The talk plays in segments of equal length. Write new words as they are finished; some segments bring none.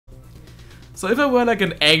So if I were like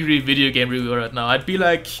an angry video game reviewer right now, I'd be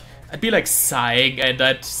like sighing, and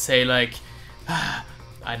I'd say like,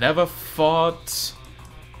 I never thought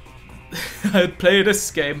I'd play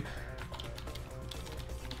this game.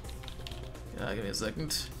 Yeah, give me a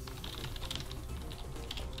second.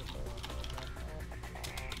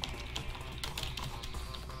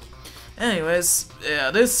 Anyways,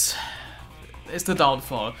 yeah, this is the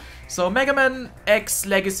downfall. So Megaman X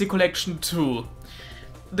Legacy Collection 2.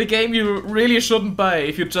 The game you really shouldn't buy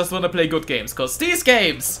if you just want to play good games, cause these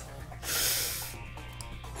games,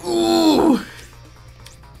 ooh,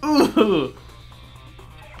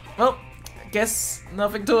 well, I guess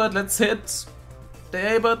nothing to it. Let's hit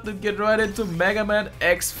the A button and get right into Megaman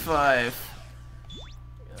X5.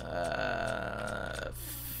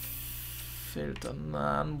 Filter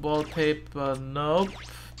none, wallpaper, nope.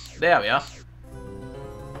 There we are.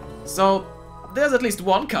 So there's at least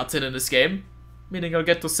one cutscene in this game, meaning I'll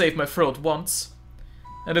get to save my throat once.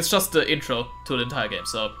 And it's just the intro to the entire game,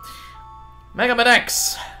 so... Megaman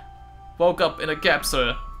X! Woke up in a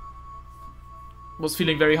capsule. Was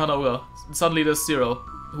feeling very hungover. Suddenly there's Zero,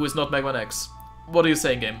 who is not Megaman X. What are you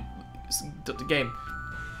saying, game? The game.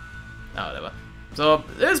 Ah, whatever. So,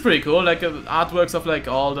 it's pretty cool, like artworks of like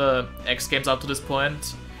all the X games up to this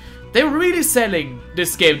point. They're really selling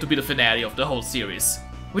this game to be the finale of the whole series.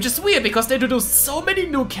 Which is weird, because they introduced so many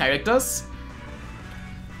new characters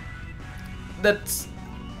that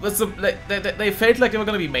was like they felt like they were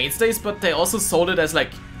gonna be mainstays, but they also sold it as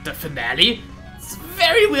like the finale. It's a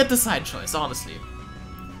very weird design choice, honestly.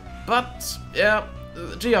 But yeah,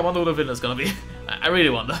 gee, I wonder who the villain is gonna be. I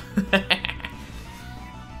really wonder.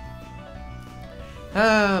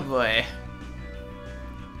 Oh boy.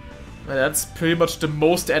 Well, that's pretty much the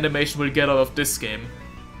most animation we'll get out of this game.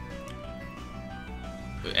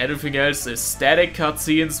 Everything else is static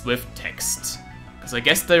cutscenes with text. Because I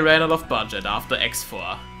guess they ran out of budget after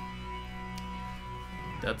X4.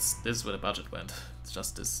 This is where the budget went. It's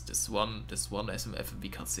just this one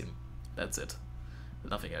SMFMV cutscene. That's it.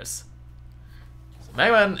 Nothing else. So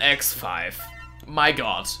Megaman X5. My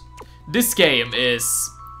god. This game is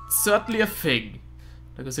certainly a thing.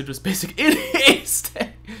 Like I said, just basic. It is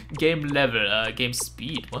game level, game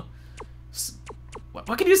speed.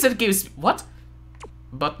 What can you say? Game speed? What?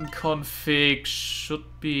 Button config should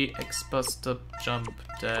be X buster jump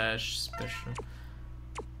dash special.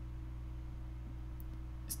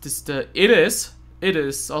 Is this the? It is. It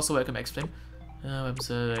is also welcome X Flame.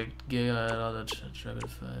 Website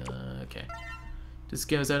okay. This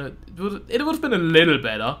game is it would have been a little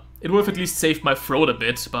better. It would have at least saved my throat a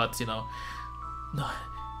bit, but you know. No.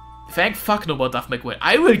 Thank fuck no more Duff McWay.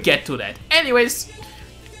 I will get to that. Anyways,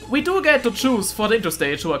 we do get to choose for the intro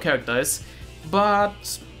stage who our character is,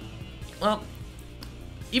 but well,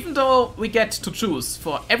 even though we get to choose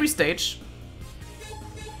for every stage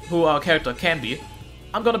who our character can be,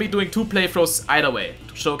 I'm gonna be doing 2 playthroughs either way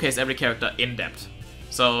to showcase every character in depth.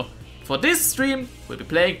 So for this stream, we'll be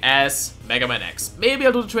playing as Megaman X. Maybe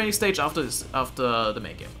I'll do the training stage after the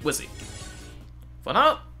main game. We'll see. For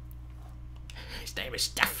now, his name is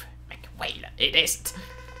Duff McWhale. It isn't.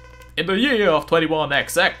 In the year of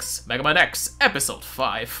 21XX, Megaman X, Episode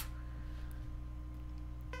 5.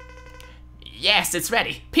 Yes, it's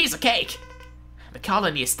ready. Piece of cake. The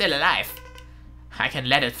colony is still alive. I can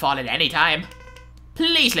let it fall at any time.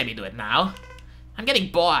 Please let me do it now. I'm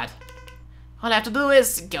getting bored. All I have to do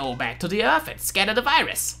is go back to the Earth and scatter the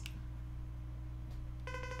virus.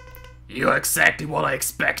 You're exactly what I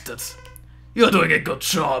expected. You're doing a good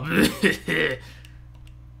job.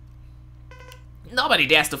 Nobody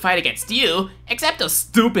dares to fight against you, except those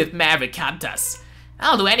stupid Maverick hunters.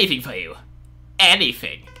 I'll do anything for you.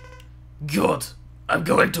 Anything. Good. I'm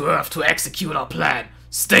going to Earth to execute our plan.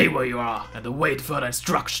 Stay where you are and await further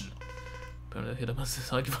instruction.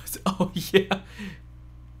 Oh yeah.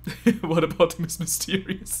 What about Miss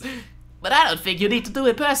Mysterious? But I don't think you need to do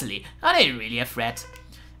it personally. Are they really a threat?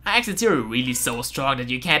 Accents, you're really so strong that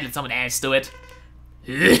you can't let someone else do it.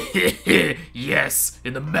 Yes,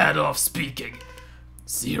 in the manner of speaking.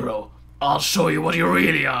 Zero, I'll show you what you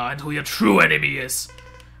really are and who your true enemy is.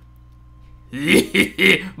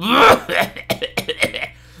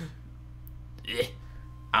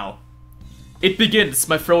 Ow. It begins,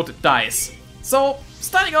 my throat dies. So,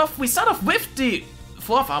 starting off, we start off with the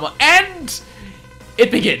 4th armor, and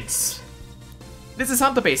it begins. This is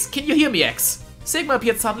Hunter Base. Can you hear me, X? Sigma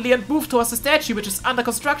appeared suddenly and moved towards the statue, which is under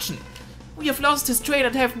construction. We have lost his train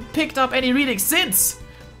and haven't picked up any readings since.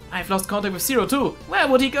 I've lost contact with Zero too. Where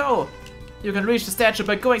would he go? You can reach the statue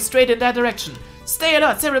by going straight in that direction. Stay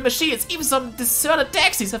alert, several machines, even some deserted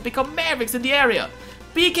taxis have become mavericks in the area.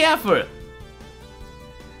 Be careful.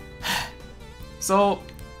 So,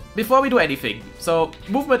 before we do anything, so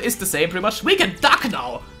movement is the same pretty much. We can duck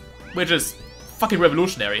now, which is fucking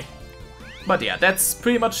revolutionary. But yeah, that's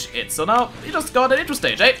pretty much it. So now we just got an intro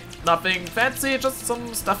stage, eh? Nothing fancy, just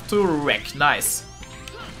some stuff to wreck. Nice.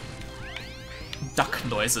 Duck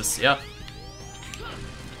noises, yeah.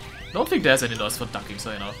 Don't think there's any noise for ducking,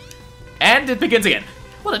 so you know. And it begins again.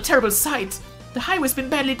 What a terrible sight! The highway's been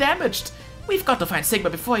badly damaged. We've got to find Sigma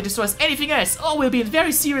before he destroys anything else, or we'll be in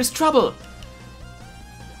very serious trouble.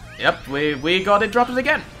 Yep, we got interrupted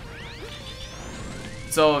again.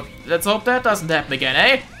 So let's hope that doesn't happen again,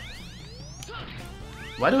 eh?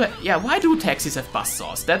 Why do taxis have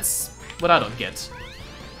buzzsaws? That's what I don't get.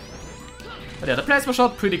 But yeah, the plasma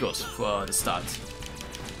shot pretty good for the start.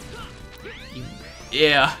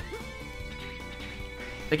 Yeah.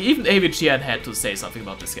 Like even AVGN had to say something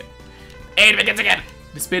about this game. And it begins again!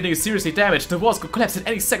 This building is seriously damaged. The walls could collapse at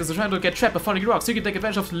any second, so trying to get trapped by falling rocks. You can take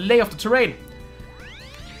advantage of the lay of the terrain.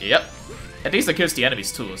 Yep. At least it kills the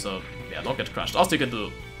enemies too, so yeah, don't get crushed. Also you can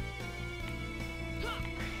do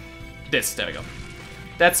this, there we go.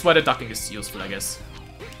 That's why the ducking is useful, I guess.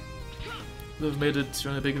 We've made it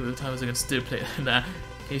run a big time as I can still play. Nah.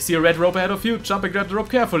 Can you see a red rope ahead of you? Jump and grab the rope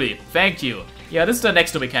carefully. Thank you. Yeah, this is the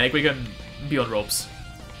next new mechanic. We can be on ropes.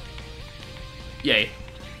 Yay.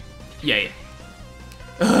 Yay.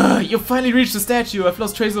 You finally reached the statue. I've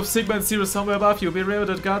lost traces of Sigma and Zero somewhere above you. Be aware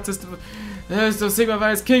that the guard system. There's the Sigma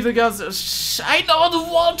virus. Kill the guards. I know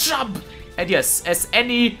the wall jump! And yes, as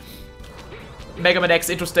any Megaman X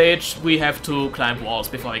intro stage, we have to climb walls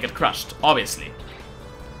before we get crushed, obviously.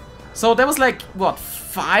 So there was like, what,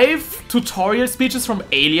 5 tutorial speeches from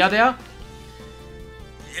Alia there?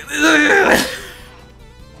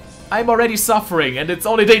 I'm already suffering and it's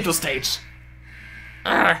only the intro stage.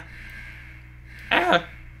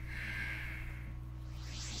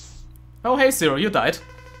 Oh hey Zero, you died.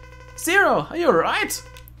 Zero, are you alright?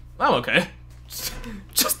 I'm okay.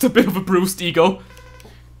 Just a bit of a bruised ego.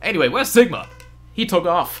 Anyway, where's Sigma? He took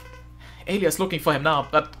off. Alia's looking for him now,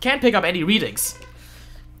 but can't pick up any readings.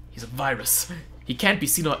 He's a virus. He can't be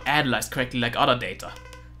seen or analyzed correctly like other data.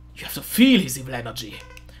 You have to feel his evil energy.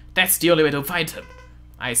 That's the only way to find him.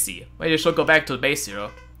 I see. Well, you should go back to base,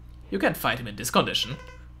 Zero. You can't fight him in this condition.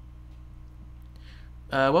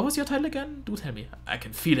 What was your title again? Do tell me. I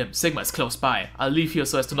can feel him. Sigma is close by. I'll leave here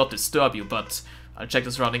so as to not disturb you, but I'll check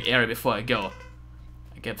the surrounding area before I go.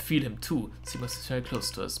 I can feel him too. Sigma is very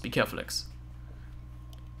close to us. Be careful, X.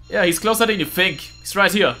 Yeah, he's closer than you think. He's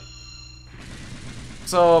right here.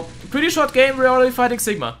 So, pretty short game, we're already fighting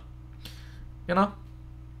Sigma. You know?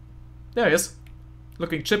 There he is.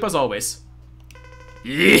 Looking chip as always.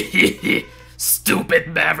 Stupid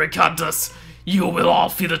Maverick Hunters! You will all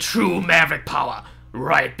feel the true Maverick power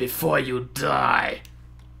right before you die.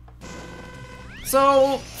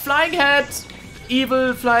 So, flying head,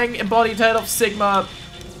 evil flying embodied head of Sigma.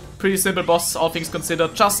 Pretty simple boss, all things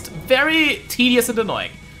considered. Just very tedious and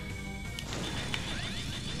annoying.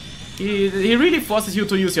 He really forces you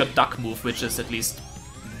to use your duck move, which is at least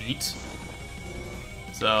neat.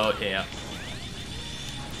 So, yeah.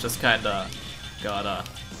 Just kinda gotta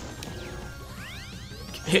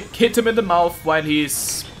hit him in the mouth while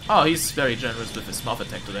he's... Oh, he's very generous with his mouth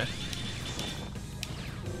attack today.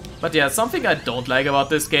 But yeah, something I don't like about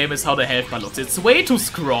this game is how the health bar looks. It's way too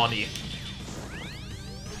scrawny.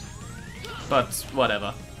 But,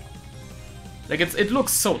 whatever. Like, it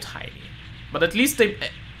looks so tiny. But at least they...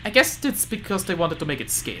 I guess it's because they wanted to make it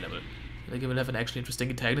scalable. Like, you will have an actually interesting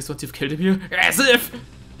antagonist once you've killed him here. As if!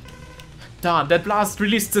 Darn, that blast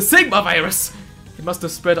released the Sigma virus! It must have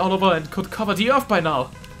spread all over and could cover the Earth by now.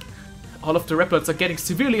 All of the Reploids are getting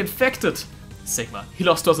severely infected. Sigma, he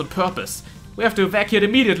lost us on purpose. We have to evacuate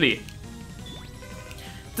immediately.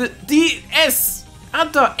 The DS!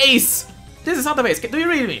 Hunter Ace! This is Hunter Ace, do you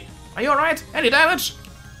read me? Are you alright? Any damage?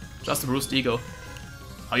 Just a bruised ego.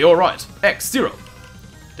 Are you alright? X0.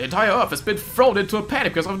 The entire Earth has been thrown into a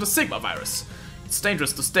panic because of the Sigma virus. It's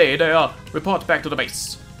dangerous to stay there. Report back to the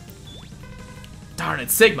base. Darn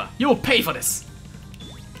it, Sigma, you will pay for this.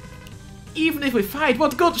 Even if we fight,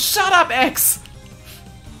 what good? Shut up, X!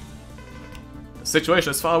 The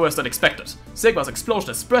situation is far worse than expected. Sigma's explosion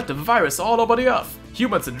has spread the virus all over the Earth.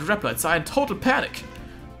 Humans and Reploids are in total panic.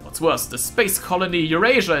 What's worse, the space colony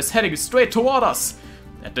Eurasia is heading straight toward us.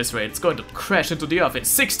 At this rate, it's going to crash into the Earth in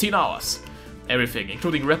 16 hours. Everything,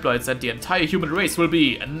 including Reploids and the entire human race, will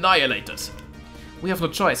be annihilated. We have no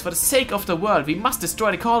choice. For the sake of the world, we must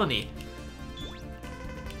destroy the colony.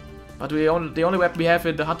 But the only weapon we have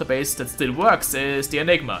in the Hunter base that still works is the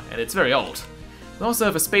Enigma, and it's very old. We also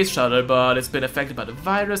have a space shuttle, but it's been affected by the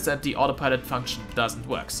virus and the autopilot function doesn't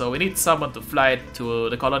work. So we need someone to fly it to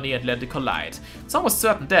the colony and let it collide. It's almost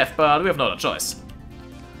certain death, but we have no other choice.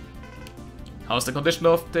 How's the condition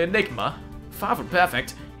of the Enigma? Far from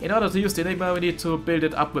perfect. In order to use the Enigma, we need to build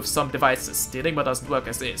it up with some devices. The Enigma doesn't work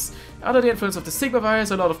as is. Under the influence of the Sigma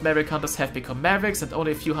virus, a lot of Maverick hunters have become Mavericks and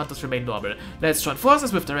only a few hunters remain normal. Let's join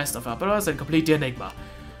forces with the rest of our brothers and complete the Enigma.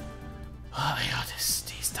 Oh my god,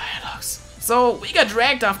 these dialogues. So, we get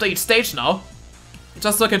ranked after each stage now.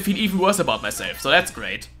 Just so I can feel even worse about myself, so that's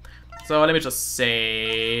great. So let me just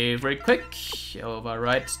save very quick.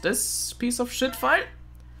 Overwrite this piece of shit file.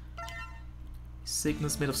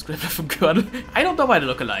 Signals made of scribbler from kernel. I don't know why they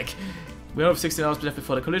look alike. We have 16 hours left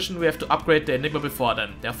before the collision. We have to upgrade the Enigma before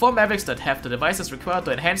then. There are 4 Mavericks that have the devices required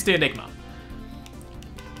to enhance the Enigma.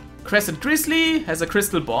 Crescent Grizzly has a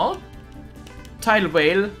crystal ball. Tidal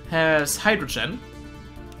Whale has hydrogen.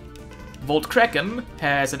 Volt Kraken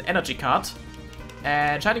has an energy card.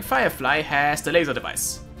 And Shining Firefly has the laser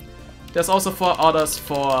device. There's also 4 orders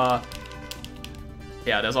for...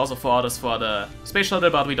 Yeah, there's also 4 orders for the space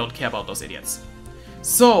shuttle, but we don't care about those idiots.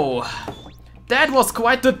 So, that was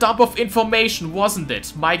quite the dump of information, wasn't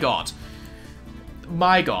it? My god.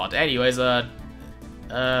 My god. Anyways, oh,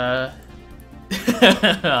 yeah,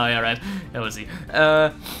 right. Yeah, we'll see.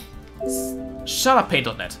 Shut up,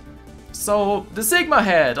 Paint.net. So, the Sigma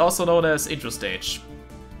head, also known as intro stage.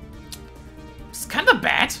 It's kinda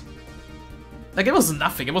bad. Like, it was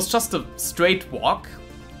nothing. It was just a straight walk.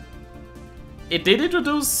 It did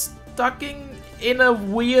introduce ducking in a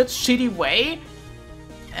weird, shitty way.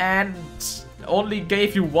 And only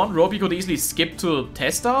gave you 1 rope you could easily skip to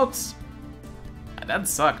test out. That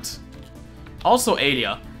sucked. Also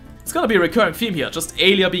Alia. It's gonna be a recurring theme here, just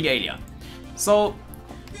Alia being Alia. So,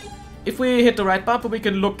 if we hit the right bumper, we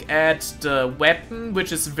can look at the weapon,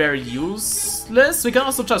 which is very useless. We can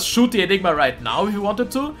also just shoot the Enigma right now if we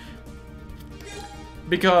wanted to.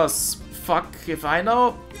 Because, fuck if I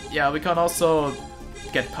know. Yeah, we can also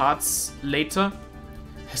get parts later.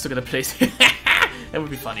 Has to get a place. That would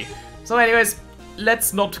be funny. So anyways,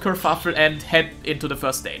 let's not kerfuffle and head into the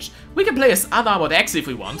first stage. We can play as Unarmored X if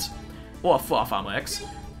we want. Or 4th Armor X.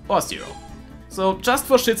 Or 0. So just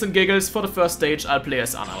for shits and giggles, for the first stage, I'll play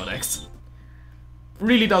as Unarmored X.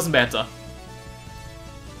 Really doesn't matter.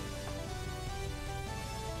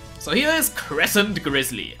 So here is Crescent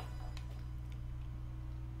Grizzly.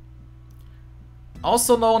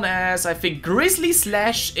 Also known as, I think, Grizzly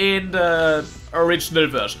Slash in the original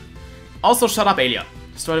version. Also, shut up, Alia.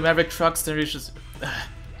 Destroy the Maverick trucks, then reaches...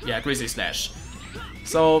 yeah, Grizzly Slash.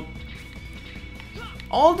 So,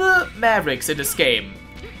 all the Mavericks in this game,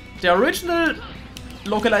 their original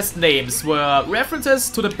localized names were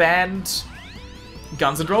references to the band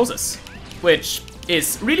Guns N' Roses. Which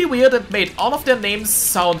is really weird and made all of their names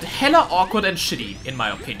sound hella awkward and shitty, in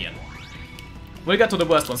my opinion. We'll get to the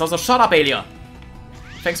worst ones. Also, shut up, Alia.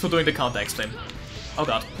 Thanks for doing the counter explain. Oh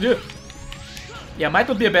god. Yeah, might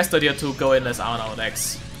not be a best idea to go in as Unarmored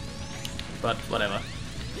X. But whatever.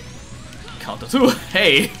 Counter 2.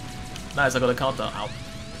 Hey! Nice, I got a counter. Ow.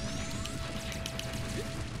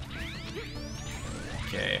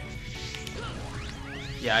 Okay.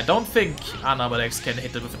 Yeah, I don't think Unarmored X can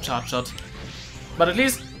hit it with a charge shot. But at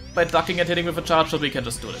least by ducking and hitting with a charge shot, we can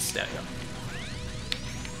just do this. There we go.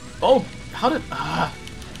 Oh! How did... Oh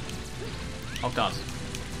god.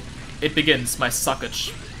 It begins, my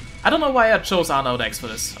suckage. I don't know why I chose Unarmored X for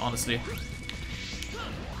this, honestly.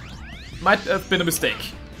 Might have been a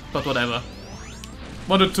mistake, but whatever.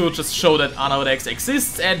 Wanted to just show that Unarmored X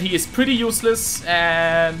exists and he is pretty useless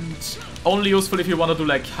and only useful if you want to do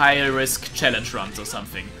like high risk challenge runs or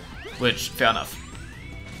something. Which, fair enough.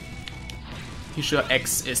 He sure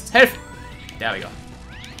X is health. There we go.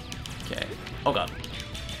 Okay. Oh god.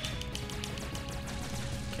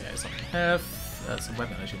 Okay, some health. Some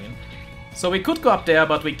weapon I mean. So we could go up there,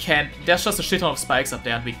 but we can't. There's just a shit ton of spikes up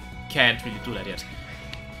there, and we can't really do that yet.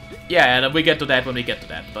 Yeah, and we get to that when we get to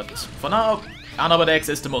that. But for now, Unarmored X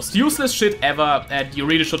is the most useless shit ever, and you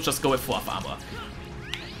really should just go with 4th Armor.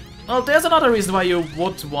 Well, there's another reason why you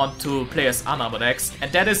would want to play as Unarmored X,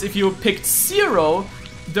 and that is if you picked 0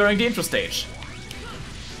 during the intro stage.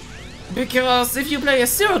 Because if you play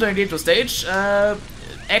as 0 during the intro stage,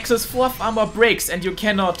 X's 4th armor breaks and you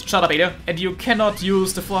cannot... Shut up, Ada. And you cannot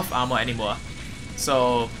use the 4th armor anymore.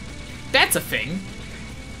 So, that's a thing.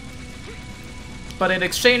 But in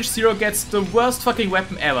exchange, 0 gets the worst fucking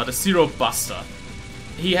weapon ever, the 0 Buster.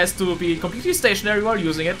 He has to be completely stationary while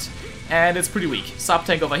using it, and it's pretty weak.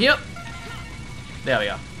 Sub-tank over here. There we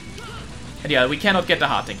are. And yeah, we cannot get the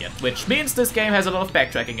hard tank yet, which means this game has a lot of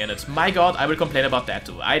backtracking in it. My god, I will complain about that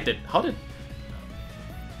too. How did...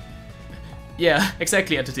 Yeah,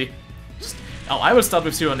 exactly, Entity. Oh, I will start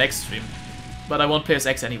with Zero next stream. But I won't play as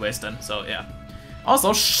X anyways then, so yeah.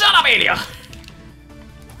 Also, shut up, Alia!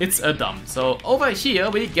 It's a dumb. So over here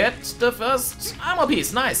we get the first armor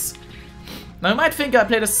piece, nice. Now you might think I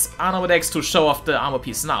play this armor with X to show off the armor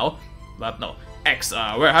piece now. But no, X,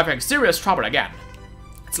 we're having serious trouble again.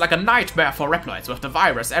 It's like a nightmare for Reploids with the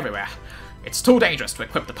virus everywhere. It's too dangerous to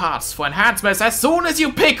equip the parts for enhancements as soon as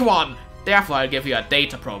you pick one! Therefore I'll give you a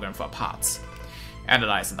data program for parts.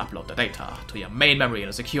 Analyze and upload the data to your main memory in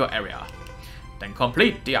a secure area. Then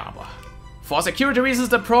complete the armor. For security reasons,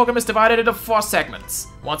 the program is divided into 4 segments.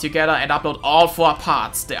 Once you gather and upload all 4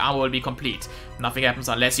 parts, the armor will be complete. Nothing happens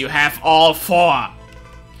unless you have all 4.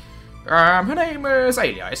 Her name is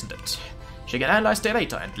Alia, isn't it? She can analyze the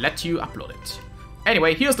data and let you upload it.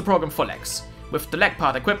 Anyway, here's the program for legs. With the leg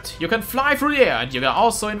part equipped, you can fly through the air and you are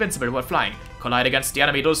also invincible while flying. Collide against the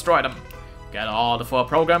enemy to destroy them. Get all the 4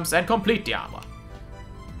 programs and complete the armor.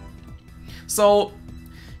 So,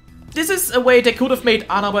 this is a way they could have made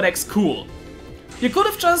Unarmored X cool. You could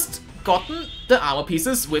have just gotten the armor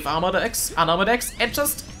pieces with Unarmored X and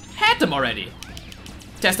just had them already.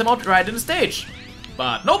 Test them out right in the stage.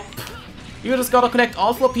 But nope. You just gotta collect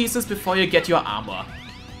all 4 pieces before you get your armor.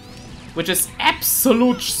 Which is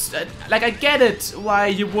absolute... like, I get it why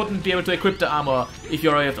you wouldn't be able to equip the armor if you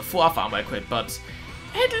already have the 4th armor equipped, but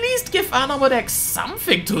at least give Unarmored X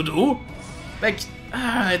something to do. Like,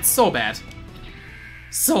 it's so bad.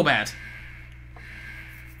 So bad.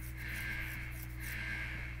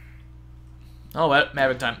 Oh well,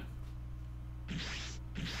 Maverick time.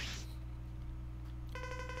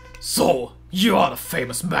 So, you are the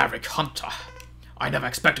famous Maverick Hunter. I never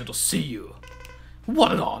expected to see you.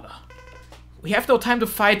 What an honor. We have no time to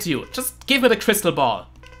fight you. Just give me the crystal ball.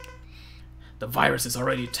 The virus is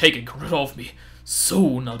already taking control of me.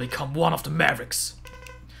 Soon I'll become one of the Mavericks.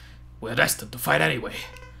 We're destined to fight anyway.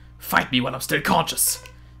 Fight me when I'm still conscious.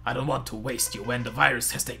 I don't want to waste you when the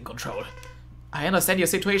virus has taken control. I understand your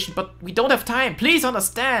situation, but we don't have time. Please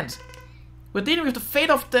understand. We're dealing with the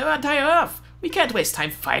fate of the entire Earth. We can't waste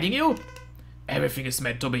time fighting you. Everything is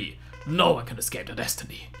meant to be. No one can escape their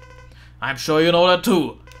destiny. I'm sure you know that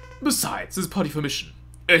too. Besides, it's part of your mission,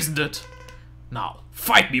 isn't it? Now,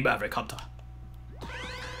 fight me, Maverick Hunter.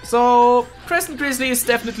 So, Crescent Grizzly is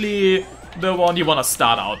definitely the one you want to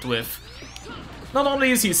start out with. Not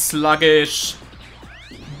only is he sluggish,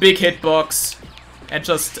 big hitbox, and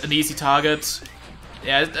just an easy target.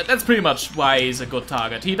 Yeah, that's pretty much why he's a good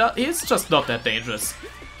target. He's just not that dangerous.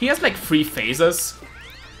 He has like 3 phases.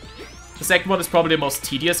 The second one is probably the most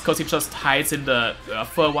tedious because he just hides in the earth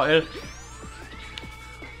for a while.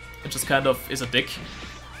 It just kind of is a dick.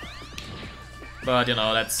 But you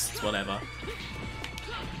know, that's whatever.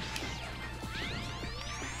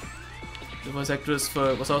 The voice actress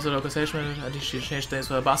was also the localization and she changed names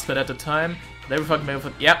for a basket at the time. Every fucking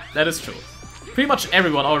member. Yep, that is true. Pretty much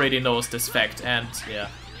everyone already knows this fact, and yeah.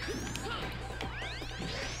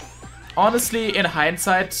 Honestly, in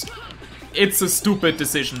hindsight, it's a stupid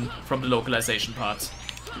decision from the localization part.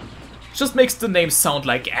 It just makes the name sound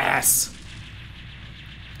like ass.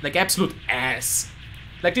 Like absolute ass.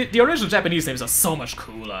 Like the original Japanese names are so much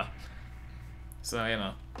cooler. So, you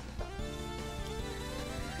know.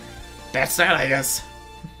 That's that, I guess.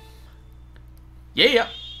 Yeah.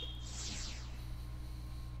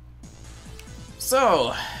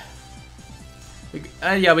 So,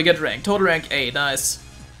 yeah, we get rank. Total rank A, nice.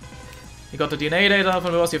 You got the DNA data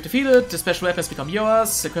from the boss you have defeated. The special weapons become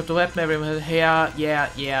yours. Equip the weapon, everyone here.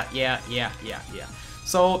 Yeah.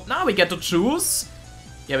 So now we get to choose.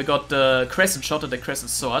 Yeah, we got the Crescent Shot and the Crescent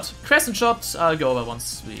Sword. Crescent Shot, I'll go over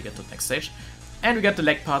once we get to the next stage. And we get the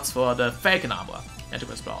leg parts for the Falcon Armor. And the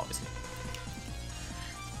Whisper, obviously.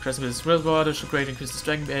 Crescent with Real Board, should greatly increase the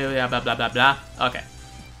strength, yeah, blah blah blah blah. Okay.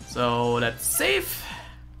 So let's save.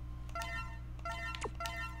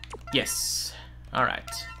 Yes. Alright.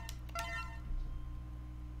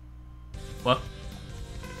 What?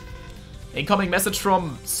 Incoming message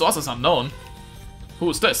from sources unknown.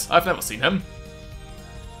 Who's this? I've never seen him.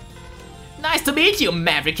 Nice to meet you,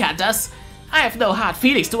 Maverick Hunters. I have no hard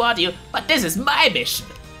feelings toward you, but this is my mission.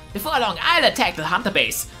 Before long, I'll attack the Hunter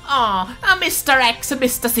base. Aw, Mr. X and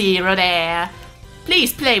Mr. Zero there.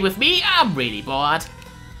 Please play with me, I'm really bored.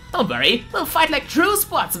 Don't worry, we'll fight like true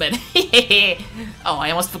sportsmen. Oh, I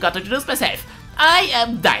almost forgot to introduce myself. I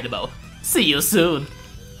am Dynamo. See you soon.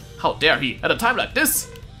 How dare he, at a time like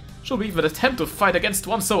this? Should we even attempt to fight against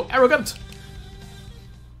one so arrogant?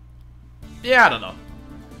 Yeah, I don't know.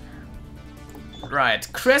 Right,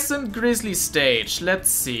 Crescent Grizzly stage, let's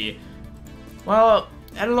see. Well,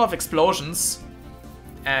 had a lot of explosions.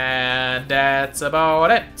 And that's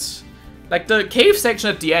about it. Like, the cave section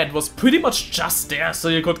at the end was pretty much just there, so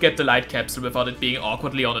you could get the light capsule without it being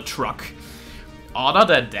awkwardly on a truck. Other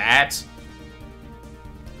than that,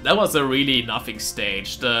 that was a really nothing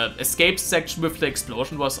stage. The escape section with the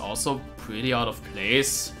explosion was also pretty out of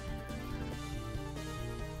place.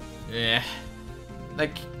 Yeah.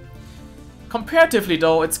 Like, comparatively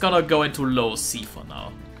though, it's gonna go into low C for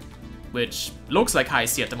now. Which looks like high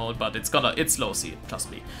C at the moment, but it's low C, trust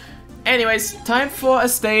me. Anyways, time for a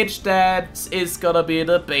stage that is gonna be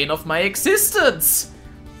the bane of my existence.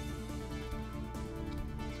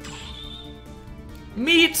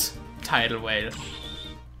 Meet Tidal Whale.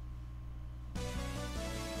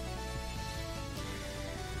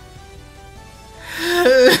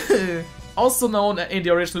 Also known in the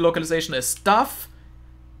original localization as Stuff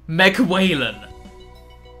McWhalen.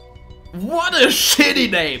 What a shitty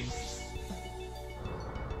name!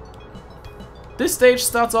 This stage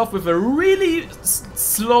starts off with a really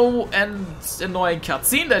slow and annoying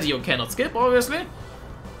cutscene that you cannot skip, obviously.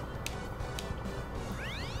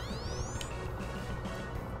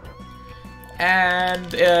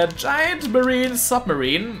 And a giant marine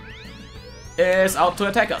submarine is out to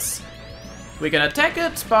attack us. We can attack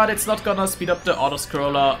it, but it's not gonna speed up the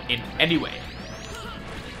auto-scroller in any way.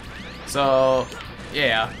 So,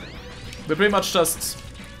 yeah. We're pretty much just...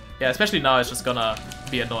 Yeah, especially now it's just gonna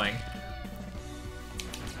be annoying.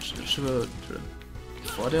 Should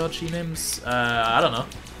for the OG names? I don't know.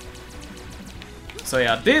 So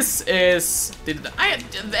yeah, this is...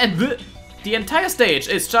 The entire stage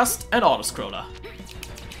is just an auto-scroller.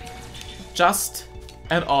 Just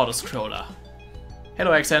an auto-scroller.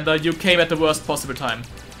 Hello, Alexander, you came at the worst possible time.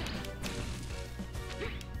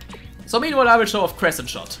 So meanwhile, I will show off Crescent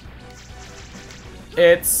Shot.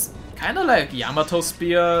 It's kind of like Yamato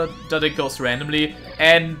Spear, that it goes randomly,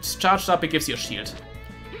 and charged up it gives you a shield.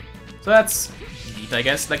 So that's neat, I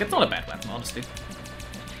guess. Like, it's not a bad weapon, honestly.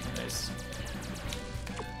 Anyways.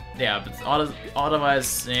 Yeah, but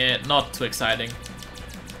otherwise, not too exciting.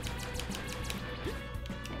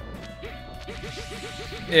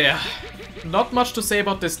 Yeah. Not much to say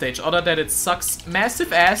about this stage, other than it sucks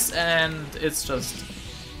massive ass and it's just...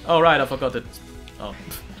 Oh right, I forgot it. Oh.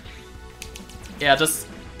 Yeah, just...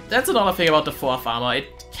 That's another thing about the 4th armor.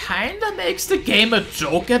 It kinda makes the game a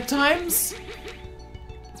joke at times.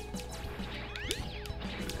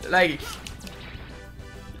 Like...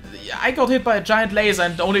 I got hit by a giant laser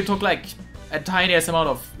and only took like a tiniest amount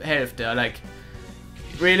of health there. Like...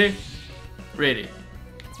 Really? Really?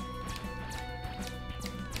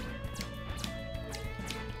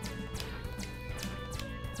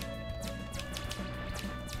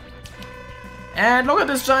 And look at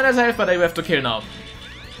this giant health bar that we have to kill now.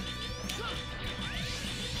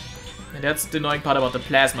 And that's the annoying part about the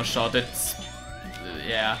plasma shot. It's...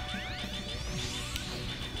 yeah.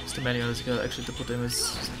 It's the manual actually to put in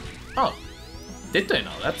is... Oh. Did they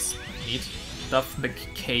know? That's neat. Duff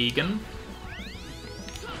McKagan.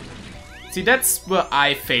 See, that's where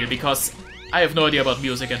I fail, because I have no idea about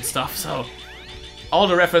music and stuff, so... All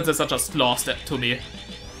the references are just lost to me.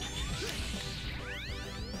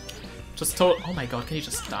 Just told. Oh my god, can you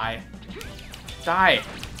just die? Die!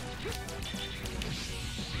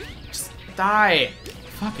 Just die!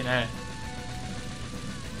 Fucking hell.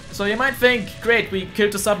 So you might think, great, we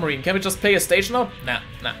killed the submarine. Can we just play a stage now? Nah.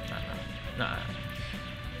 No.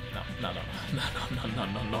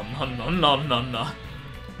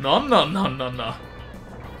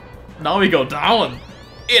 Now we go down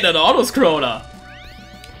in an auto-scroller.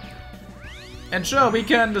 And sure, we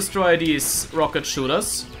can destroy these rocket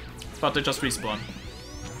shooters. But they just respawn.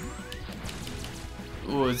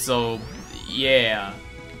 Ooh, so... yeah.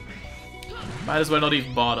 Might as well not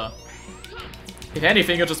even bother. If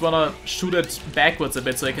anything, I just wanna shoot it backwards a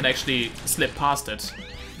bit so I can actually slip past it.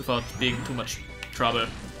 Without being too much trouble.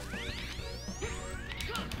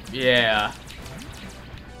 Yeah.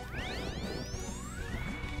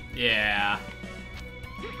 Yeah.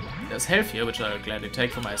 There's health here, which I'll gladly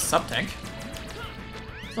take for my sub-tank.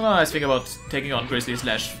 So now I think about taking on Grizzly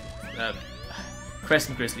slash...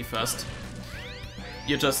 Crescent Grizzly first.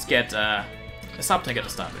 You just get a sub-tank at the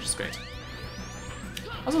start, which is great.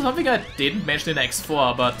 Also something I didn't mention in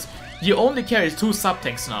X4, but you only carry 2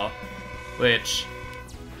 sub-tanks now. Which,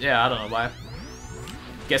 yeah, I don't know why.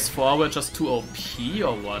 Guess 4 were just too OP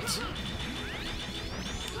or what?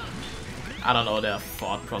 I don't know their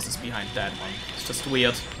thought process behind that one. It's just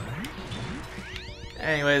weird.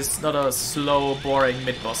 Anyways, not a slow, boring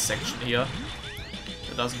mid-boss section here.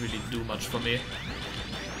 It doesn't really do much for me.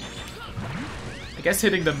 I guess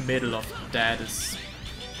hitting the middle of that is...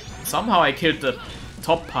 Somehow I killed the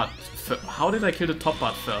top part. How did I kill the top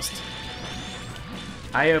part first?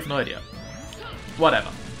 I have no idea.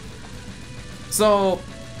 Whatever. So,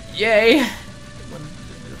 yay.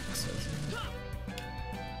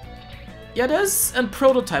 Yeah, there's a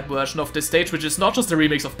prototype version of this stage, which is not just a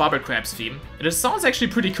remix of Bubble Crab's theme. It sounds actually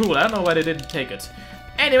pretty cool. I don't know why they didn't take it.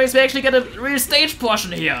 Anyways, we actually get a real stage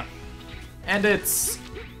portion here. And it's...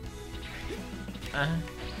 I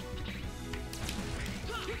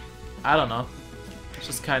don't know. It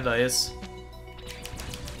just kinda is.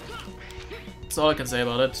 That's all I can say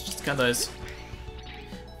about it. It just kinda is.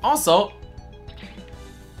 Also...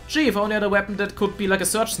 Gee, if only had a weapon that could be like a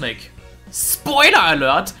Surge Snake. Spoiler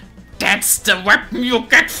alert! That's the weapon you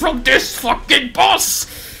get from this fucking boss!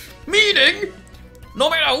 Meaning, no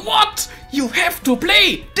matter what, you have to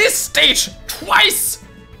play this stage twice!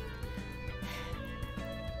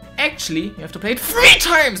 Actually, you have to play it 3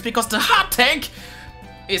 times because the hard tank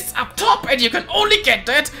is up top and you can only get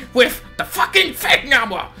that with the fucking Falcon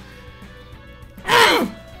armor!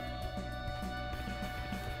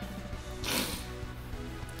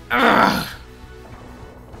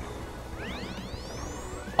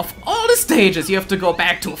 Of all the stages you have to go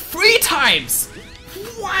back to 3 times!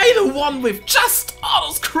 Why the one with just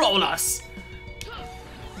auto-scrollers?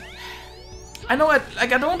 I know I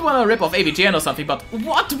don't want to rip off AVGN or something, but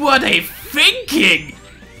what were they thinking?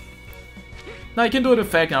 Now you can do it with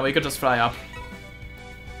Falcon now, you can just fly up.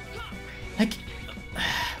 Like...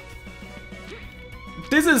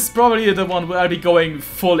 This is probably the one where I'll be going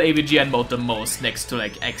full AVGN mode the most, next to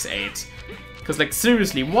like X8. Because, like,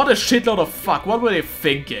 seriously, what a shitload of fuck. What were they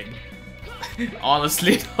thinking?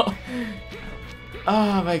 Honestly, though.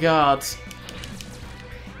 Oh my god.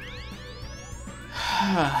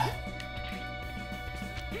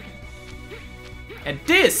 And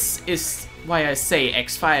this is why I say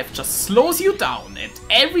X5 just slows you down at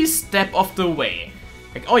every step of the way.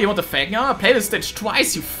 Like, oh, you want the Falcon armor? Play the stage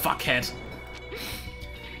twice, you fuckhead.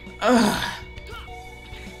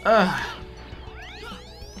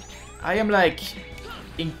 I am, like,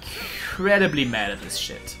 incredibly mad at this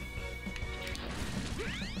shit.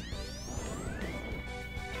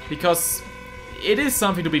 Because it is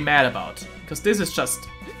something to be mad about. Because this is just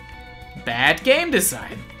bad game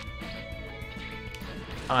design.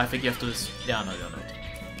 Oh, I think you have to just... Yeah, no, you don't.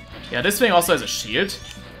 Yeah, this thing also has a shield.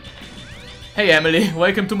 Hey, Emily,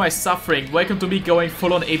 welcome to my suffering. Welcome to me going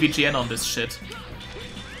full on AVGN on this shit.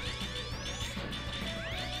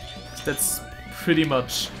 That's pretty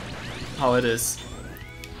much how it is.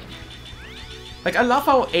 Like, I love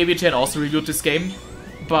how AVGN also reviewed this game,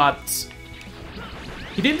 but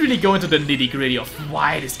he didn't really go into the nitty-gritty of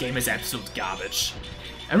why this game is absolute garbage.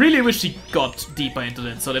 I really wish he got deeper into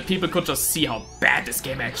it so that people could just see how bad this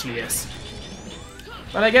game actually is.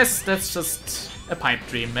 But I guess that's just a pipe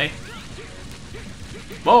dream, eh?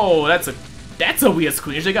 Whoa, that's a weird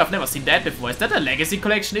screen shaker. I've never seen that before. Is that a Legacy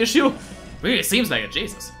Collection issue? Really seems like it,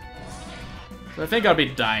 Jesus. So I think I'll be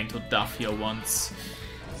dying to Duff here once,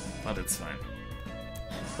 but it's fine.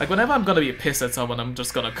 Like, whenever I'm gonna be pissed at someone, I'm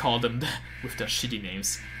just gonna call them with their shitty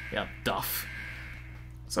names. Yeah, Duff.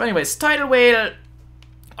 So anyways, Tidal Whale,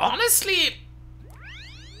 honestly...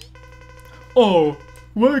 Oh,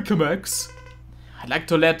 welcome, X. I'd like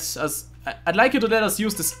you to let us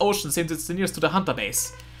use this ocean since it's the nearest to the Hunter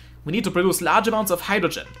base. We need to produce large amounts of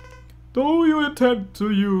hydrogen. Do you intend to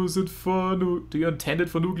use it for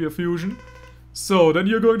nuclear fusion? So, then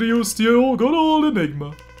you're going to use the good old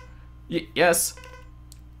Enigma. Yes.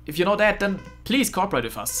 If you know that, then please cooperate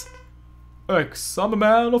with us. X, I'm a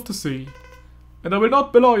man of the sea. And I will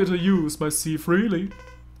not allow you to use my sea freely.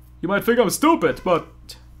 You might think I'm stupid, but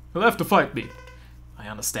you'll have to fight me. I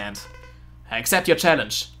understand. I accept your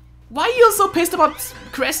challenge. Why are you so pissed about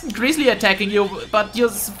Crescent Grizzly attacking you, but you're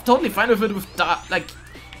totally fine with it with, like,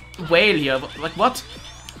 Whale here? Like, what?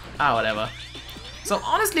 Ah, whatever. So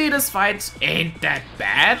honestly, this fight ain't that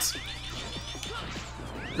bad.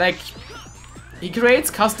 Like, he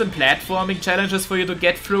creates custom platforming challenges for you to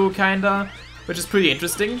get through, kinda, which is pretty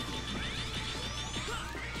interesting.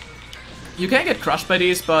 You can get crushed by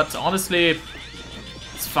these, but honestly,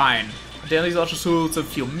 it's fine. Then he also shoots a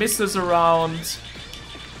few missiles around.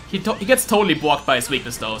 He gets totally blocked by his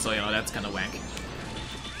weakness though, so you know, that's kinda wank.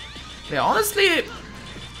 Yeah, honestly,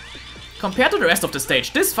 compared to the rest of the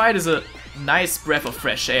stage, this fight is a nice breath of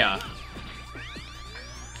fresh air.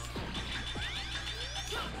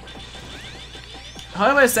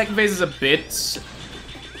 However, his second phase is a bit...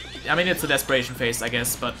 I mean, it's a desperation phase, I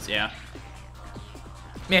guess, but yeah.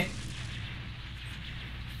 Meh.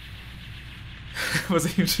 Was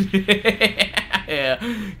it? Yeah,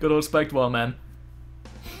 good old spiked wall, man.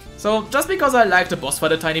 So, just because I like the boss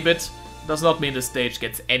fight a tiny bit, does not mean the stage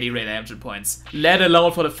gets any redemption points. Let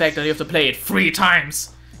alone for the fact that you have to play it 3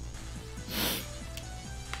 times.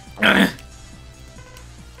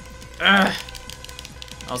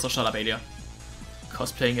 Also, shut up, Alia.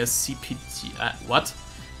 Cosplaying as CPT. What?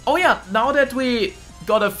 Oh yeah, now that we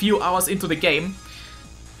got a few hours into the game,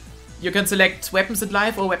 you can select weapons and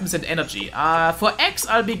life or weapons and energy. For X,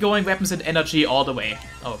 I'll be going weapons and energy all the way.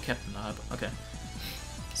 Oh, Captain. Okay.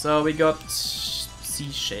 So we got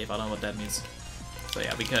C-shape. I don't know what that means. So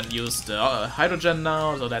yeah, we can use the hydrogen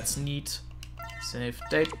now, so that's neat. Save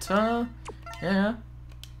data. Yeah.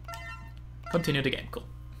 Continue the game. Cool.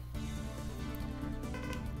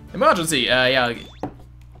 Emergency. Yeah.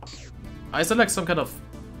 I select some kind of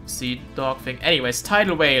sea dog thing. Anyways,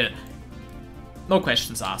 tidal whale. No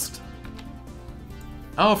questions asked.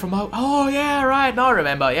 Oh, from how? Oh yeah, right. Now I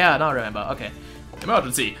remember. Yeah, now I remember. Okay.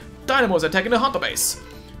 Emergency. Dynamo's attacking the hunter base.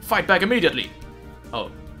 Fight back immediately.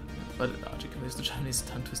 Oh, but you can use the Chinese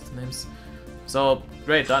tongue twisted names. So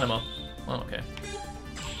great, Dynamo. Oh, okay.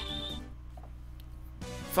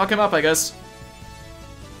 Fuck him up, I guess.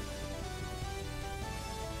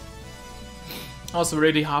 Also, we're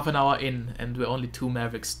already half an hour in, and we're only 2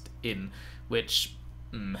 Mavericks in, which...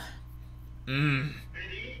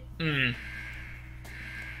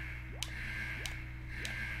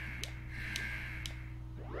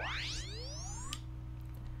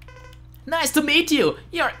 Nice to meet you!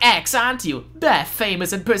 You're X, aren't you? The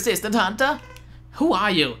famous and persistent hunter? Who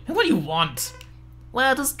are you? And what do you want?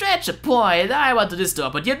 Well, to stretch a point, I want to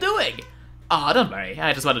disturb what you're doing. Oh, don't worry,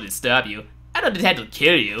 I just want to disturb you. I don't intend to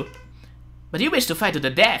kill you. But you wish to fight to the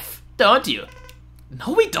death, don't you?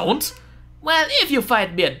 No, we don't. Well, if you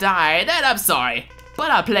fight me or die, then I'm sorry.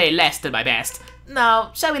 But I'll play less than my best.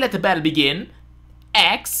 Now, shall we let the battle begin?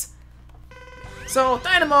 X? So,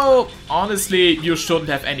 Dynamo, honestly, you shouldn't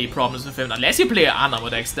have any problems with him. Unless you play an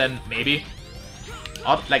unarmored X, then maybe.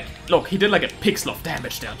 Like, look, he did like a pixel of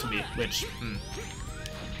damage there to me, which...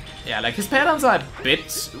 Yeah, like, his patterns are a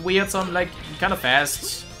bit weird, so I'm like, kind of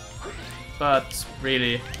fast. But,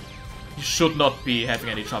 really, you should not be having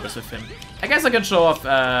any troubles with him. I guess I can show off,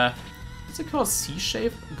 what's it called?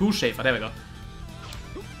 C-shape? Goo-shaper, there we go.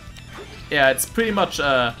 Yeah, it's pretty much,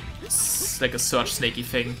 like a search snaky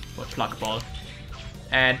thing, or plug ball.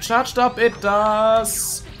 And charged up, it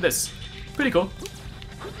does this. Pretty cool.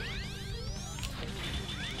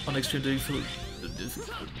 On extreme difficult.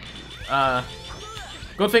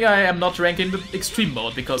 Good thing I am not ranking the extreme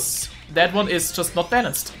mode, because that one is just not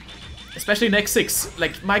balanced. Especially in X6.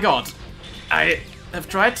 Like, my god. I have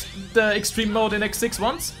tried the extreme mode in X6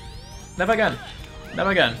 once. Never again.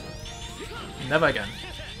 Never again. Never again.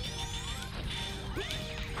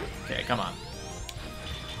 Okay, come on.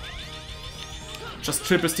 Just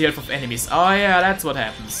triples the health of enemies. Oh yeah, that's what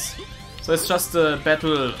happens. So it's just a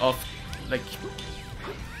battle of, like...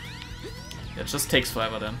 It just takes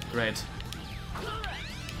forever then. Great.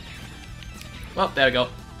 Well, there we go.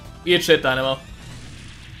 Eat shit, Dynamo.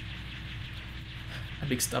 I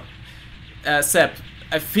mixed up. Seb,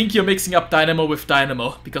 I think you're mixing up Dynamo with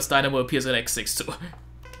Dynamo, because Dynamo appears in X6 too.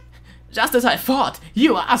 Just as I thought,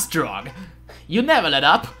 you are strong. You never let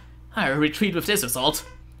up. I'll retreat with this assault.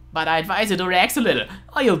 But I advise you to relax a little,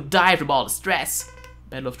 or you'll die from all the stress.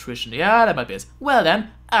 Battle of attrition, yeah, that might be it. Well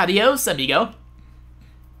then, adios, amigo.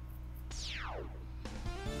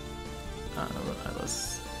 I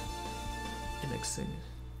was indexing.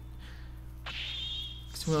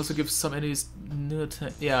 This will also give some enemies new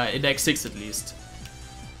attack. Yeah, in X6 at least.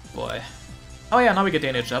 Boy. Oh yeah, now we get the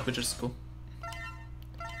energy up, which is cool.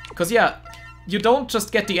 Because yeah, you don't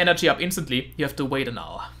just get the energy up instantly, you have to wait an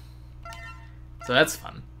hour. So that's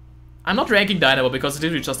fun. I'm not ranking Dynamo because it's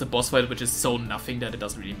literally just a boss fight, which is so nothing that it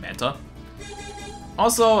doesn't really matter.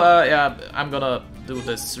 Also, yeah, I'm gonna do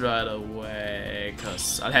this right away,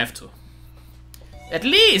 because I'll have to. At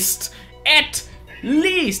least,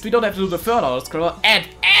 we don't have to do the third auto scroller, and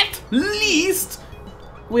at least,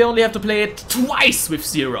 we only have to play it twice with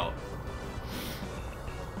Zero.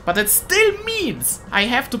 But that still means I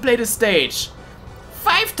have to play the stage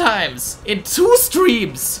 5 times in 2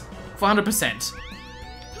 streams for 100%.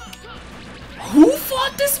 Who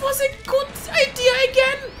thought this was a good idea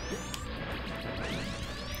again?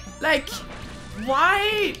 Like,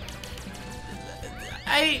 why?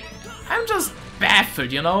 I'm just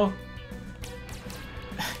baffled, you know?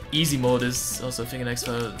 Easy mode is also a thing next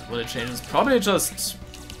for what it changes. Probably just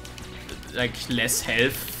like less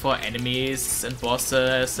health for enemies and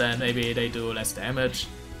bosses, and maybe they do less damage.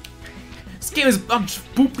 This game is a bunch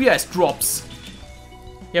of poopy ass drops.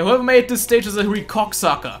 Yeah, whoever made this stage is a real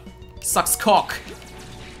cocksucker. Sucks cock.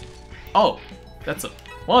 Oh, that's a...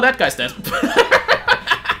 Well, that guy's dead.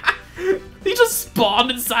 He just spawned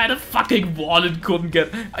inside a fucking wall and couldn't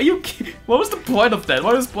get... Are you kidding? What was the point of that?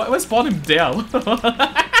 Why spawn him there?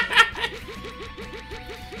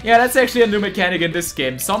 Yeah, that's actually a new mechanic in this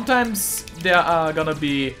game. Sometimes there are gonna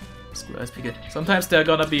be... Sometimes there are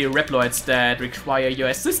gonna be Reploids that require your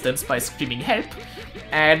assistance by screaming help.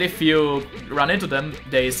 And if you run into them,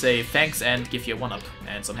 they say thanks and give you a 1-up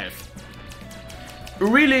and some health.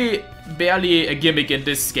 Really barely a gimmick in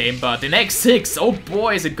this game, but in X6, oh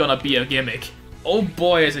boy is it gonna be a gimmick. Oh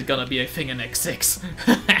boy is it gonna be a thing in X6.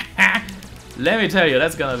 Let me tell you,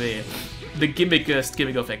 that's gonna be the gimmickest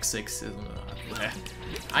gimmick of X6.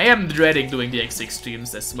 I am dreading doing the X6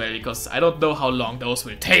 streams as well, because I don't know how long those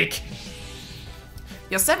will take.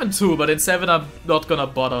 Yeah, 7 too, but in 7 I'm not gonna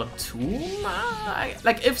bother too much.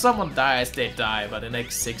 Like, if someone dies, they die, but in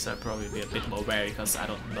X6 I'll probably be a bit more wary, because I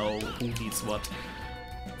don't know who needs what.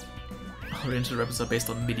 Original weapons are based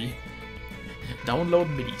on MIDI. Download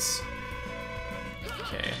MIDIs.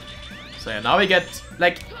 Okay. So yeah, now we get,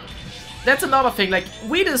 like, that's another thing, like,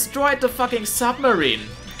 we destroyed the fucking submarine.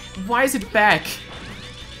 Why is it back?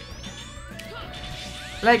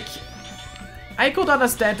 Like, I could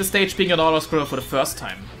understand the stage being an auto-scroller for the first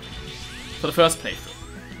time. For the first playthrough.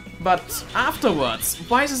 But afterwards,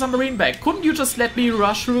 why is the submarine back? Couldn't you just let me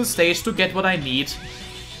rush through the stage to get what I need?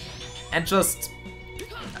 And just...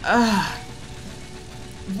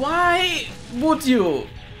 why would you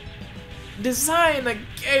design a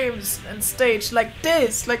game and stage like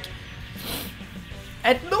this? Like,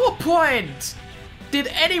 at no point did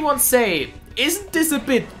anyone say, isn't this a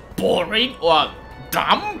bit boring or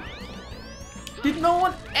dumb? Did no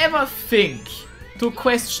one ever think to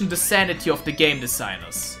question the sanity of the game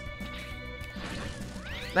designers?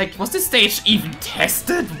 Like, was this stage even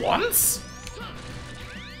tested once?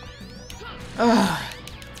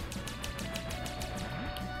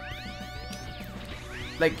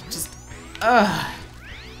 Like, just...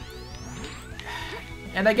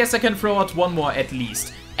 And I guess I can throw out one more at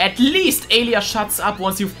least. At least Alia shuts up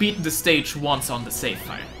once you've beaten the stage once on the save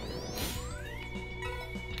file.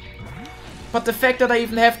 But the fact that I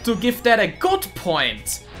even have to give that a good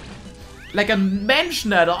point, like a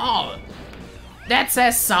mention at all, that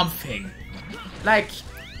says something. Like,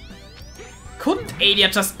 couldn't Alia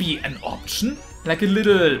just be an option? Like a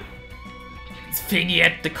little thingy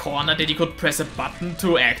at the corner that you could press a button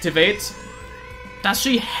to activate? Does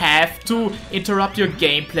she have to interrupt your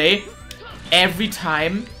gameplay every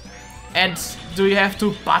time? And do you have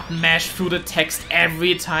to button mash through the text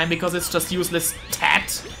every time because it's just useless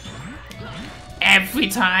tat? Every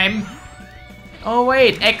time? Oh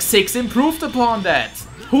wait, X6 improved upon that.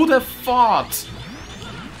 Who'd have thought?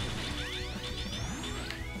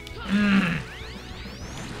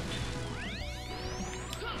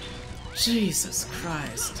 Jesus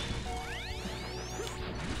Christ.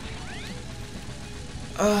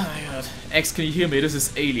 Oh my god. X, can you hear me? This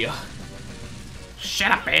is Alia.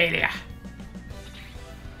 Shut up, Alia.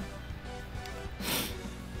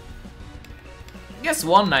 I guess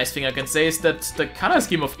one nice thing I can say is that the color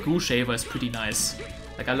scheme of Goo Shaver is pretty nice.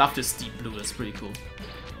 Like, I love this deep blue, it's pretty cool.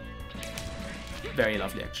 Very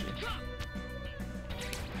lovely, actually.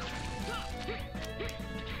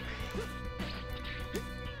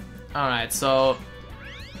 Alright, so...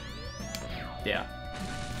 yeah.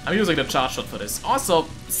 I'm using the charge shot for this. Also,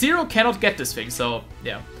 Zero cannot get this thing, so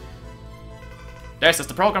yeah. This is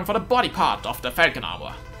the program for the body part of the Falcon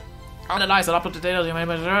armor. Analyze and upload the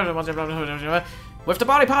data. With the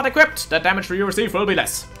body part equipped, the damage you receive will be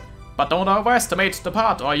less. But don't overestimate the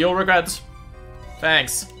part or you'll regret.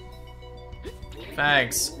 Thanks.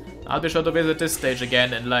 Thanks. I'll be sure to visit this stage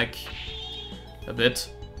again in like a bit.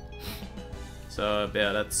 So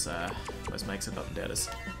yeah, that's where's my exit button? There it is.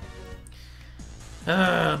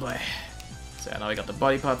 Oh boy. So yeah, now we got the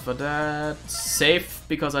body part for that. Save,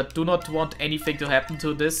 because I do not want anything to happen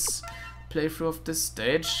to this playthrough of this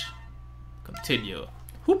stage. Continue.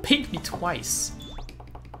 Who pinged me twice?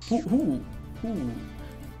 Who?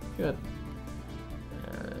 Good.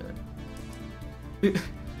 Right.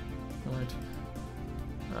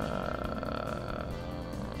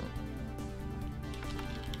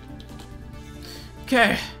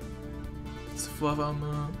 Okay. It's the fourth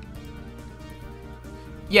armor.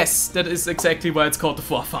 Yes, that is exactly why it's called the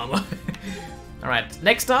fourth armor. Alright,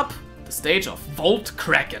 next up, the stage of Volt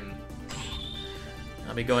Kraken.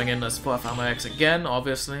 I'll be going in as fourth armor X again,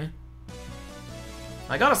 obviously.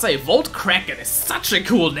 I gotta say, Volt Kraken is such a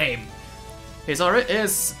cool name. His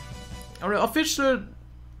official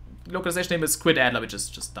localization name is Squid Adler, which is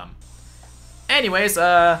just dumb. Anyways,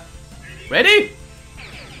 ready?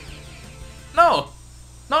 No,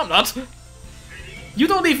 I'm not. You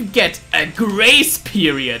don't even get a grace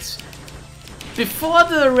period before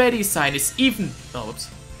the ready sign is even... oh, whoops.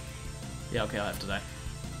 Yeah, okay, I have to die.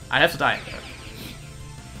 I have to die.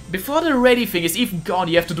 Before the ready thing is even gone,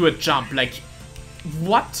 you have to do a jump. Like,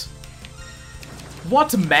 what?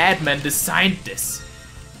 What madman designed this?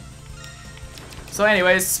 So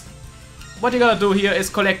anyways, what you gotta do here is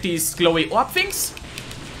collect these glowy orb things.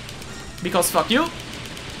 Because fuck you.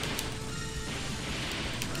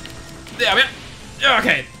 There we are.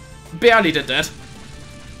 Okay. Barely did that.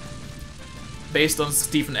 Based on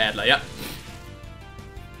Stephen Adler, yeah.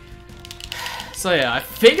 So yeah, I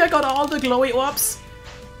think I got all the glowy orbs.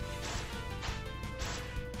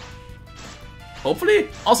 Hopefully.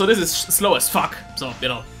 Also, this is slow as fuck. So, you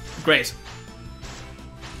know, great.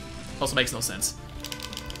 Also makes no sense.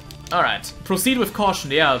 Alright. Proceed with caution.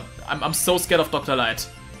 Yeah, I'm so scared of Dr. Light.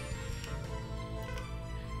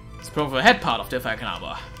 Let's prove the head part of the Falcon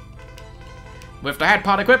Armor. With the head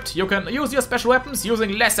part equipped, you can use your special weapons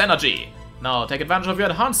using less energy. Now, take advantage of your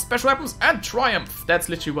enhanced special weapons and triumph. That's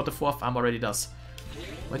literally what the 4th arm already does.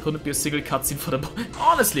 Why couldn't it be a single cutscene for the...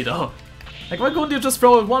 Honestly, though. Like, why couldn't you just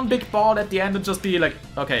throw one big ball at the end and just be like,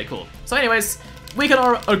 okay, cool. So anyways, we can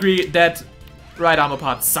all agree that right armor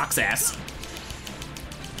part sucks ass.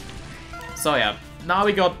 So yeah, now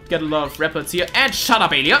we get a lot of repels here. And shut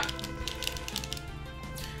up, Alia!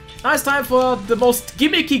 Now it's time for the most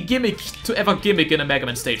gimmicky gimmick to ever gimmick in a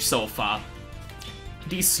Megaman stage so far.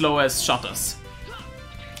 These slow as shutters.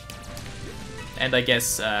 And I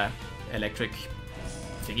guess electric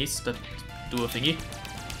thingies that do a thingy.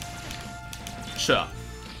 Sure.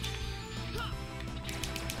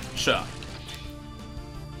 Sure.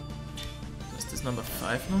 Is this number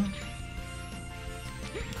 5 now?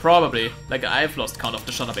 Probably. Like, I've lost count of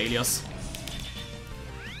the shut up alias.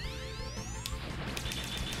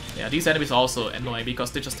 Yeah, these enemies are also annoying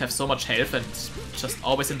because they just have so much health and just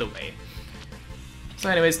always in the way. So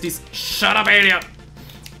anyways, these shut up alien!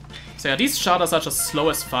 So yeah, these shutters are just slow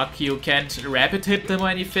as fuck. You can't rapid hit them or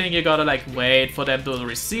anything. You gotta like wait for them to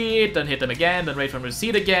recede, then hit them again, then wait for them to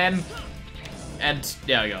recede again. And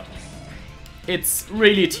there we go. It's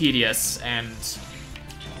really tedious, and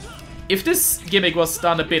if this gimmick was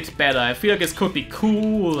done a bit better, I feel like this could be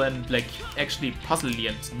cool and like actually puzzly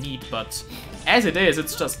and neat, but as it is,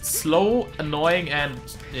 it's just slow, annoying, and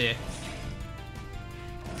eh.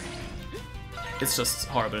 It's just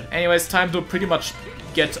horrible. Anyways, time to pretty much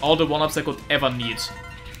get all the 1-ups I could ever need.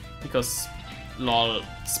 Because, lol,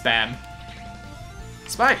 spam.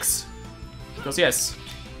 Spikes! Because yes.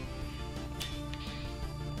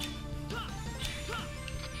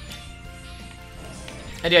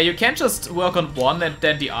 And yeah, you can't just work on one and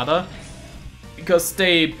then the other. Because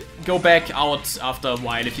they go back out after a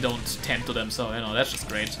while if you don't tend to them, so, you know, that's just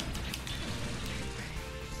great.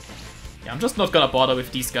 Yeah, I'm just not gonna bother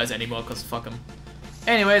with these guys anymore, because fuck them.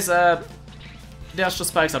 Anyways, there's just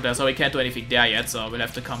spikes up there, so we can't do anything there yet, so we'll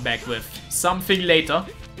have to come back with something later.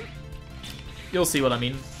 You'll see what I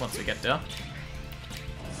mean once we get there.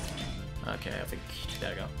 Okay, I think,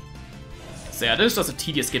 there we go. So yeah, this is just a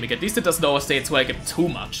tedious gimmick. At least it doesn't overstay its welcome too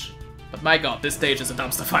much. But my god, this stage is a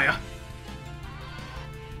dumpster fire.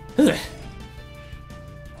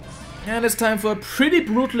 And it's time for a pretty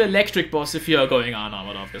brutal electric boss if you're going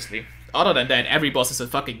unarmored, obviously. Other than that, every boss is a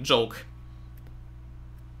fucking joke.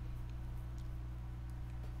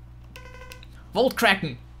 Volt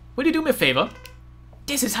Kraken, will you do me a favor?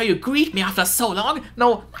 This is how you greet me after so long?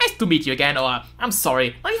 No, nice to meet you again, or I'm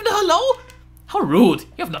sorry, not even a hello? How rude,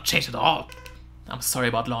 you have not changed at all. I'm sorry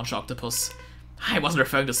about Launch Octopus. I wasn't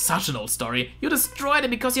referring to such an old story. You destroyed it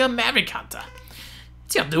because you're a Maverick Hunter.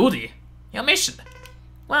 It's your duty, your mission.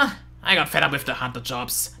 Well, I got fed up with the hunter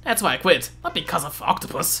jobs. That's why I quit, not because of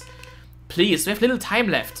Octopus. Please, we have little time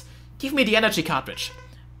left. Give me the energy cartridge.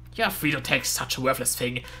 You're free to take such a worthless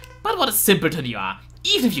thing, but what a simpleton you are.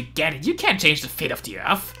 Even if you get it, you can't change the fate of the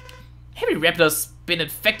Earth. Every raptor's been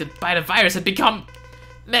infected by the virus and become...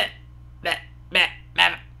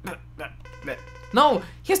 No,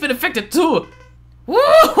 he has been infected too.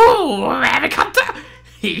 Woohoo! Maverick Hunter!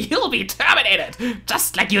 You'll be terminated,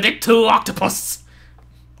 just like you did to Octopus.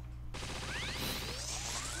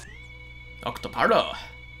 Octopardo.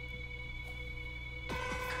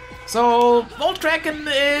 So, Volt Kraken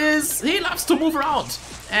he loves to move around,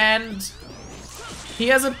 and he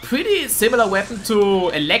has a pretty similar weapon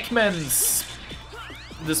to Elecman's,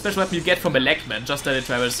 the special weapon you get from Megaman, just that it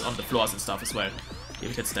travels on the floors and stuff as well,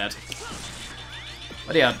 if it hits that.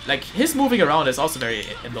 But yeah, like, his moving around is also very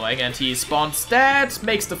annoying, and he spawns that,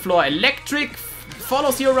 makes the floor electric,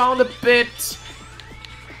 follows you around a bit.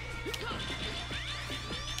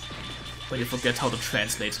 But you forget how to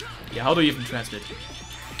translate. Yeah, how do you even translate?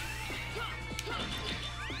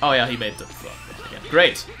 Oh yeah, he made the floor again.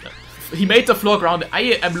 Great. He made the floor grounded.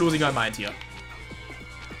 I am losing my mind here.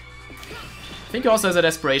 think he also has a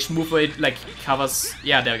desperation move where it like covers.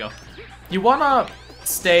 Yeah, there we go. You wanna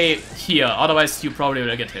stay here, otherwise you probably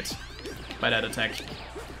will get hit by that attack.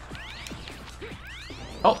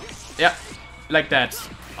 Oh, yeah, like that.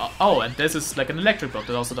 Oh, and this is like an electric block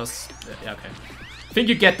that also does. Yeah, okay. I think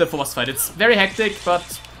you get the force fight. It's very hectic,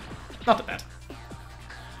 but not that bad.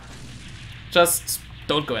 Just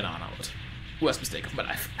don't go in Arnold. Worst mistake of my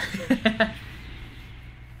life.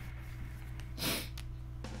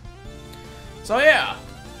 So yeah,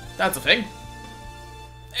 that's a thing,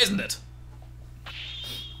 isn't it?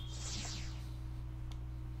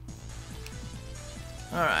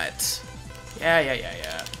 Alright.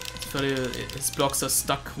 Yeah. So his blocks are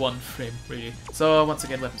stuck one frame, really. So once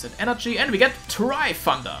again, weapons and energy, and we get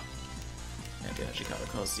Tri-Thunder. And the energy cover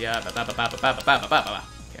costs, yeah,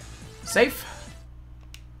 okay. Save.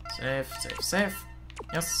 Save.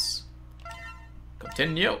 Yes.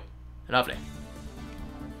 Continue. Lovely.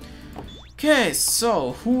 Okay,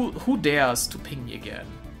 so who dares to ping me again?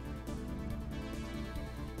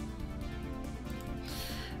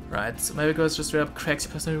 Right, so maybe because just straight up cracks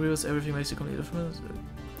your personal reviews, everything makes you completely different.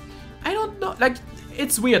 I don't know, like,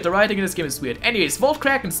 it's weird, the writing in this game is weird. Anyways, Volt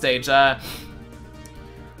Kraken stage, yeah,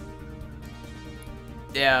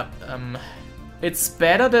 it's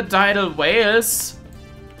better than Tidal Whales.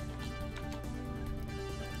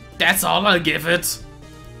 That's all I'll give it.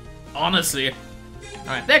 Honestly.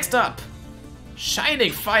 Alright, next up.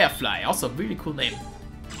 Shining Firefly, also a really cool name.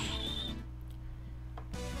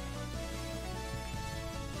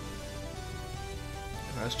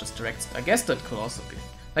 Virus just directs. I guess that could also be.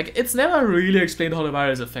 Like, it's never really explained how the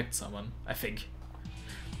virus affects someone, I think.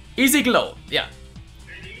 Easy Glow, yeah.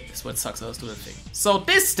 This one sucks, I was doing that thing. So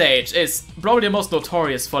this stage is probably the most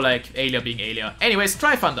notorious for like Alia being Alia. Anyways,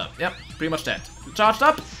 Tri-Thunder, yep, pretty much that. Charged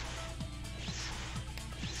up.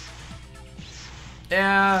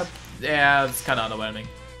 Yeah, it's kinda underwhelming.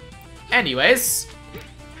 Anyways.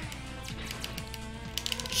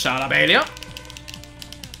 Shut up, Alia.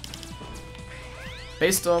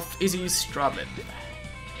 Based off Izzy Strablin.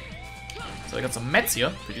 So I got some meds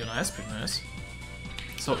here. Pretty nice.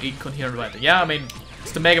 So incoherent writing. Yeah, I mean,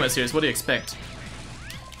 it's the Megaman series. What do you expect?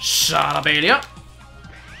 Shut up, Alia.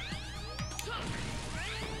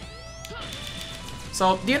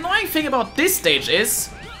 So the annoying thing about this stage is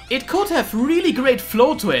it could have really great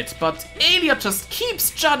flow to it, but Alia just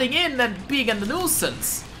keeps jutting in and being a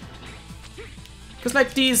nuisance. Because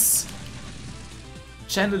like these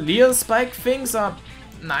chandelier spike things are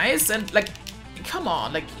nice and like, come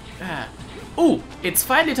on, like, ooh, it's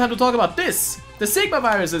finally time to talk about this. The Sigma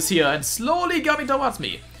virus is here and slowly coming towards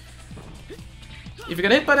me. If you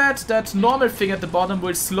get hit by that normal thing at the bottom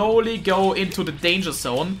will slowly go into the danger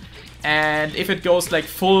zone. And if it goes like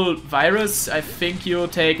full virus, I think you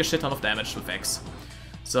take a shit ton of damage with X.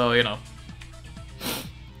 So, you know,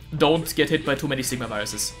 don't get hit by too many Sigma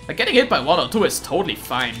viruses. Like, getting hit by 1 or 2 is totally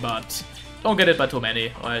fine, but don't get hit by too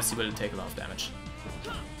many, or else you will take a lot of damage.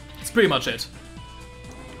 That's pretty much it.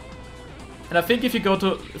 And I think if you go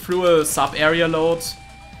through a sub-area load,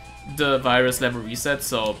 the virus level resets,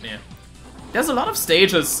 so yeah. There's a lot of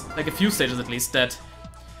stages, like a few stages at least, that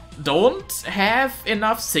don't have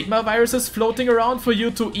enough Sigma viruses floating around for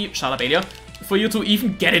you to shut up, Alia, for you to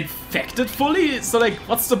even get infected fully. So like,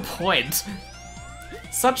 what's the point?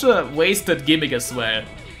 Such a wasted gimmick as well.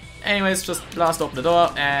 Anyways, just blast open the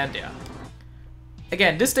door and yeah.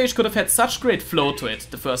 Again, this stage could have had such great flow to it,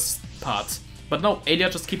 the first part, but no, Alia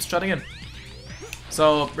just keeps shutting in.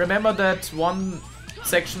 So remember that one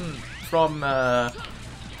section from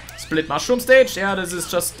Split Mushroom stage? Yeah, this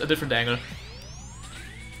is just a different angle.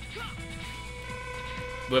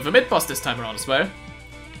 With a mid-boss this time around as well.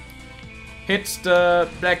 Hit the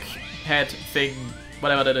black head thing,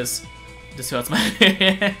 whatever that is. This hurts my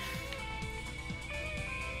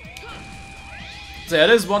So yeah,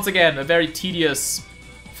 this is once again a very tedious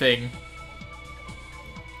thing.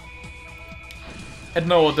 And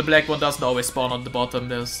no, the black one doesn't always spawn on the bottom.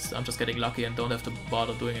 I'm just getting lucky and don't have to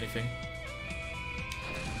bother doing anything.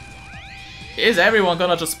 Is everyone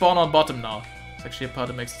gonna just spawn on bottom now? It's actually a part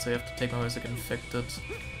that makes it so you have to take my voice get infected.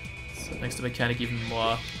 So it makes the mechanic even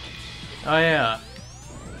more. Oh yeah.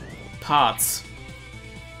 Parts.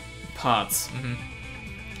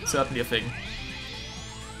 Certainly a thing.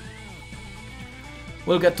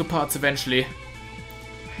 We'll get to parts eventually.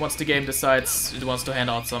 Once the game decides it wants to hand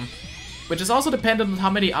out some. Which is also dependent on how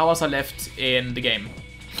many hours are left in the game.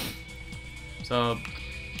 So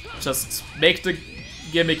just make the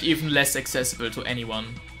gimmick even less accessible to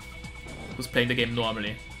anyone who's playing the game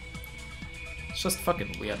normally. It's just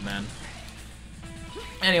fucking weird, man.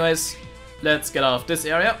 Anyways, let's get out of this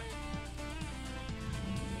area.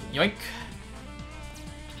 Yoink.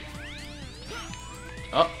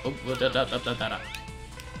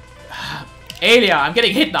 Alia, I'm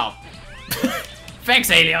getting hit now.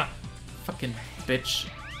 Thanks, Alia. Fucking bitch.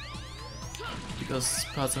 Because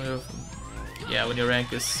parts of your... Yeah, when your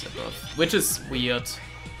rank is above. Which is weird.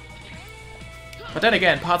 But then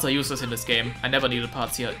again, parts are useless in this game. I never needed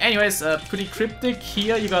parts here. Anyways, pretty cryptic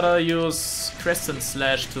here. You gotta use Crescent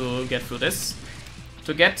Slash to get through this.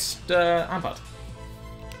 To get the arm part.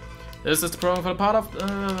 This is the problem for the part of...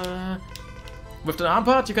 with the arm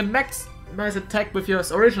part, you can maximize attack with your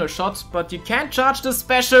original shot, but you can't charge the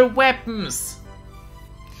special weapons.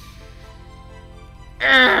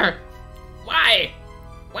 Why?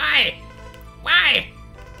 Why? Why?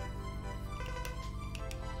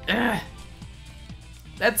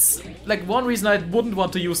 That's like one reason I wouldn't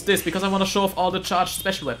want to use this, because I want to show off all the charged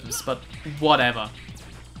special weapons, but whatever.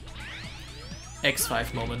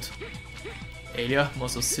 X5 moment. Alia,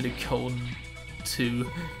 also Silicone 2.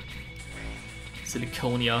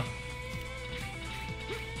 Siliconia.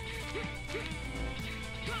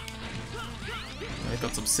 I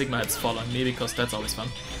got some Sigma heads following me because that's always fun.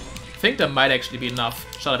 I think there might actually be enough.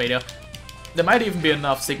 Shut up, Alia. There might even be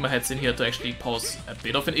enough Sigma heads in here to actually pose a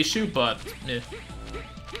bit of an issue, but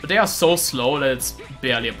But they are so slow that it's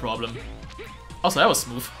barely a problem. Also, that was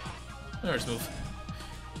smooth. Very smooth.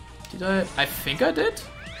 Did I? I think I did.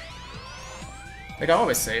 Like I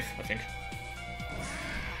always save, I think.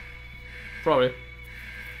 Probably.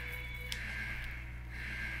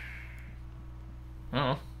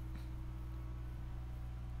 Oh.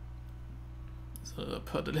 So,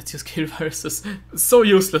 let's use kill viruses. So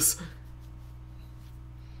useless.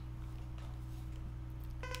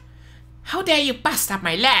 How dare you bust up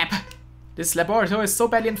my lab? This laboratory is so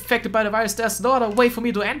badly infected by the virus, there's no other way for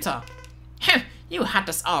me to enter. You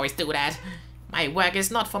hunters always do that. My work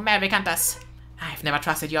is not for maverick hunters. I've never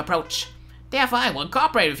trusted your approach. Therefore, I won't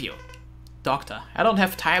cooperate with you. Doctor, I don't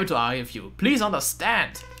have time to argue with you. Please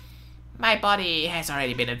understand. My body has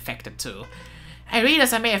already been infected too. I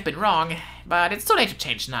realize I may have been wrong, but it's too late to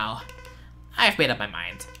change now. I've made up my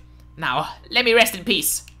mind. Now, let me rest in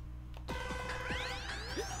peace.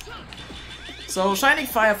 So, Shining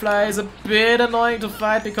Firefly is a bit annoying to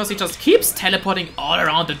fight because he just keeps teleporting all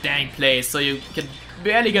around the dang place, so you can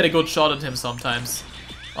barely get a good shot at him sometimes.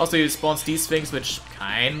 Also, he spawns these things which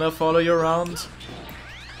kinda follow you around.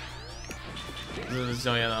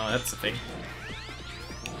 So, you know, that's the thing.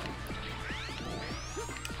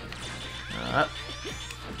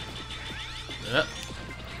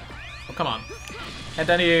 Oh, come on. And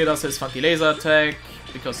then he does his funky laser attack,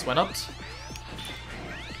 because why not?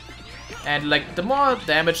 And like, the more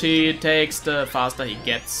damage he takes, the faster he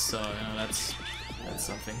gets, so, you know, that's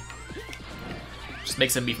something. Just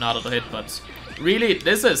makes him even harder to hit, but really,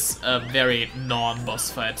 this is a very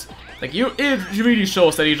non-boss fight. Like, it really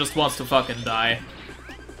shows that he just wants to fucking die.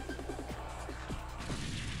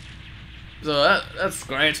 So, that's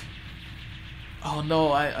great. Oh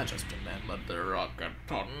no, I just remembered the rocket.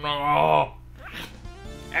 Oh no!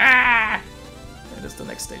 Ah! That is the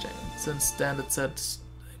next stage. Since then it said,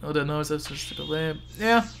 oh, the noise has just away.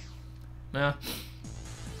 Yeah. Yeah.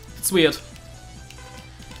 It's weird.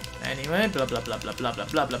 Anyway, blah blah blah blah blah blah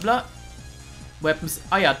blah blah blah. Weapons.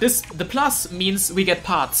 Oh yeah, the plus means we get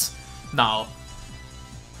parts now.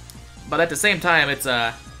 But at the same time, it's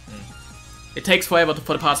it takes forever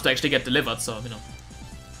for the parts to actually get delivered. So, you know,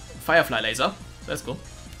 Firefly laser. That's cool.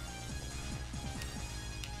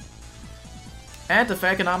 And the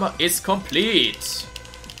Falcon armor is complete.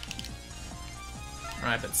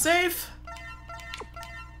 Alright, let's save.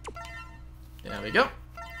 There we go.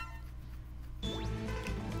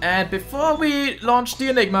 And before we launch the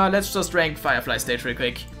Enigma, let's just rank Firefly stage real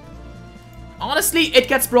quick. Honestly, it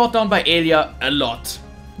gets brought down by Alia a lot.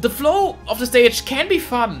 The flow of the stage can be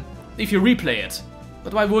fun if you replay it.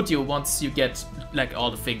 But why would you once you get like all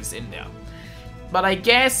the things in there? But I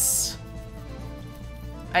guess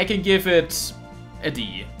I can give it a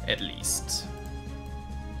D at least.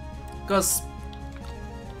 Because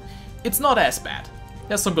it's not as bad.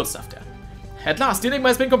 There's some good stuff there. At last, the Enigma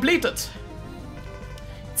has been completed.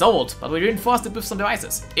 It's old, but we reinforced it with some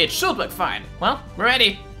devices. It should work fine. Well, we're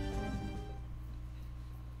ready.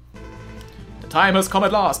 The time has come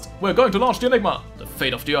at last. We're going to launch the Enigma. The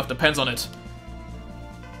fate of the Earth depends on it.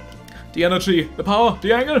 The energy, the power,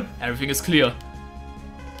 the angle, everything is clear.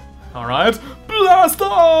 Alright. Blast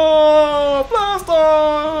off! Blast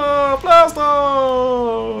off! Blast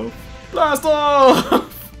off! Blast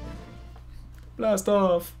off! Blast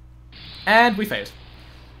off. And we failed.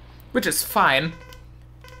 Which is fine.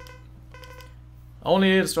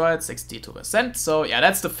 Only destroyed 62%, so yeah,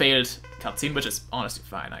 that's the failed cutscene, which is honestly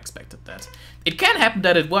fine, I expected that. It can happen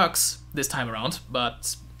that it works this time around,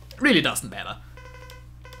 but really doesn't matter.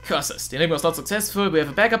 Curses, the enigma was not successful, we have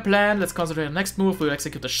a backup plan, let's concentrate on the next move, we'll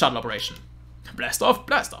execute the shuttle operation. Blast off,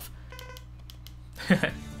 blast off.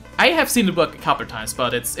 I have seen it work a couple times,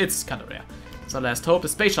 but it's kind of rare. So last hope, the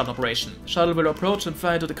space shuttle operation. Shuttle will approach and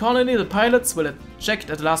fly into the colony, the pilots will eject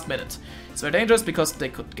at the last minute. It's very dangerous because they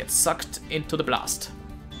could get sucked into the blast.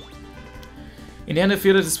 In the end, I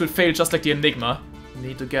feel that this will fail just like the Enigma. We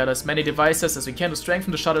need to gather as many devices as we can to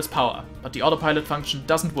strengthen the shuttle's power, but the autopilot function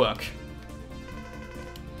doesn't work.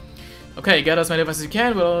 Okay, gather as many devices as you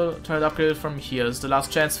can, we'll try to upgrade it from here. This is the last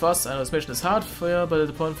chance for us. I know this mission is hard for you, but the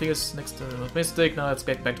important thing is next to the mistake. Now let's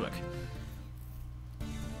get back to work.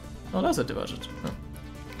 Oh, that's a divergent. Oh.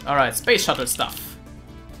 Alright, space shuttle stuff.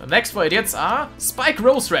 The next four idiots are Spike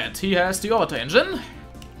Rose Red, he has the Orbiter engine.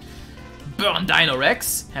 Burn Dino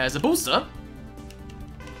Rex has a booster.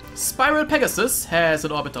 Spiral Pegasus has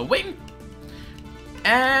an Orbiter wing.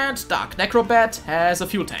 And Dark Necrobat has a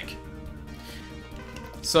fuel tank.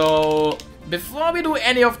 So, before we do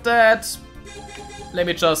any of that, let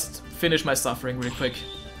me just finish my suffering real quick.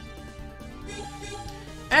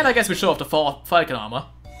 And I guess we show off the Falcon armor.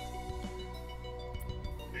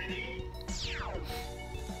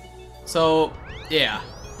 So, yeah.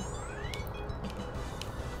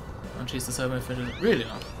 Oh jeez, this is really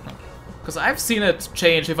not. Because I've seen it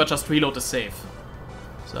change if I just reload the save.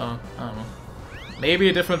 So, I don't know.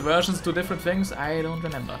 Maybe different versions do different things, I don't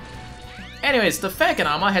remember. Anyways, the Falcon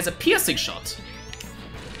armor has a piercing shot.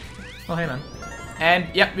 Oh, hey man. And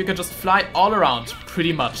yeah, you can just fly all around,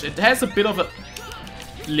 pretty much. It has a bit of a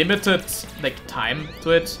limited, like, time to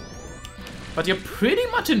it. But you're pretty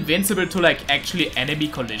much invincible to, like, actually enemy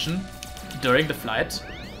collision during the flight.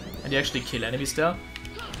 And you actually kill enemies there.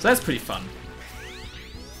 So that's pretty fun.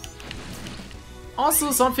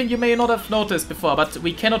 Also, something you may not have noticed before, but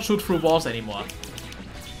we cannot shoot through walls anymore.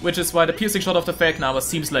 Which is why the piercing shot of the Falcon armor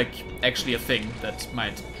seems like actually a thing that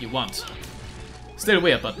you want. Still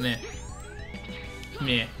weird, but meh.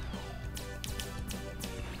 Meh.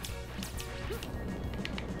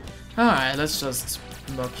 Alright, let's just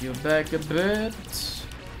knock you back a bit.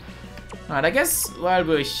 Alright, I guess while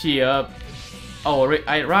we're here... Oh,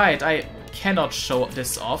 right, I cannot show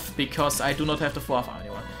this off because I do not have the 4th armor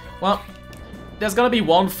anymore. Well, there's gonna be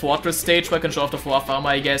one fortress stage where I can show off the 4th armor,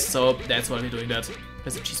 I guess, so that's why we're doing that.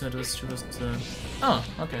 There's achievement was just... Oh,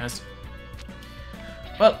 okay, nice.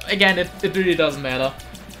 Well, again, it really doesn't matter,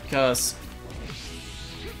 because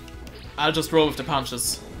I'll just roll with the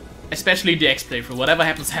punches. Especially in the X playthrough, whatever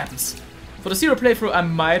happens, happens. For the 0 playthrough, I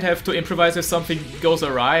might have to improvise if something goes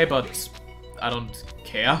awry, but I don't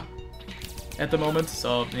care at the moment,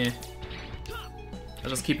 so yeah. I'll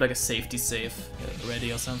just keep like a safety save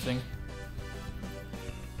ready or something.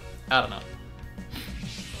 I don't know.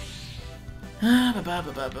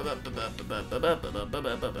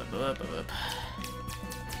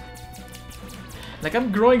 Like,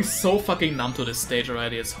 I'm growing so fucking numb to this stage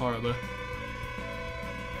already, it's horrible.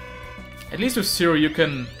 At least with 0 you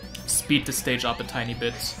can speed the stage up a tiny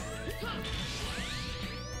bit.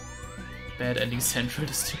 Bad ending central.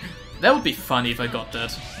 That would be funny if I got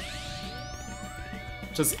that.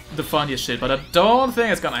 Just the funniest shit, but I don't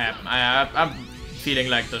think it's gonna happen. I'm feeling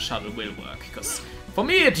like the shuttle will work, because for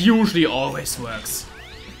me it usually always works.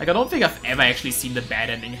 Like, I don't think I've ever actually seen the bad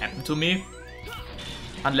ending happen to me.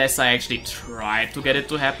 Unless I actually tried to get it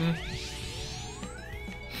to happen.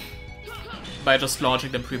 By just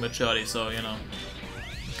launching them prematurely, so, you know.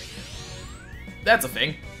 That's a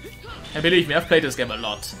thing. And believe me, I've played this game a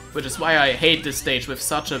lot. Which is why I hate this stage with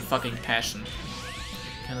such a fucking passion.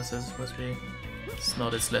 Kind of says it's supposed to be... It's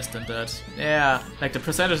not, it's less than that. Yeah, like the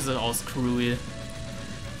percentages are all screwy.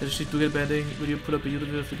 Did she do it bending? Will you pull up a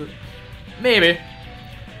YouTube video? Maybe.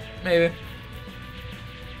 Maybe.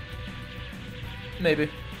 Maybe.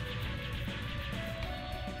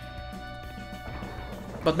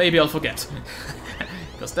 But maybe I'll forget.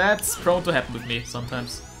 Because that's prone to happen with me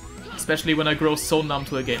sometimes. Especially when I grow so numb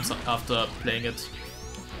to a game after playing it.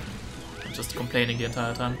 I'm just complaining the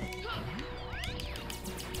entire time.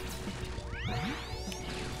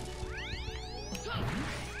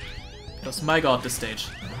 Because my god, this stage.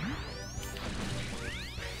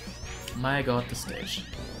 My god, this stage.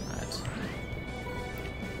 Right.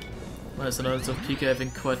 Well, it's another of Pika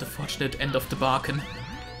having quite a fortunate end of the bargain.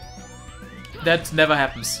 That never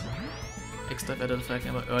happens. Extra better the fact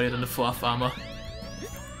armor earlier than the 4th armor.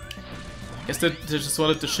 Guess they just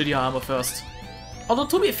wanted the shitty armor first. Although,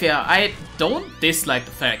 to be fair, I don't dislike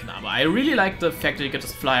the Falcon armor. I really like the fact that you can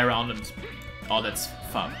just fly around and all that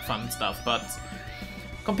fun stuff, but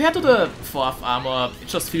Compared to the 4th armor, it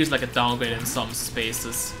just feels like a downgrade in some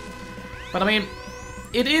spaces. But I mean,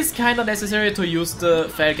 it is kinda necessary to use the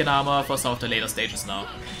Falcon armor for some of the later stages now.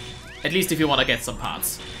 At least if you want to get some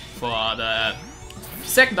parts for the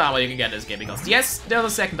second armor you can get in this game, because yes, there's a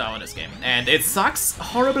second armor in this game, and it sucks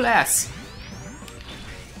horrible ass.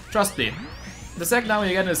 Trust me, the second armor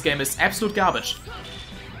you get in this game is absolute garbage.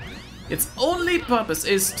 Its only purpose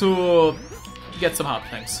is to get some hard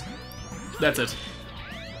planks. That's it.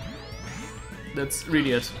 That's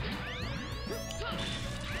really it.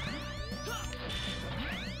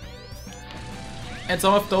 And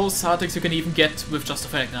some of those hard things you can even get with just a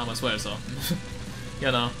Falcon armor as well, so you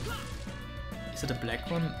know. Is it a black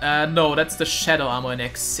one? No, that's the Shadow armor in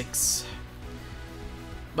X6.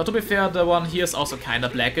 But to be fair, the one here is also kinda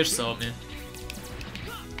blackish, so meh.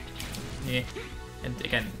 Meh. And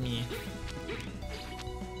again, meh.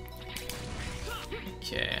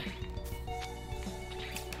 Okay.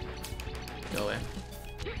 Go away.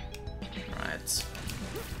 Right.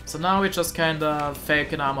 So now we just kinda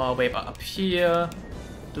Falcon armor our way up here.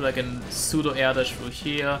 Do like a pseudo air dash through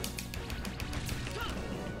here.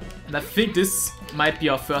 And I think this might be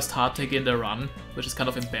our first hard take in the run, which is kind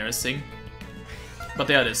of embarrassing. But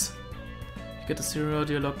there it is. Get the 0,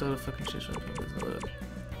 you locked out of fucking shit.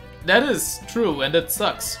 That is true, and it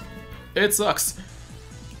sucks. It sucks.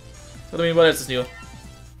 But I mean, what else is new?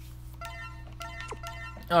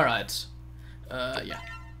 Alright. Yeah.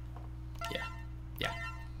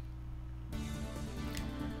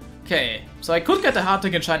 Okay, so I could get the Hard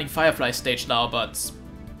Tank and Shining Firefly stage now, but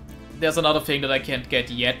there's another thing that I can't get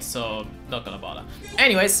yet, so not gonna bother.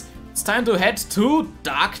 Anyways, it's time to head to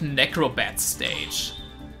Dark Necrobat stage.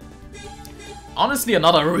 Honestly,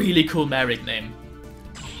 another really cool Maverick name.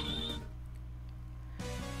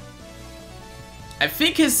 I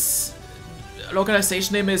think his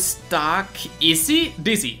localization name is Dark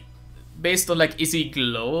Dizzy, based on like Izzy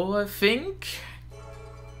Glow, I think.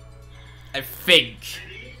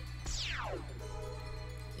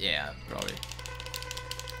 Yeah, probably.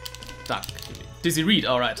 Dark Dizzy Reed.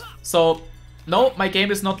 All right. So, no, my game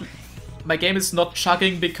is not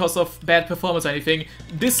chugging because of bad performance or anything.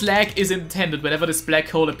 This lag is intended whenever this black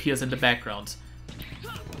hole appears in the background.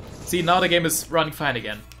 See, now the game is running fine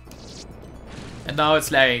again. And now it's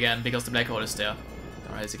lagging again because the black hole is there.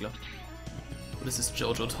 Alright, Izzy Glow. This is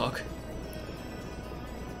JoJo talk.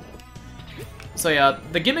 So yeah,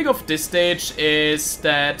 the gimmick of this stage is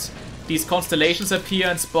that these constellations appear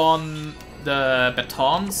and spawn the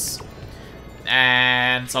batons,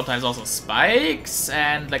 and sometimes also spikes,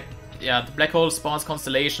 and like, yeah, the black hole spawns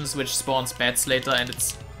constellations, which spawns bats later, and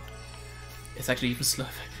it's actually even slow.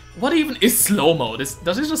 What even is slow-mo? Does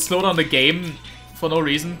it just slow down the game for no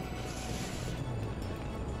reason?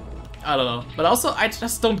 I don't know. But also, I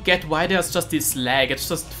just don't get why there's just this lag. It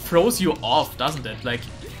just throws you off, doesn't it? Like,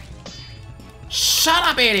 shut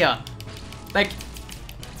up, Adia! Like,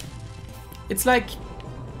 it's like,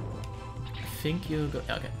 I think you go,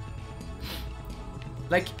 okay.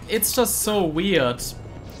 Like, it's just so weird.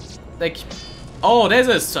 Like, oh, this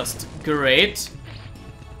is just great.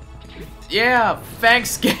 Yeah,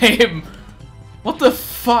 thanks, game. What the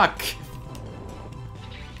fuck?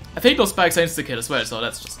 I think those spikes are insta-kill as well, so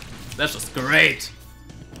that's just great.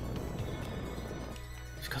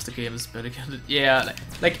 Because the game is better. Yeah,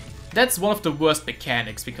 like that's one of the worst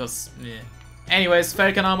mechanics because, yeah. Anyways,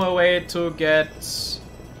 Falcon armor away to get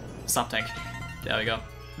sub-tank. There we go.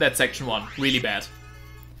 That's section 1. Really bad.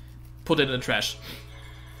 Put it in the trash.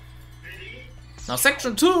 Now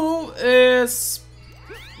section 2 is,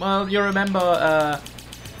 well, you remember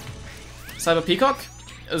Cyber Peacock?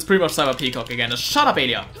 It's pretty much Cyber Peacock again. Shut up,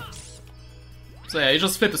 Alia! So yeah, you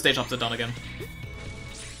just flip the stage upside down again.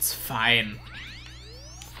 It's fine.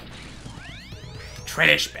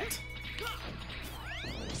 Trash bet.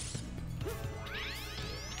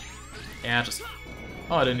 Yeah, just...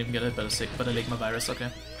 Oh, I didn't even get hit by the Ligma virus, okay.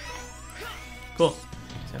 Cool.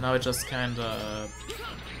 So now it just kinda...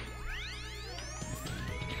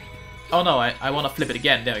 Oh no, I wanna flip it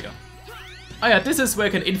again, there we go. Oh yeah, this is where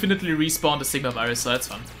you can infinitely respawn the Sigma virus, so that's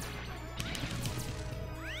fun.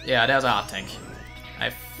 Yeah, there's a hard tank.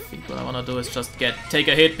 I think what I wanna do is just take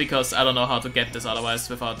a hit, because I don't know how to get this otherwise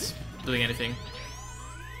without doing anything.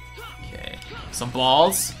 Okay, some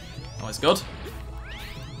balls. Always good.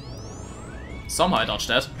 Somehow I dodged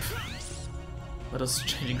that. What does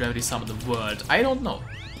changing gravity summon the world? I don't know.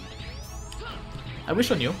 I wish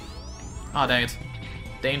I knew. Ah, dang it.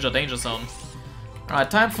 Danger zone. Alright,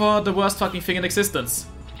 time for the worst fucking thing in existence.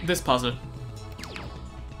 This puzzle.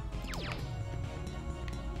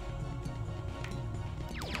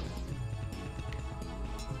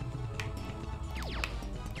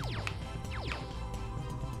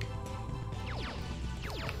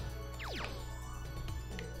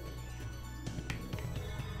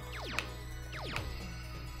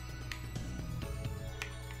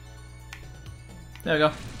 There we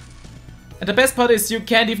go. And the best part is you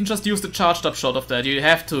can't even just use the charged up shot of that, you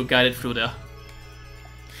have to guide it through there.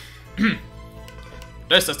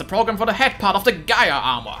 This is the program for the head part of the Gaia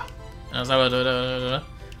armor.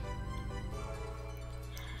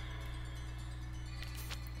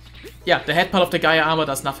 Yeah, the head part of the Gaia armor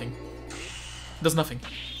does nothing. Does nothing.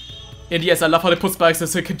 And yes, I love how they put spikes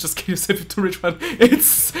so you can just kill yourself to reach one.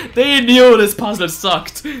 It's... They knew this puzzle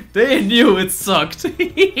sucked. They knew it sucked.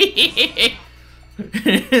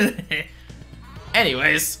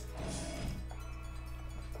 Anyways.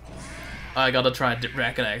 I gotta try a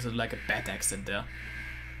racket accent, like a bad accent there.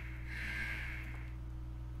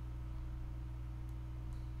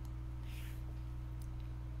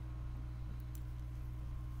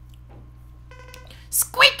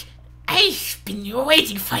 Squeak! I've been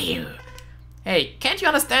waiting for you. Hey, can't you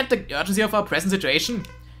understand the urgency of our present situation?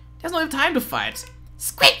 There's no time to fight.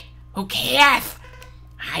 Squeak! Who cares?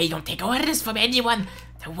 I don't take orders from anyone.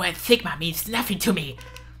 The word Sigma means nothing to me.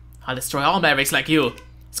 I'll destroy all Mavericks like you.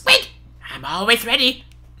 Squeak! I'm always ready.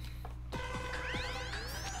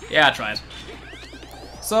 Yeah, I tried.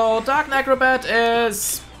 So, Dark Necrobat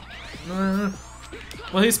is...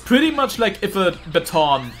 well, he's pretty much like if a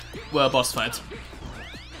Baton were a boss fight.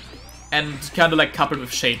 And kinda like coupled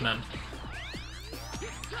with Shademan.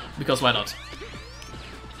 Because why not?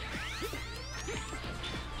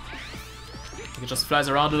 He just flies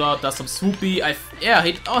around a lot, does some swoopy. Yeah,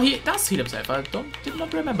 he does heal himself. I did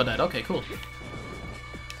not remember that. Okay, cool.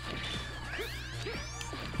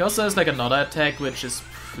 He also has like another attack which is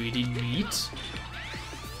pretty neat.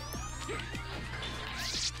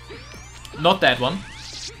 Not that one,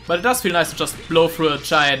 but it does feel nice to just blow through a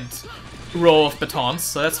giant row of batons,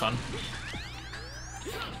 so that's fun.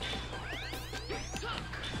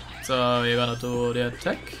 So you're gonna do the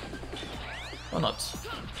attack? Or not?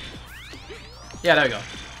 Yeah, there we go.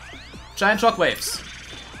 Giant shock waves.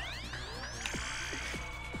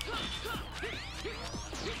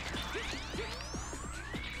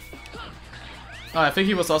 Oh, I think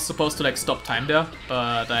he was also supposed to like stop time there,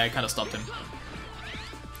 but I kind of stopped him.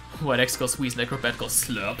 White X goes Wheeze, Necrobat goes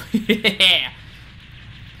Slurp.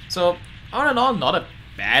 So, all in all, not a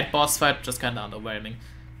bad boss fight, just kind of underwhelming.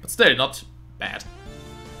 But still, not bad.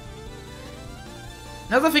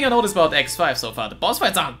 Another thing I noticed about X5 so far, the boss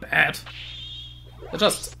fights aren't bad. They're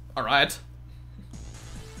just alright.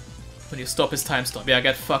 When you stop his time stop, yeah,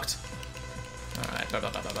 get fucked. Alright,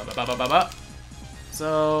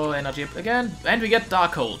 so energy up again, and we get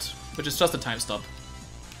Darkhold, which is just a time stop.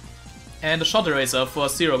 And a shot eraser for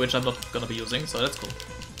Zero, which I'm not gonna be using, so that's cool.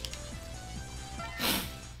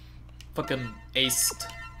 Fucking aced.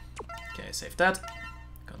 Okay, save that.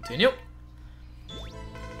 Continue.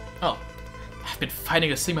 Oh. I've been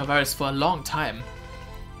fighting the Sigma virus for a long time.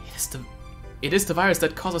 It is the virus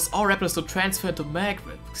that causes all Raptors to transfer into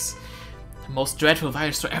Mavericks. The most dreadful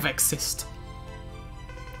virus to ever exist.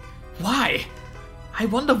 Why? I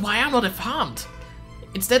wonder why I'm not harmed.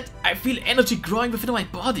 Instead, I feel energy growing within my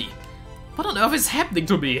body. What on earth is happening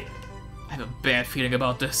to me? I have a bad feeling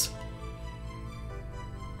about this.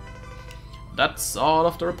 That's all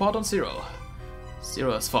of the report on Zero.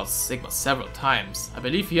 Zero has fought Sigma several times. I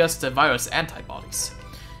believe he has the virus antibodies.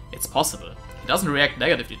 It's possible. He doesn't react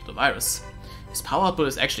negatively to the virus. His power output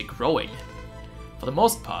is actually growing. For the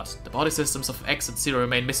most part, the body systems of X and Zero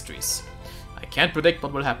remain mysteries. I can't predict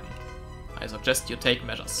what will happen. I suggest you take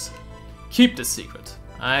measures. Keep this secret.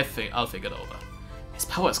 I'll think it over. His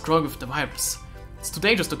power is growing with the virus. It's too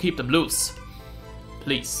dangerous to keep them loose.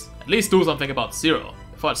 Please, at least do something about Zero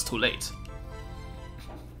before it's too late.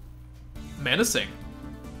 Menacing.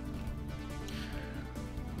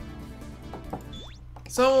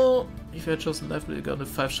 So, if you had chosen left, you got a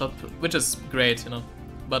 5-shot, which is great, you know,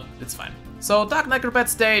 but it's fine. So, Dark Necrobat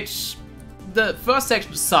stage, the first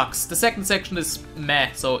section sucks, the second section is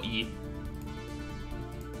meh, so E.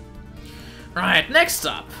 Right, next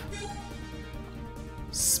up.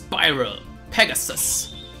 Spiral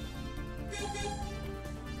Pegasus.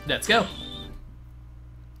 Let's go.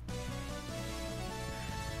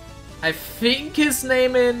 I think his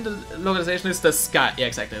name in the localization is the Sky. Yeah,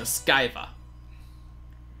 exactly, the Skyver.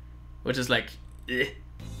 Which is like,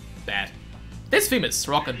 bad. This theme is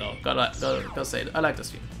rockin' though. Gotta say it. I like this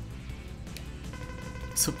theme.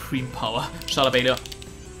 Supreme power. Shut up, Alia.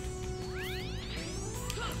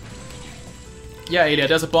 Yeah, Alia,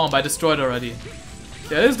 there's a bomb. I destroyed it already.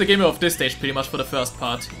 Yeah, this is the game of this stage pretty much for the first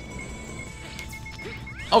part.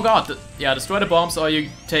 Oh god, yeah, destroy the bombs or you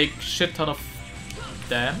take shit ton of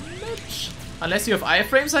damage? Unless you have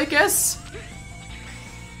iframes, I guess?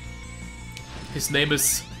 His name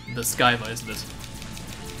is the Skyver, isn't it?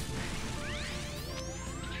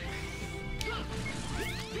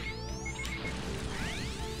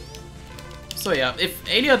 So yeah, if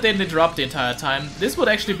Alia didn't interrupt the entire time, this would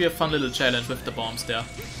actually be a fun little challenge with the bombs there.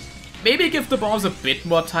 Maybe give the bombs a bit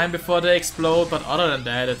more time before they explode, but other than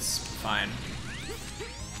that, it's fine.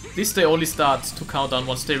 At least they only start to count down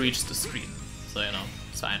once they reach the screen. So, you know,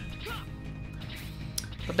 it's fine.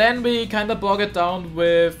 But then we kinda bog it down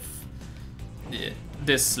with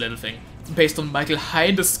this little thing. Based on Michael High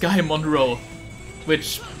in the Sky Monroe.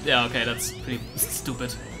 Which, yeah, okay, that's pretty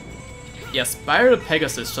stupid. Yeah, Spiral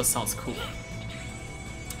Pegasus just sounds cool.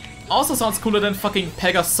 Also sounds cooler than fucking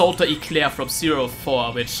Pegasolta Eclair from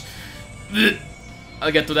 04, which...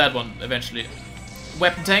 I'll get to that one eventually.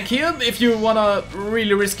 Weapon tank here, if you wanna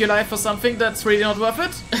really risk your life for something that's really not worth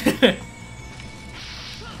it.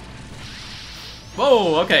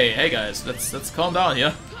 Whoa, okay, hey guys, let's calm down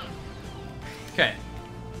here. Okay.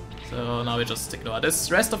 So now we just ignore this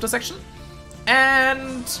rest of the section.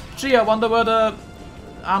 And gee, I wonder where the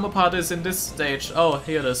armor part is in this stage. Oh,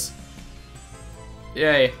 here it is.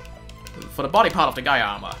 Yay. For the body part of the Gaia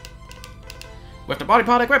armor. With the body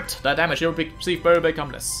part equipped, the damage you receive will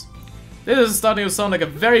become less. This is starting to sound like a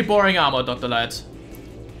very boring armor, Dr. Light.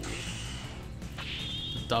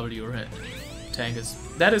 The W tank is...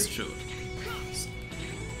 That is true.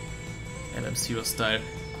 MM0 style.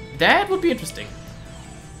 That would be interesting.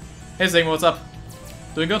 Hey Zing, what's up?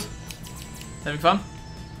 Doing good? Having fun?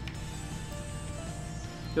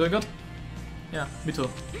 You doing good? Yeah, me too.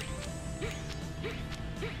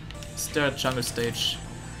 Stare at jungle stage.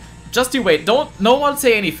 Just you wait, no one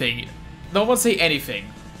say anything. No one say anything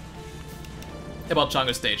about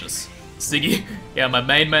jungle stages. Siggy. Yeah, my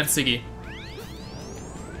main man Siggy.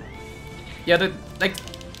 Yeah,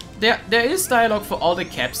 there is dialogue for all the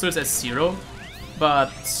capsules as 0,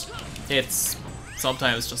 but it's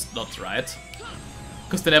sometimes just not right.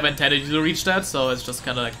 Because they never intended you to reach that, so it's just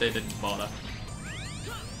kinda like they didn't bother.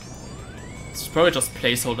 It's probably just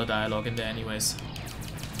placeholder dialogue in there anyways.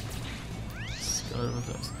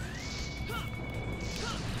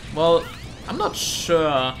 Well, I'm not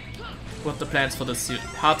sure what the plans for the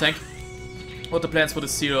hard tank, what the plans for the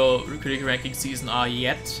 0 critical ranking season are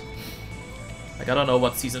yet. Like, I don't know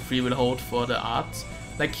what season 3 will hold for the art.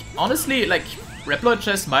 Like, honestly, like, Reploid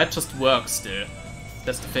Chess might just work still.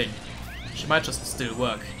 That's the thing. She might just still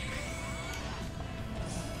work.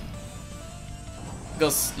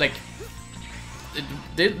 Because, like,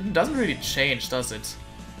 it doesn't really change, does it?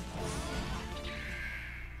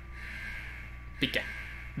 Bigger.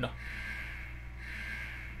 No.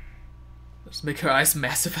 Just make her eyes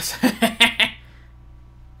massive as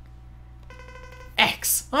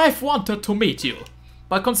X, I've wanted to meet you.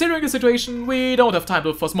 But considering the situation, we don't have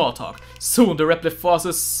time for small talk. Soon the Replit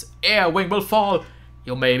Force's air wing will fall.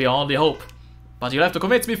 You may be our only hope. But you'll have to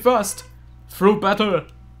convince me first. Through battle.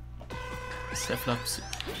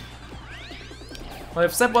 Well,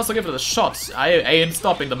 if Seb wants to give it a shot, I ain't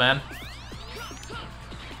stopping the man.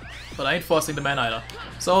 But I ain't forcing the man either.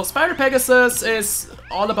 So Spiral Pegasus is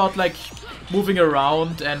all about like moving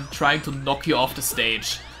around and trying to knock you off the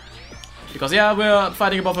stage. Because yeah, we're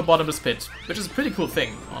fighting above a bottomless pit, which is a pretty cool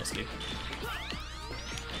thing, honestly.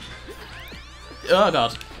 Oh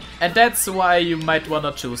god. And that's why you might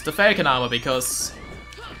wanna choose the Falcon armor, because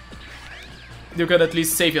you can at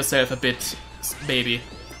least save yourself a bit, maybe.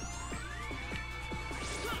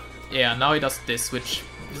 Yeah, now he does this, which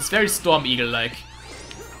is very Storm Eagle-like.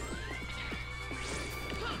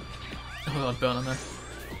 Oh god, burner man.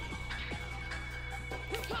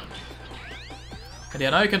 And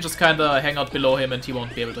yeah, now you can just kinda hang out below him and he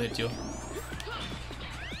won't be able to hit you.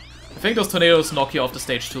 I think those tornadoes knock you off the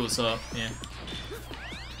stage too, so yeah.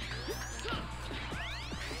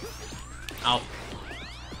 Ow.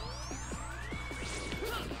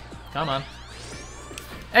 Come on.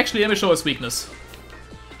 Actually, let me show his weakness.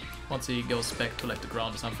 Once he goes back to like the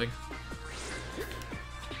ground or something.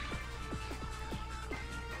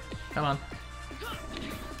 Come on.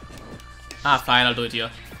 Ah, fine, I'll do it here.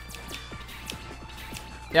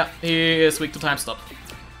 Yeah, he is weak to time stop.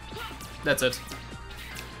 That's it.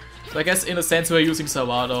 So I guess in a sense we're using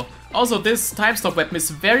Salvado. Also, this time stop weapon is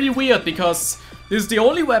very weird because this is the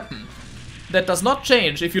only weapon that does not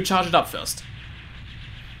change if you charge it up first.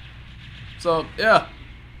 So, yeah.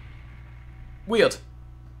 Weird.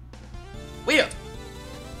 Weird.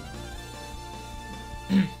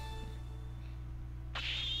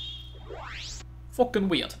 Fucking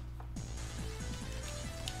weird.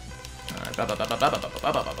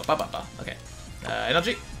 Okay.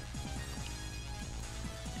 Energy.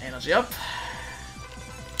 Energy up.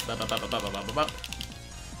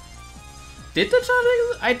 Did the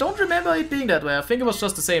charging? I don't remember it being that way. I think it was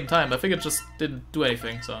just the same time. I think it just didn't do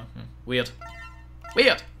anything. So weird.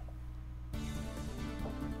 Weird.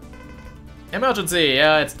 Emergency!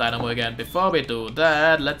 Yeah, it's Dynamo again. Before we do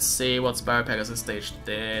that, let's see what Spyro Pegasus stage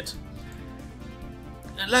did.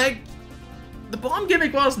 Like, the bomb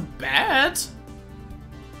gimmick wasn't bad.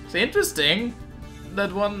 It's interesting.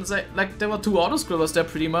 That one, like, there were 2 auto-scrollers there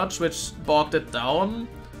pretty much, which bogged it down.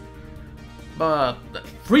 But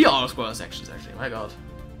 3 auto-scroller sections actually, my god.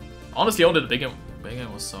 Honestly, only the big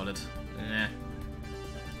one was solid. Yeah.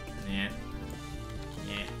 Yeah.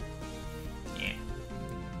 Yeah. Yeah.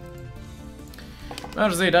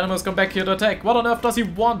 Emergency, Dynamo's come back here to attack. What on earth does he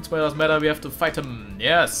want? Well, it doesn't matter, we have to fight him.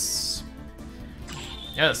 Yes.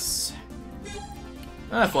 Yes.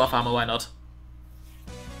 4 armor, why not?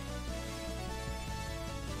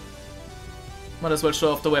 Might as well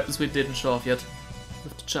show off the weapons we didn't show off yet.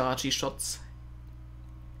 With the chargey shots.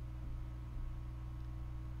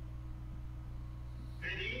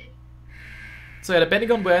 So yeah,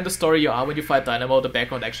 depending on where in the story you are when you fight Dynamo, the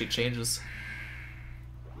background actually changes.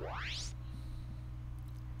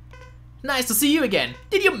 Nice to see you again.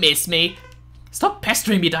 Did you miss me? Stop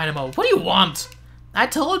pestering me, Dynamo. What do you want? I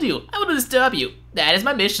told you, I want to disturb you. That is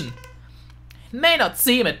my mission. It may not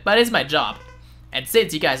seem it, but it's my job. And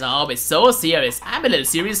since you guys are always so serious, I'm a little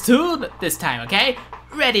serious too this time, okay?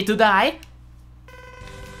 Ready to die?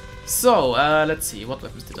 So, let's see, what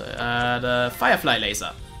weapons did I... the Firefly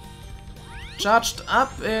laser. Charged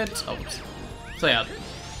up, it... oh, oops. So yeah.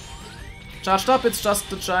 Charged up, it's just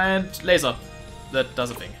the giant laser that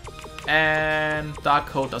does a thing. And Dark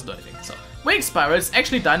Coat doesn't do anything, so... Wing Spiral is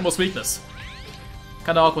actually Dynamo's weakness.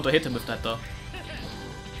 Kinda awkward to hit him with that though.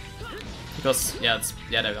 Because, yeah, it's...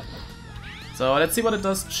 yeah, there we go. So let's see what it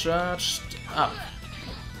does charged up.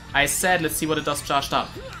 I said let's see what it does charged up.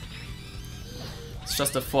 It's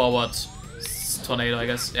just a forward tornado, I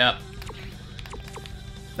guess. Yeah.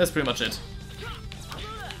 That's pretty much it.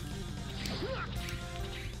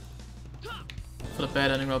 For the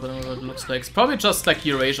bad ending, Robert, what it looks like. It's probably just like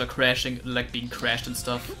Eurasia crashing, like being crashed and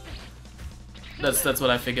stuff. That's what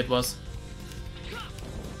I think it was.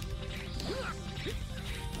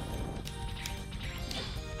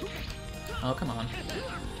 Oh, come on.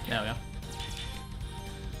 There we go.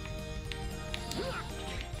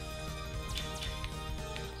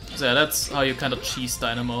 So yeah, that's how you kind of cheese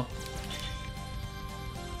Dynamo.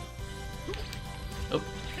 Oh.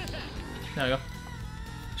 There we go.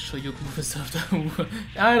 Show you moves after.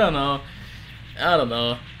 I don't know. I don't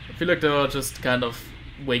know. I feel like they were just kind of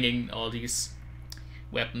winging all these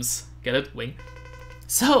weapons. Get it? Wing.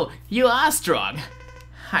 So, you are strong.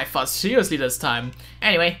 I fought seriously this time.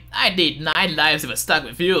 Anyway, I'd need 9 lives if I stuck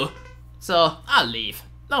with you. So, I'll leave.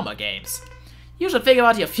 No more games. You should think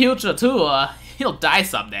about your future too, or you'll die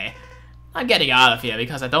someday. I'm getting out of here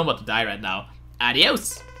because I don't want to die right now.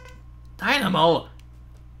 Adios! Dynamo!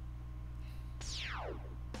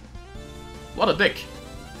 What a dick.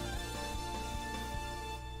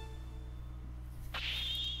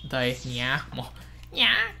 Die. Yeah.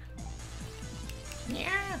 Yeah.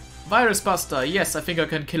 Yeah. Virus Buster. Yes, I think I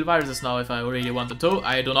can kill viruses now if I really wanted to.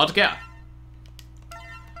 I do not care.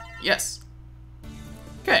 Yes.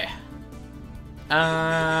 Okay.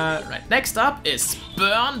 Right. Next up is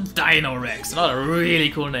Burn Dino Rex. Another really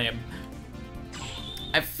cool name.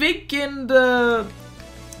 I think in the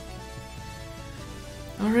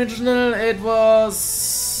original it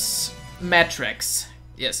was Matrix.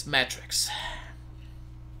 Yes, Matrix.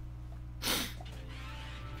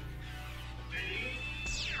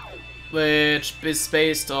 Which is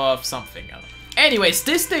based off something else. Anyways,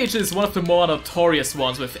 this stage is one of the more notorious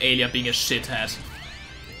ones with Alia being a shithead.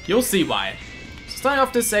 You'll see why. So starting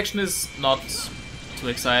off this section is not too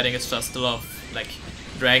exciting, it's just a lot of like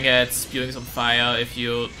dragons spewing some fire if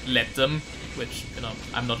you let them, which, you know,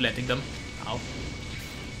 I'm not letting them. Ow.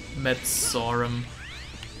 Metsorum.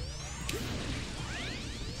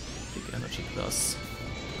 Big energy plus.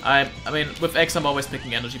 I mean, with X I'm always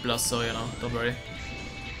picking energy plus, so you know, don't worry.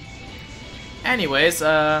 Anyways,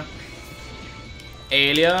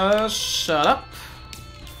 Alia, shut up.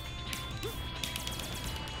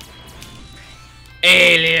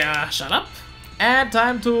 Alia, shut up. And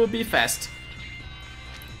time to be fast.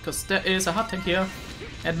 Because there is a hot tank here.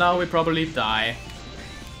 And now we probably die.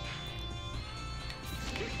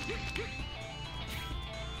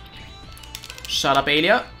 Shut up,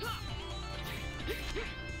 Alia.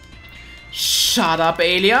 Shut up,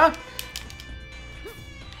 Alia.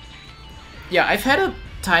 Yeah, I've had a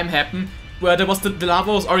time happen where there was the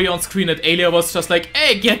lava was already on screen and Alia was just like,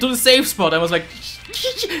 hey, get to the safe spot. I was like,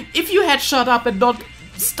 if you had shut up and not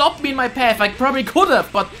stopped me in my path, I probably could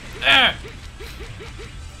have, but...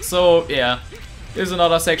 So, yeah. Here's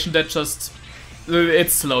another section that just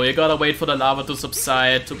It's slow. You gotta wait for the lava to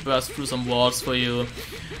subside, to burst through some walls for you.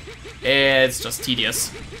 It's just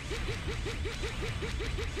tedious.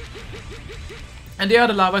 And yeah,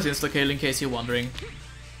 the lava is insta-kill in case you're wondering.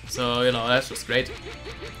 So, you know, that's just great.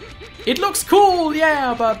 It looks cool,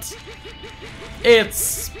 yeah, but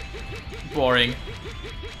it's boring.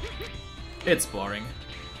 It's boring.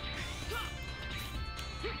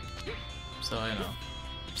 So, you know,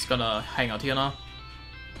 just gonna hang out here now.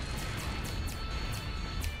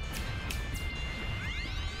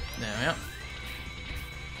 There we are.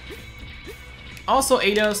 Also,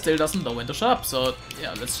 Ada still doesn't know when to shop, so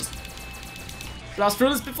yeah, let's just blast through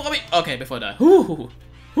this before we... Okay, before that. Whoo!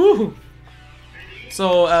 Whoo!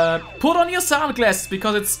 So, put on your sunglasses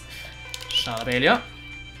because it's... Shut up, Alia.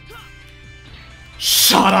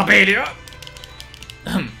 Shut up, Alia!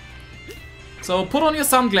 So, put on your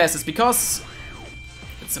sunglasses because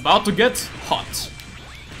it's about to get hot.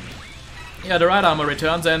 Yeah, the right armor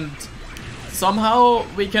returns and somehow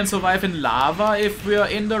we can survive in lava if we're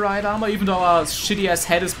in the right armor, even though our shitty ass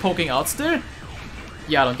head is poking out still.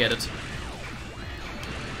 Yeah, I don't get it.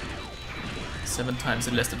 7 times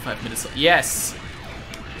in less than 5 minutes. Yes!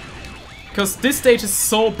 Because this stage is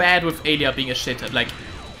so bad with Alia being a shithead. Like,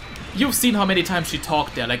 you've seen how many times she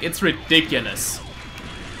talked there. Like, it's ridiculous.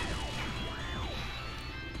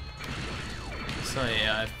 So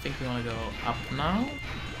yeah, I think we want to go up now.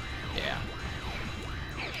 Yeah.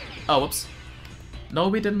 Oh, whoops. No,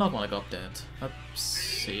 we did not want to go up there.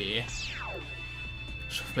 Oopsie.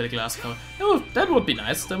 Should have made a glass cover. Oh, that would be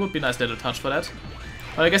nice. That would be a nice little touch for that.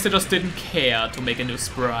 But I guess they just didn't care to make a new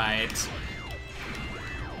sprite.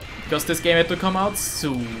 Because this game had to come out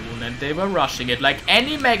soon and they were rushing it like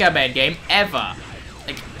any Mega Man game ever.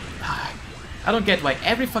 Like, I don't get why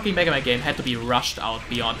every fucking Mega Man game had to be rushed out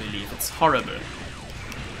beyond belief. It's horrible.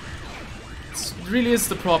 It really is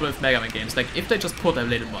the problem with Mega Man games. Like, if they just put a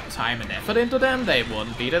little more time and effort into them, they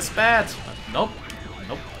wouldn't be this bad. But nope.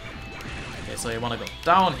 Nope. Okay, so you want to go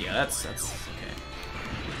down here. That's okay.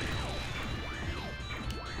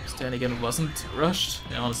 Then again, wasn't rushed.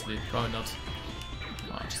 Yeah, honestly, probably not.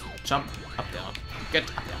 Oh, just jump up there. Get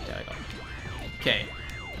up there. There we go. Okay.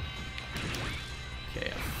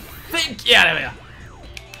 Okay. I think. Yeah, there we are.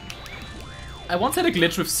 I once had a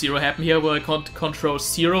glitch with Zero happen here where I could control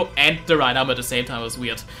Zero and the right arm at the same time. It was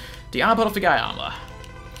weird. The arm part of the Gaia armor.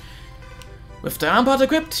 With the arm part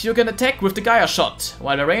equipped, you can attack with the Gaia shot.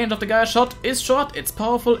 While the range of the Gaia shot is short, it's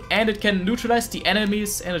powerful and it can neutralize the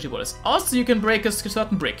enemy's energy bullets. Also, you can break a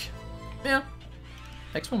certain brick. Yeah.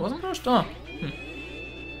 Next one wasn't rushed? Oh.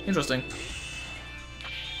 Interesting.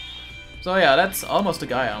 So yeah, that's almost the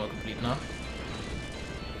Gaia armor complete now.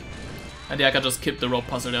 And yeah, I can just skip the rope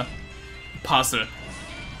puzzle there. Puzzle.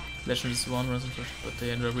 Legend is one wasn't rushed, but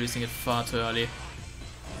they ended up releasing it far too early.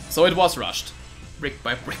 So it was rushed. Brick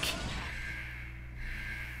by brick.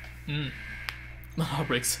 No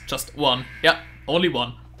bricks, just one. Yeah, only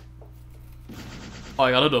one. Oh,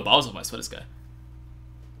 I gotta do a Bowser voice for this guy.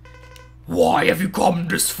 Why have you come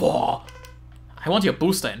this far? I want your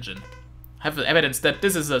booster engine. I have evidence that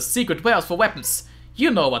this is a secret warehouse for weapons. You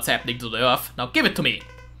know what's happening to the Earth. Now give it to me.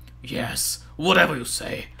 Yes, whatever you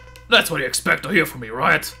say. That's what you expect to hear from me,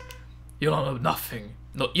 right? You don't know nothing.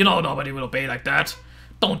 No, you know nobody will obey like that,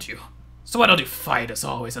 don't you? So why don't you fight as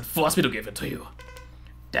always and force me to give it to you?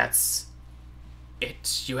 That's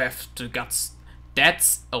it. You have the guts.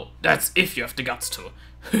 That's if you have the guts to.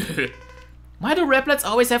 Why do Raplets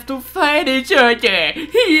always have to fight each other?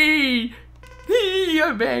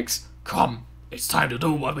 Max. Come, it's time to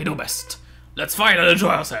do what we do best. Let's fight and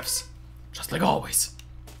enjoy ourselves. Just like always.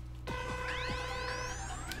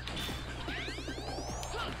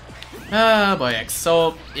 Ah, boy, X.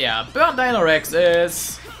 So, yeah, Burn Dino Rex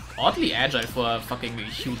is oddly agile for a fucking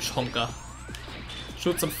huge honker.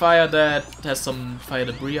 Shoot some fire that has some fire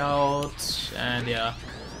debris out, and yeah.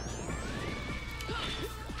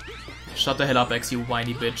 Shut the hell up, X, you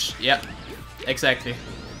whiny bitch. Yeah, exactly.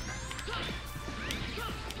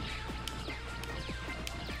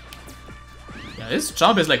 Yeah, this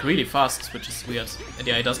jump is like really fast, which is weird. And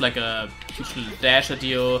yeah, he does like a huge little dash at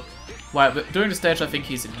you. While during the stage, I think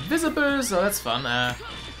he's invisible, so that's fun.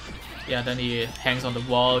 Yeah, then he hangs on the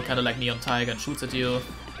wall, kind of like Neon Tiger, and shoots at you.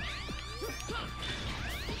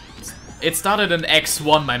 It started in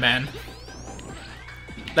X1, my man.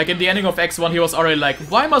 Like, in the ending of X1, he was already like,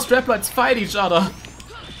 why must Raplites fight each other?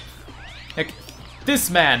 Like,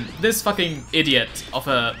 this man, this fucking idiot of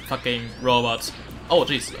a fucking robot. Oh,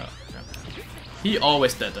 jeez. Yeah. He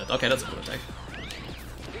always did that. Okay, that's a good attack.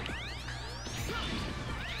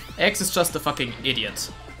 X is just a fucking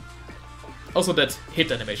idiot. Also, that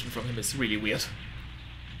hit animation from him is really weird.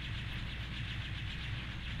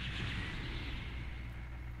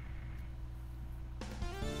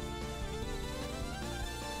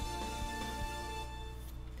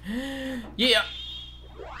 Yeah!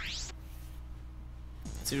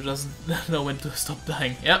 Zero doesn't know when to stop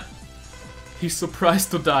dying. Yeah. He's surprised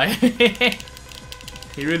to die.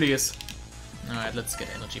 He really is. Alright, let's get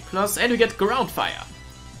energy plus and we get ground fire.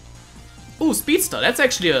 Ooh, speedster, that's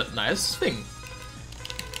actually a nice thing.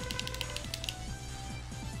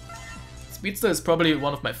 Speedster is probably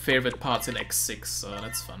one of my favorite parts in X6, so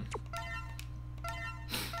that's fun.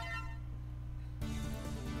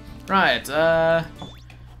 Right,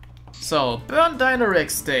 so, Burn Dynarec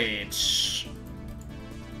stage.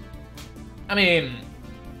 I mean,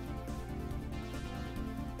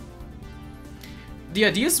 the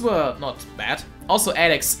ideas were not bad. Also,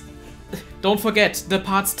 Alex, don't forget, the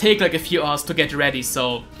parts take like a few hours to get ready,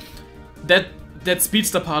 so that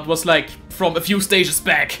speedster part was like from a few stages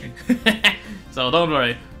back. So don't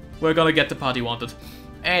worry, we're gonna get the part you wanted.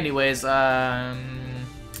 Anyways,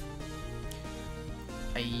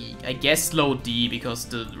 I guess low D because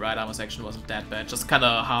the right armor section wasn't that bad, just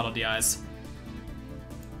kinda hard on the eyes.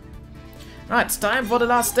 Right, it's time for the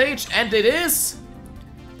last stage, and it is...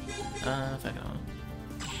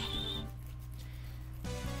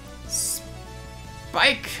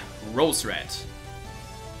 Spike Rose Red.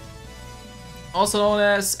 Also known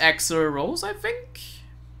as Axel Rose, I think?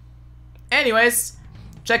 Anyways,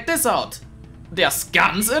 check this out. There's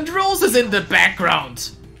guns and roses in the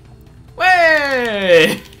background.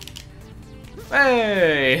 Way!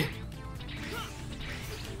 Hey!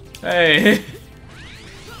 Hey!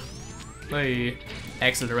 Hey!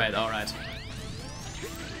 Axel Red, alright.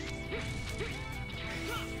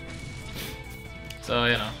 So,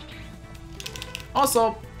 you know.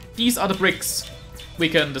 Also, these are the bricks we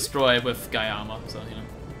can destroy with Gaia armor, so, you know.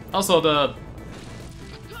 Also, the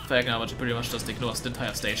Falcon armor pretty much just ignores the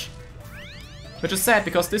entire stage. Which is sad,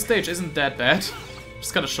 because this stage isn't that bad.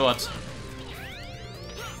 It's kinda short.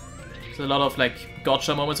 There's a lot of, like,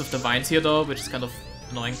 gotcha moments with the vines here, though, which is kind of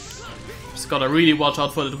annoying. Just gotta really watch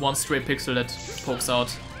out for that one stray pixel that pokes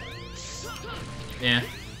out. Yeah.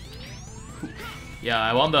 Yeah,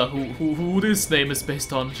 I wonder who this name is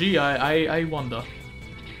based on. Gee, I wonder.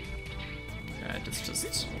 Alright, let's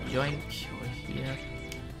just yoink over here.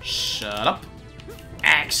 Shut up.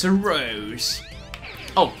 Axel Rose.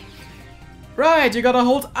 Oh. Right, you gotta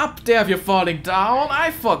hold up there if you're falling down.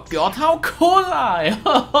 I forgot. How could I?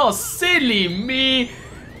 Oh, silly me.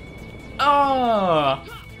 Oh.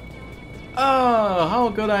 Oh,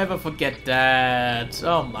 how could I ever forget that?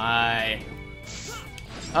 Oh my.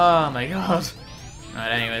 Oh my god.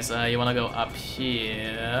 Alright, anyways, you wanna go up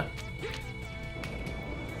here.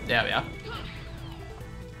 There we are.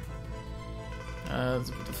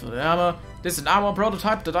 For the armor. This is an armor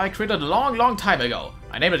prototype that I created a long time ago.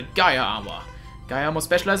 I named it Gaia Armor. Gaia Armor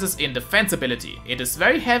specializes in defensibility. It is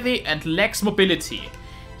very heavy and lacks mobility.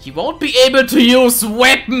 You won't be able to use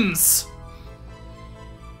weapons!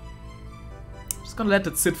 Just gonna let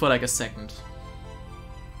it sit for like a second.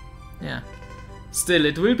 Yeah. Still,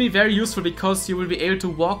 it will be very useful because you will be able to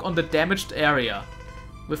walk on the damaged area.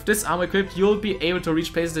 With this armor equipped, you'll be able to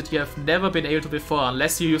reach places that you have never been able to before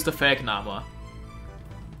unless you use the Falcon armor.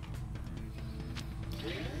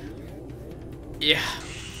 Yeah.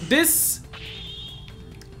 This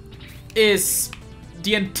is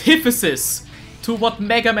the antithesis to what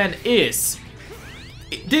Megaman is.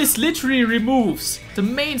 This literally removes the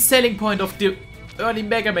main selling point of the early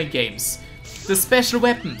Megaman games. The special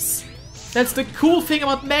weapons. That's the cool thing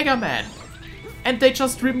about Mega Man. And they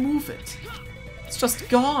just remove it. It's just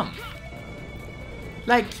gone.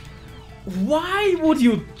 Like, why would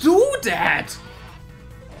you do that?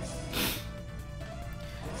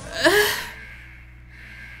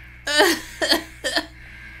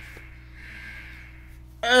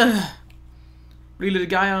 Really, the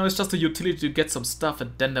Gaia is just a utility to get some stuff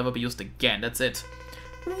and then never be used again. That's it.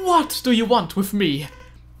 What do you want with me?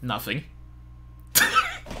 Nothing.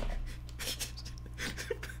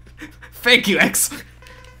 Thank you, X.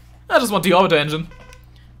 I just want the Orbiter engine.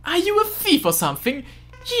 Are you a thief or something?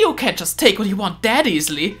 You can't just take what you want that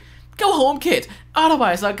easily. Go home, kid.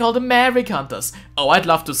 Otherwise, I'll call the Maverick Hunters. Oh, I'd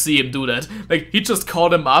love to see him do that. Like, he'd just call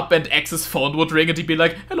them up and X's phone would ring and he'd be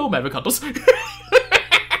like, hello, Maverick Hunters.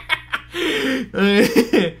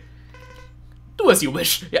 Do as you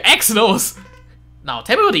wish. Yeah, X knows. Now,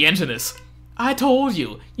 tell me what the engine is. I told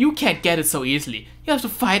you. You can't get it so easily. You have to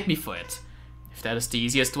fight me for it. If that is the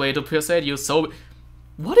easiest way to persuade you, so...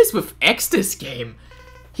 What is with X this game?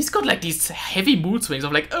 He's got like these heavy mood swings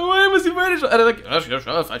of like, oh, I was managed. And I'm like, oh, sure,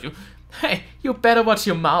 I'll fight you. Hey, you better watch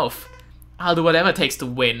your mouth. I'll do whatever it takes to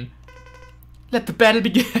win. Let the battle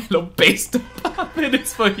begin. Hello, base department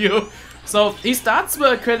is for you. So he starts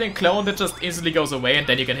with a creating clone that just instantly goes away and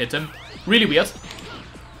then you can hit him. Really weird.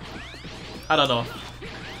 I don't know.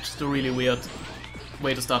 Just a really weird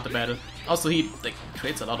way to start the battle. Also, he like,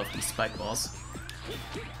 creates a lot of these spike balls.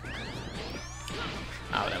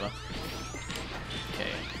 Ah, whatever. Okay.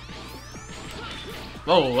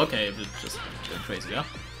 Whoa, okay, it's just going crazy, yeah?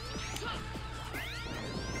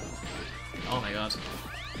 Oh my god.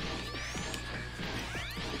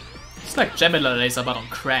 It's like Gemini Laser but on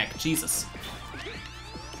crack, Jesus.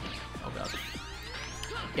 Oh god.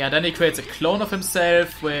 Yeah, then he creates a clone of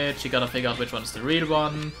himself, which you gotta figure out which one's the real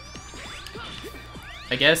one.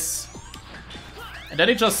 I guess. And then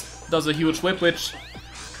he just does a huge whip, which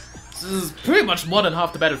is pretty much more than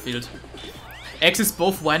half the battlefield. X is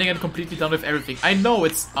both whining and completely done with everything. I know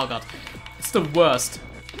it's... oh god. It's the worst.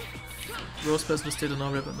 Rose person just did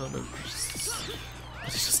no rip.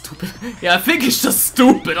 He's just stupid. Yeah, I think he's just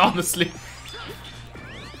stupid, honestly.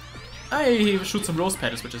 He shoots some rose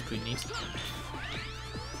petals, which is pretty neat.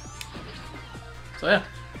 So yeah,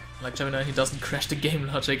 like Gemini, he doesn't crash the game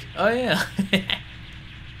logic. Oh yeah.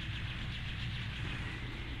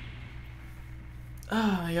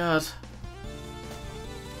 Oh my god.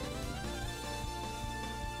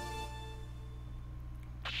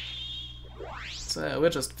 So yeah, we're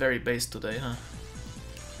just very base today, huh?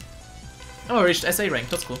 Oh, I reached SA rank,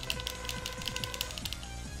 that's cool.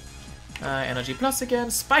 Energy plus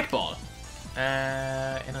again, Spike Ball.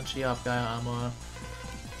 Energy up, Gaia Armor.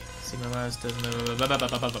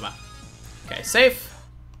 Okay, safe.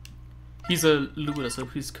 He's a loser, so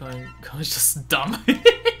he's going just dumb.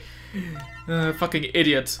 Fucking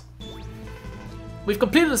idiot. We've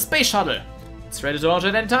completed the space shuttle. It's ready to launch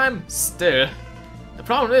at any time. Still, the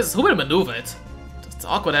problem is who will maneuver it? It's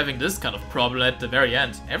awkward having this kind of problem at the very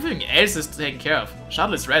end. Everything else is taken care of.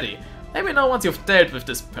 Shuttle is ready. Let me know once you've dealt with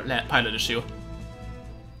this pilot issue.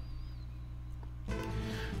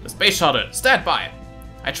 The space shuttle, stand by.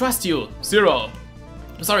 I trust you, Zero.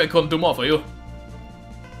 I'm sorry I couldn't do more for you.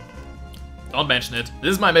 Don't mention it.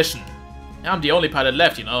 This is my mission. I'm the only pilot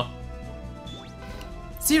left, you know.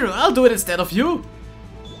 Zero, I'll do it instead of you.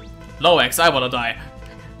 No, X, I wanna die.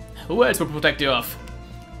 Who else will protect the Earth?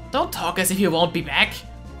 Don't talk as if you won't be back.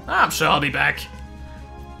 I'm sure I'll be back.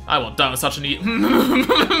 I won't die with such a need.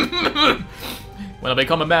 When I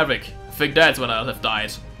become a maverick, I think that's when I'll have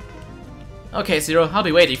died. Okay, Zero, I'll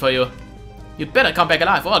be waiting for you. You'd better come back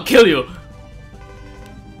alive or I'll kill you.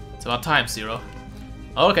 It's about time, Zero.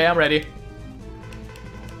 Okay, I'm ready.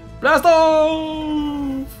 Blast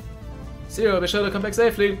off! Zero, be sure to come back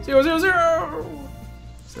safely. 000!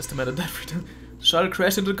 Estimated death return. Shuttle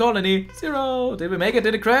crashed into the colony. Zero! Did we make it?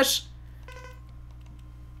 Did it crash?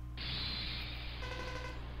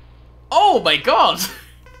 Oh my god!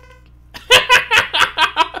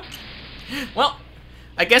 Well,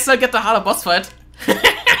 I guess I'll get the harder boss fight.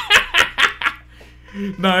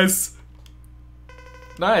 Nice.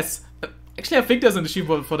 Nice. Actually, I think there's an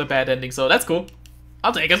achievement for the bad ending, so that's cool.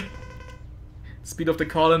 I'll take it. Speed of the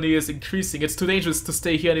colony is increasing. It's too dangerous to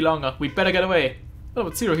stay here any longer. We better get away. Oh,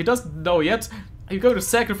 but Zero, he doesn't know yet. Are you going to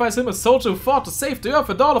sacrifice him, a soldier who fought to save the Earth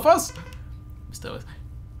and all of us? Yeah,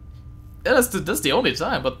 that's the only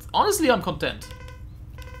time, but honestly, I'm content.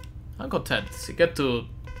 I'm content. You get to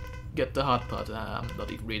get the hard part. I'm not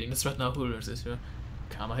even reading this right now. Who is this here?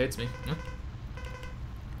 Karma hates me.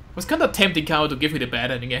 It was kind of tempting Karma to give me the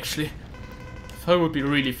bad ending, actually. I thought it would be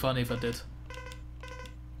really funny if I did.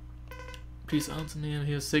 Please answer me, I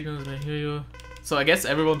hear signals, I hear you. So I guess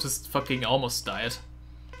everyone just fucking almost died.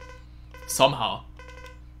 Somehow.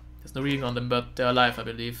 There's no reading on them, but they're alive, I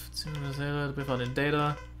believe. Without in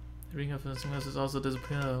data. The ring of the signals is also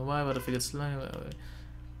disappeared. Why? But I think it's lying.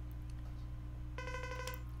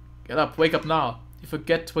 Get up, wake up now. You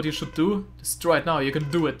forget what you should do? Destroy it now, you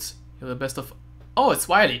can do it. You're the best of... Oh, it's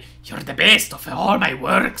Wiley. You're the best of all my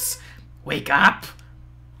works. Wake up.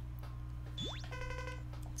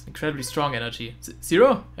 It's incredibly strong energy.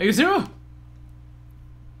 Zero? Are you Zero?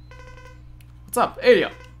 What's up,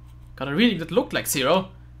 Alia? Got a reading that looked like Zero.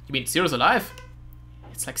 You mean Zero's alive?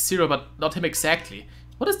 It's like Zero, but not him exactly.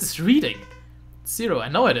 What is this reading? Zero, I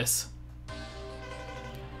know it is.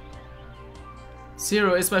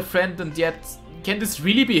 Zero is my friend, and yet, can this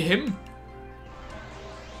really be him?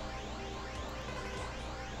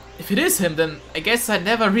 If it is him, then I guess I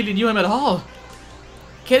never really knew him at all.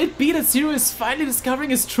 Can it be that Zero is finally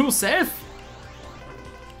discovering his true self?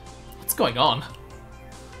 What's going on?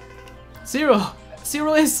 Zero!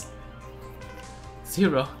 Zero is...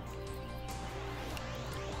 Zero.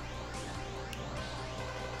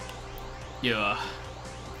 Your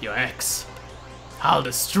ex. I'll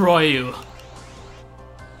destroy you.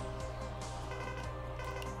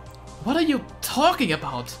 What are you talking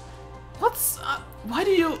about? What's... why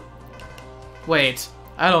do you... Wait,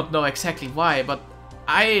 I don't know exactly why, but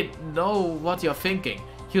I know what you're thinking.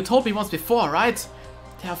 You told me once before, right?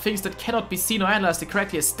 There are things that cannot be seen or analyzed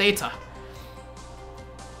correctly as data.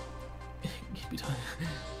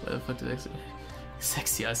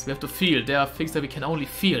 Sexy eyes, we have to feel. There are things that we can only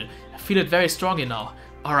feel. I feel it very strongly now.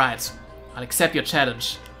 Alright, I'll accept your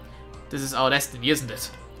challenge. This is our destiny, isn't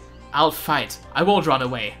it? I'll fight. I won't run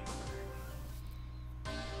away.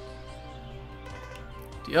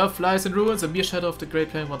 The Earth lies in ruins, a mere shadow of the great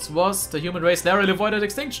planet once was. The human race narrowly avoided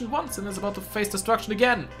extinction once and is about to face destruction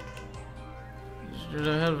again.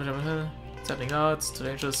 It's happening now, it's too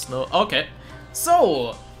dangerous. No. Okay.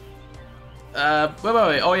 So,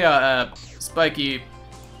 wait. Oh yeah, Spike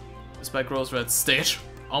Rose Red stage.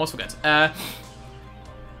 Almost forget.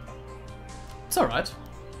 It's alright.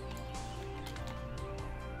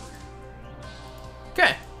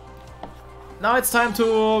 Okay. Now it's time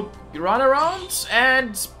to run around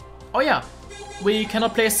and... Oh yeah, we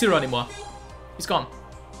cannot play as Zero anymore. He's gone.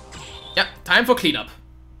 Yeah, time for cleanup.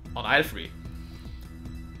 On aisle 3.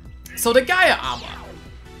 So the Gaia armor.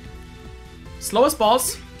 Slow as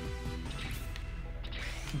balls.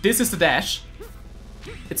 This is the dash.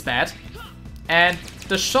 It's bad. And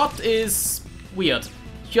the shot is weird.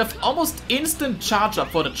 You have almost instant charge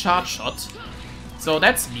up for the charge shot. So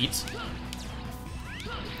that's neat.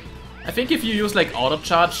 I think if you use like auto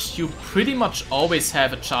charge, you pretty much always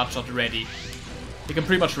have a charge shot ready. You can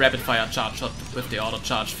pretty much rapid fire charge shot with the auto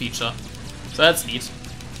charge feature. So that's neat.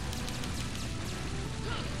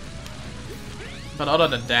 But other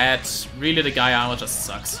than that, really the Gaia armor just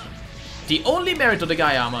sucks. The only merit of the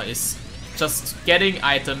Gaia armor is just getting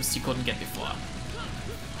items you couldn't get before.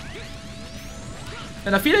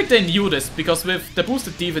 And I feel like they knew this, because with the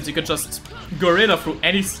boosted defense you could just gorilla through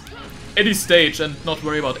any stage and not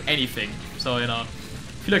worry about anything. So, you know, I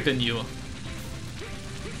feel like they knew. I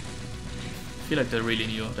feel like they really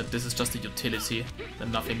knew that this is just a utility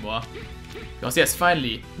and nothing more. Because yes,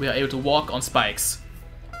 finally, we are able to walk on spikes.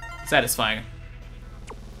 Satisfying.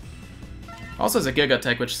 Also there's a Giga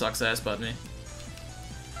attack which sucks ass, but me.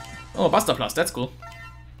 Oh, Buster Plus, that's cool.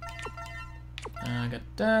 Get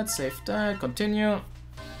that, save that, continue.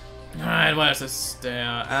 Alright, what else is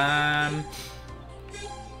there?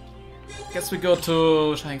 Guess we go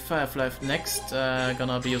to Shining Firefly next.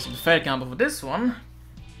 Gonna be using the Falcon armor for this one.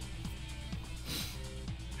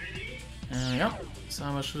 Yeah, this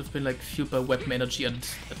armor should have been like fueled by weapon energy and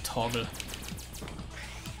a toggle.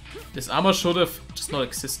 This armor should have just not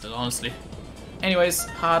existed, honestly. Anyways,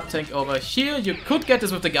 hard tank over here. You could get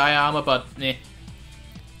this with the Gaia armor, but nah.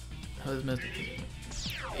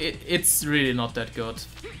 It's really not that good.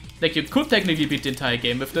 Like, you could technically beat the entire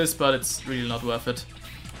game with this, but it's really not worth it.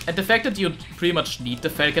 And the fact that you pretty much need the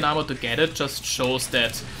Falcon armor to get it just shows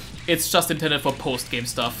that it's just intended for post-game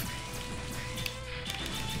stuff.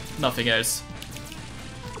 Nothing else.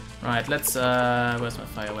 Right, let's, where's my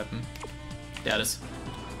fire weapon? There it is.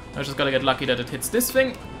 I just gotta get lucky that it hits this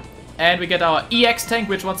thing. And we get our EX tank,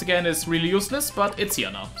 which once again is really useless, but it's here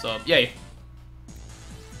now, so yay.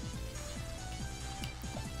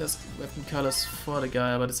 There's weapon colors for the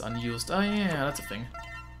guy, but it's unused. Oh yeah, that's a thing.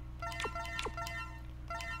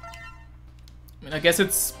 I mean, I guess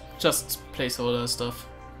it's just placeholder stuff.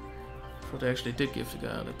 But they actually did give the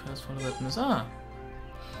guy the pass for the weapons. Ah.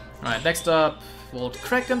 Alright, next up, Vault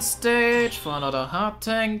Kraken stage for another hard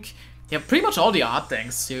tank. Yeah, pretty much all the hard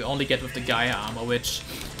tanks you only get with the Gaia armor, which...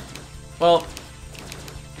 Well...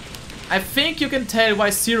 I think you can tell why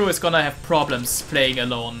Zero is gonna have problems playing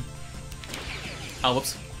alone. Oh,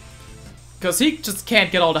 whoops. Because he just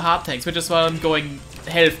can't get all the hard tanks, which is why I'm going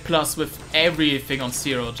health plus with everything on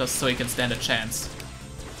Zero, just so he can stand a chance.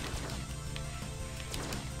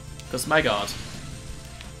 Because my god.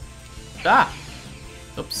 Ah!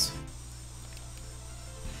 Oops.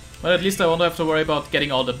 Well, at least I won't have to worry about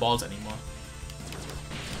getting all the balls anymore.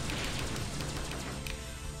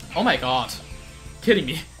 Oh my god. Kidding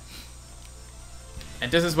me.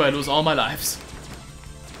 And this is where I lose all my lives.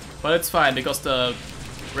 But it's fine, because the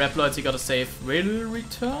Reploids you gotta save will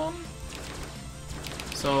return.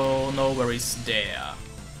 So, no worries there.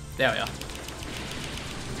 There we are.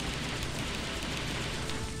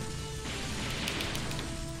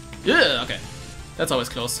 Yeah, okay. That's always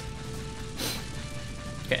close.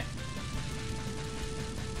 Okay.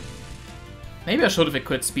 Maybe I should have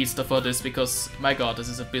equipped Speedster for this, because, my god, this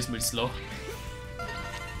is abysmally slow.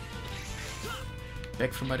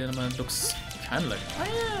 Back from my dinner looks kinda like... Oh,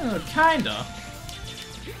 yeah, kinda.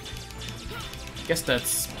 Guess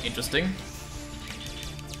that's interesting.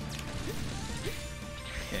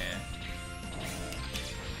 Okay.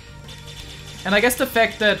 And I guess the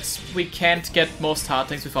fact that we can't get most hard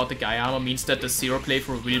tanks without the Gaia armor means that the zero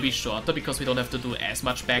playthrough will be shorter because we don't have to do as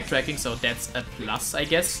much backtracking, so that's a plus, I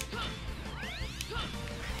guess.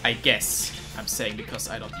 I guess I'm saying because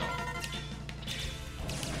I don't know.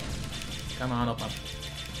 Come on, up.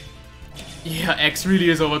 Yeah, X really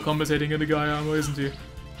is overcompensating in the Gaia armor, isn't he?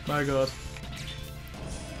 My god.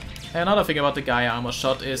 Another thing about the Gaia armor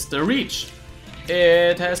shot is the reach.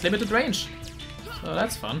 It has limited range. So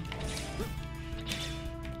that's fun.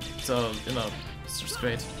 So, you know, it's just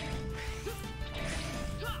great.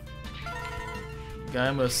 Gaia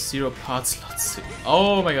armor 0 part slots.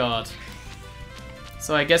 Oh my god.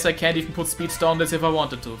 So I guess I can't even put speeds down this if I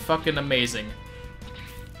wanted to. Fucking amazing.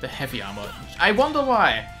 The heavy armor. I wonder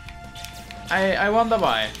why. I wonder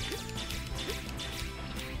why.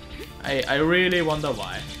 I really wonder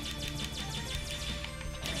why.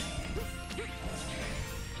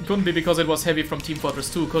 It couldn't be because it was heavy from Team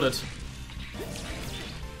Fortress 2, could it?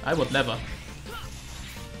 I would never.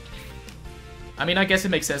 I mean, I guess it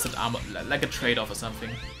makes sense that armor, like a trade-off or something.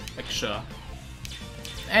 Like, sure.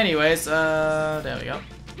 Anyways, there we go.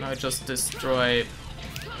 Now I just destroy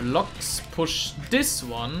blocks, push this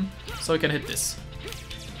one, so we can hit this.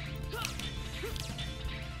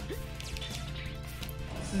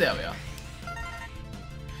 There we are.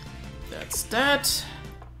 That's that.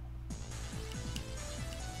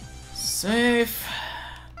 Save.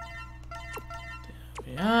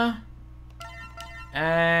 There we are.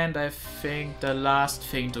 And I think the last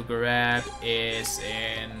thing to grab is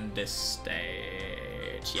in this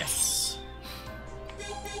stage. Yes.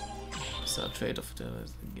 So trade of the...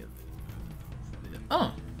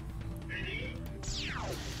 Oh.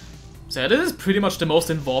 So this is pretty much the most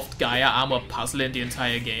involved Gaia armor puzzle in the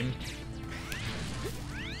entire game.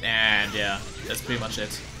 And yeah, that's pretty much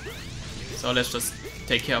it. So let's just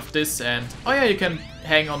take care of this and... Oh yeah, you can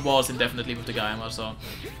hang on walls indefinitely with the Gaia armor, so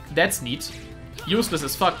that's neat. Useless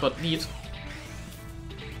as fuck, but neat.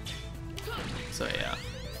 So yeah,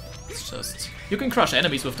 it's just... You can crush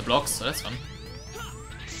enemies with the blocks, so that's fun.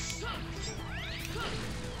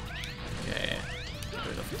 Okay, get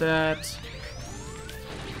rid of that.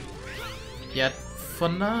 Yeah, for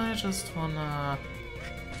now I just wanna...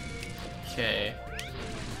 Okay.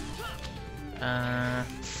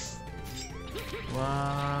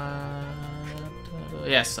 What?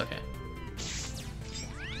 Yes, okay.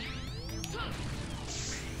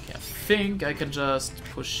 I think I can just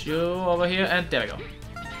push you over here, and there we go.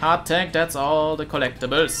 Hard tank, that's all the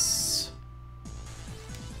collectibles.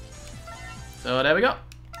 So there we go.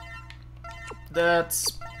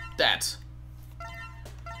 That's that.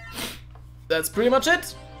 That's pretty much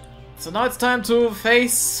it. So now it's time to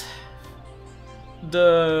face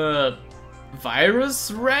the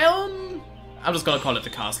virus realm? I'm just gonna call it the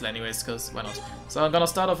castle anyways, because why not? So I'm gonna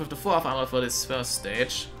start off with the 4th armor for this first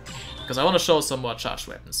stage, because I want to show some more charged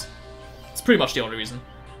weapons. It's pretty much the only reason.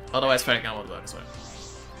 Otherwise, Ferric armor would work as well.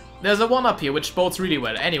 There's a 1 up here, which bodes really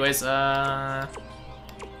well. Anyways, yeah.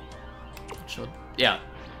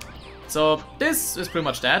 So this is pretty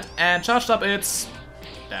much that, and charged up it's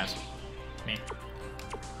that. Me.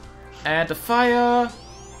 And the fire...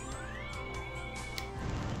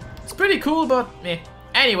 It's pretty cool, but meh.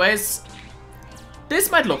 Anyways,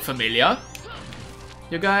 this might look familiar.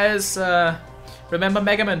 You guys remember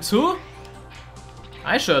Megaman 2?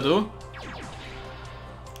 I sure do.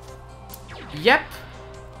 Yep.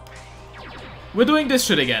 We're doing this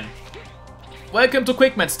shit again. Welcome to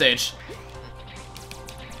Quick Match stage.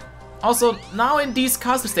 Also, now in these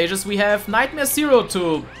castle stages we have Nightmare Zero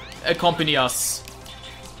to accompany us.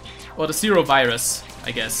 Or the Zero virus,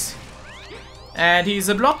 I guess. And he's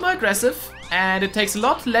a lot more aggressive, and it takes a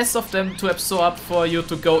lot less of them to absorb for you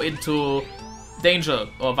to go into danger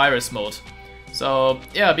or virus mode. So,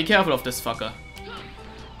 yeah, be careful of this fucker.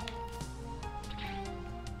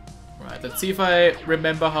 Right, let's see if I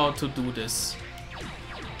remember how to do this.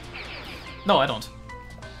 No, I don't.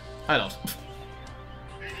 I don't.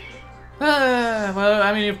 Well,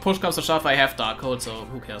 I mean, if push comes to shove, I have Darkhold, so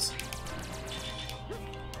who cares?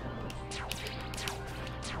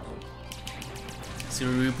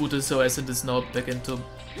 Zero rebooted, so Ascent is now back into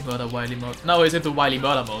Murder Wily mode. No, he's into Wily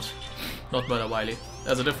Murder mode. Not Murder Wily.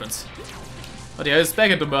 There's a difference. But yeah, he's back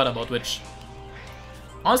into Murder mode, which...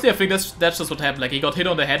 Honestly, I think that's just what happened. Like, he got hit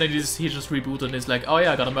on the head and he just rebooted and he's like, oh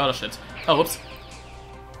yeah, I gotta murder shit. Oh, whoops.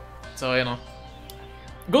 So, you know.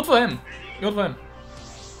 Good for him. Good for him.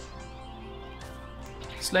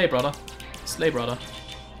 Slay, brother. Slay, brother.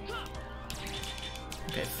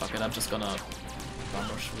 Okay, fuck it. I'm just gonna run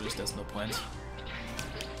rush through this. There's no point.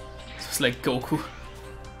 It's like Goku.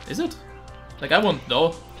 Is it? Like, I won't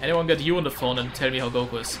know. Anyone get you on the phone and tell me how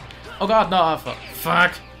Goku is. Oh god, no,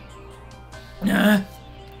 fuck.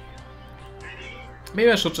 Maybe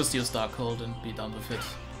I should just use Darkhold and be done with it.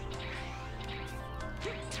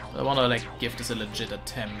 I wanna like give this a legit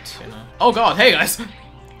attempt, you know. Oh god, hey guys!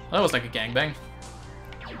 That was like a gangbang.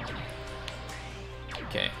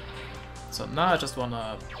 Okay. So now I just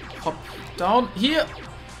wanna hop down here.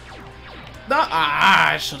 No,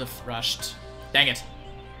 I should have rushed. Dang it.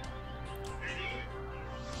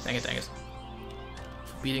 Dang it, dang it.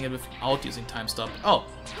 Beating it without using time stop. Oh.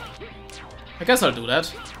 I guess I'll do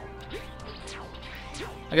that.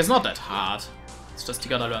 I guess not that hard. It's just you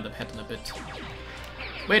gotta learn the pattern a bit.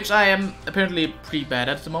 Which I am apparently pretty bad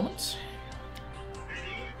at the moment.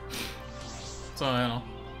 So, you know.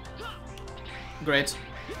 Great.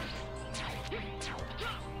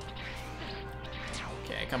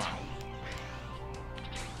 Okay, come on.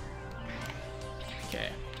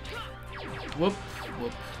 Okay. Whoop,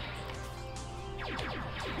 whoop.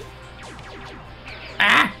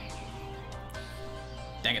 Ah!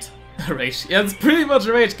 Dang it. Rage. Yeah, it's pretty much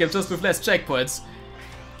a rage game, just with less checkpoints.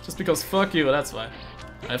 Just because fuck you, that's why.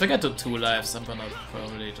 If I get to 2 lives, I'm gonna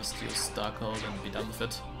probably just use Darkhold and be done with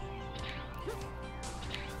it.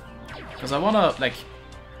 Because I wanna, like,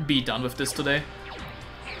 be done with this today.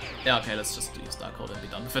 Yeah, okay, let's just use Darkhold and be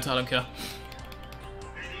done with it, I don't care.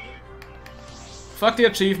 Fuck the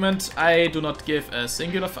achievement, I do not give a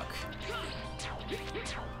singular fuck.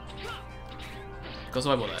 Because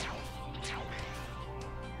why would I?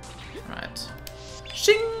 Right.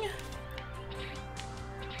 Shing!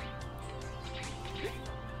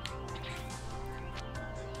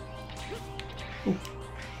 Ooh.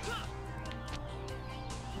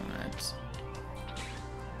 Alright.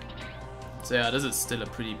 So yeah, this is still a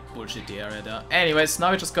pretty bullshitty area there. Anyways,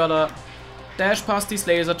 now we just gotta dash past these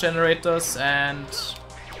laser generators and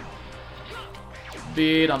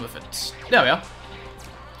be done with it. There we are.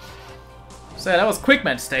 So yeah, that was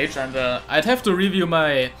Quickman stage, and I'd have to review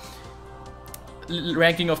my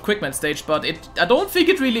ranking of Quickman stage, but I don't think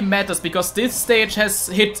it really matters because this stage has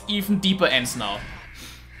hit even deeper ends now.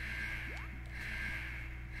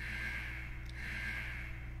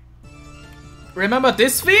 Remember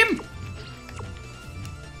this theme?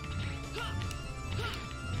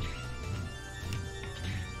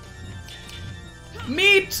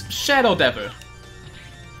 Meet Shadow Devil.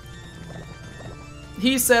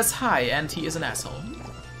 He says hi and he is an asshole.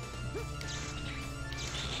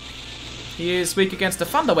 He is weak against the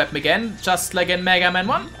Thunder Weapon again, just like in Mega Man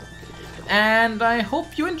 1. And I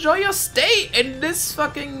hope you enjoy your stay in this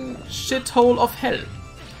fucking shithole of hell.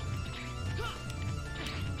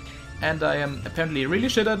 And I am apparently really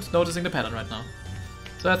shit at noticing the pattern right now.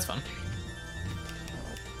 So that's fun.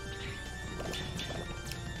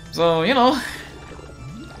 So, you know,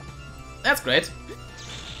 that's great.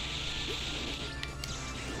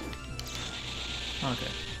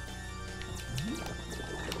 Okay.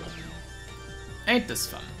 Ain't this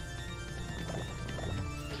fun?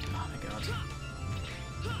 Oh my god.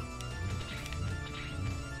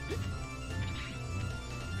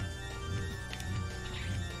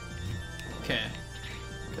 Okay.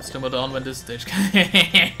 Guess we're down when this stage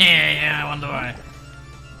yeah, I wonder why.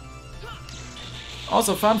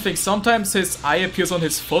 Also, fun thing, sometimes his eye appears on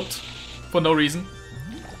his foot for no reason.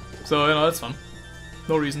 So, you know, that's fun.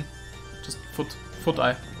 No reason. Just foot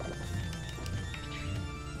eye.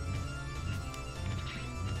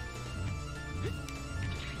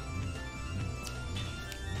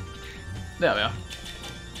 There we are.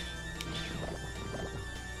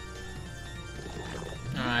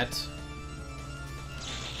 Alright.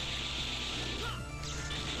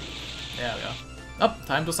 There we are. Up,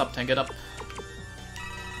 time to sub-tank it up.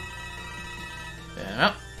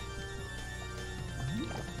 Yeah.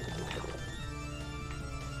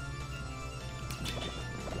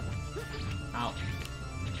 Ow.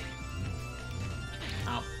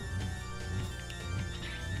 Ow.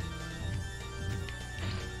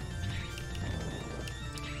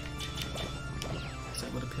 Is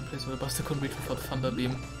that what a pin place where the Buster couldn't reach without Thunder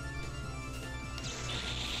Beam?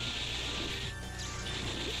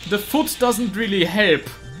 The foot doesn't really help,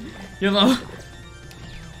 you know?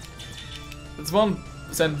 It's one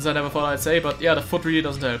sentence I never thought I'd say, but yeah, the foot really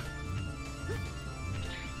doesn't help.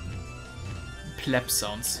 Pleb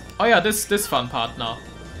sounds. Oh yeah, this fun part now.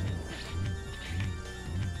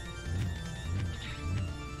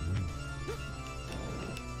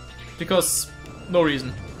 Because no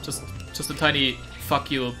reason. Just a tiny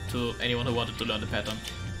fuck you to anyone who wanted to learn the pattern.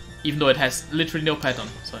 Even though it has literally no pattern.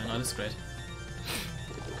 So you know, this is great.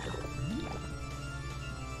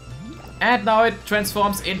 And now it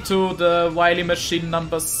transforms into the Wily Machine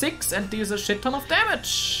number 6 and deals a shit ton of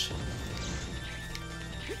damage.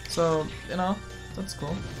 So, you know, that's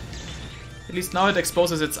cool. At least now it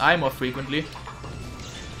exposes its eye more frequently.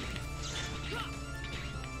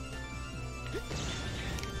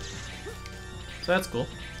 So that's cool.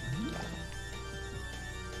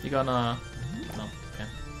 You gonna... No, okay.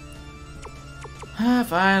 Ah,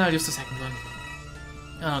 fine, I'll use the second one.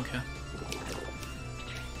 I don't care.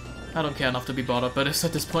 I don't care enough to be bothered by this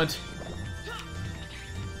at this point.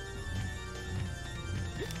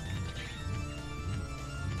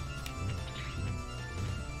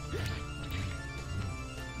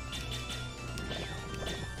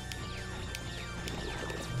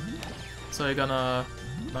 So you're gonna...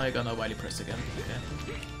 Now you're gonna wily press again.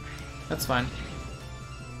 Okay. That's fine.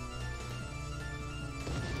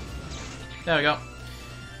 There we go.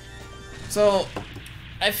 So,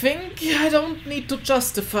 I think I don't need to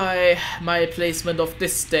justify my placement of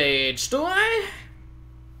this stage, do I?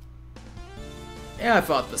 Yeah, I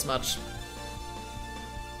thought this much.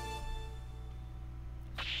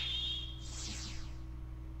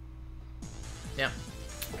 Yeah.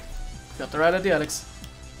 Got the right idea, Alex.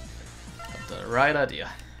 Got the right idea.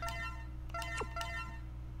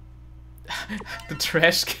 The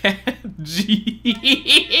trash can.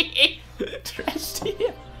 Gee. Trash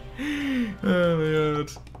can. Oh my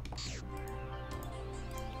god.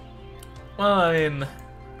 Well, I mean,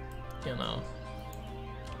 you know.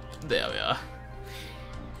 There we are.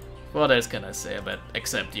 What else can I say about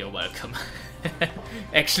except you're welcome?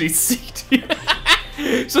 Actually, see,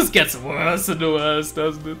 just gets worse and worse,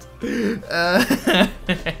 doesn't it?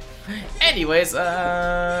 Anyways,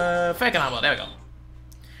 Falkenhammer, there we go.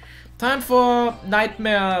 Time for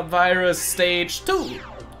Nightmare Virus Stage 2.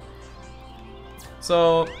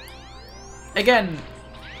 So, again,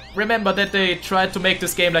 remember that they tried to make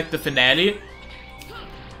this game like the finale.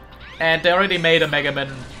 And they already made a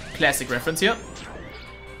Megaman classic reference here.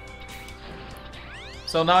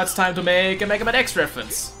 So now it's time to make a Megaman X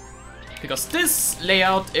reference. Because this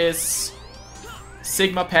layout is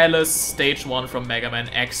Sigma Palace Stage 1 from Megaman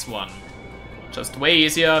X1. Just way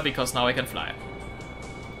easier because now I can fly.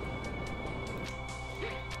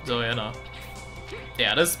 So, you know.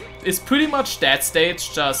 Yeah, this is pretty much that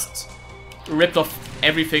stage, just ripped off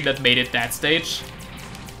everything that made it that stage.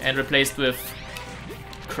 And replaced with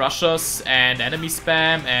crushers and enemy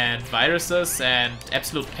spam and viruses and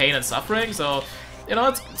absolute pain and suffering. So, you know,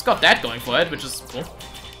 it's got that going for it, which is cool.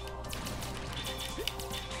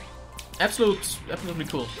 Absolutely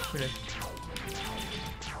cool, really.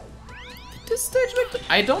 Did this stage make the...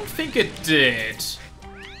 I don't think it did.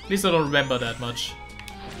 At least I don't remember that much.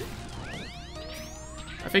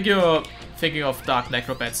 I think you're thinking of Dark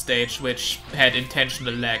Necrobat stage, which had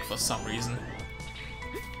intentional lag for some reason.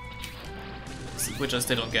 Which I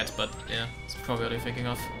still don't get, but yeah, it's probably what you're thinking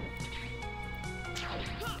of.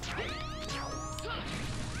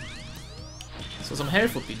 So some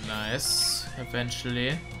health would be nice,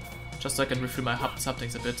 eventually. Just so I can refill my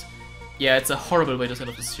sub-things a bit. Yeah, it's a horrible way to set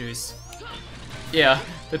up this series. Yeah,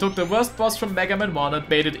 they took the worst boss from Mega Man 1 and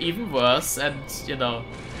made it even worse, and, you know...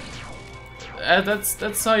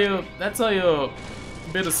 that's how you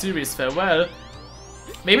build a series farewell.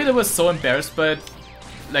 Maybe they were so embarrassed by it,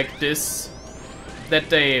 like this, that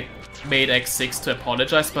they made X6 to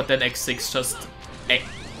apologize, but then X6 just...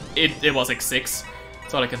 It was X6.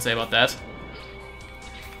 That's all I can say about that.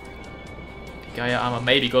 Gaia armor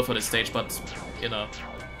may be good for this stage, but, you know,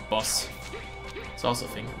 boss. It's also a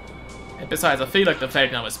thing. And besides, I feel like the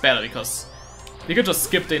Falkenhammer is better because you could just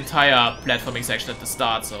skip the entire platforming section at the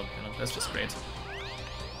start, so, you know, that's just great.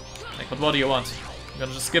 Like, but what do you want? You're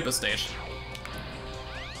gonna just skip a stage.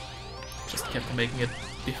 Just kept making it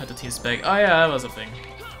behind the team's back. Oh yeah, that was a thing.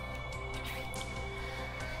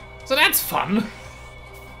 So that's fun.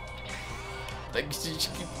 Like,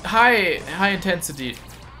 high intensity.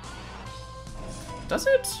 Does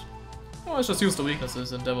it? Oh, I just used the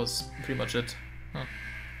weaknesses and that was pretty much it. Huh.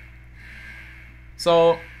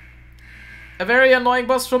 So, a very annoying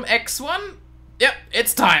boss from X1? Yep,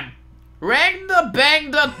 it's time. Rang the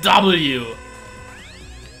bang the W.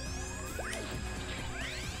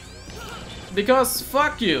 Because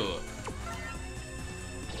fuck you.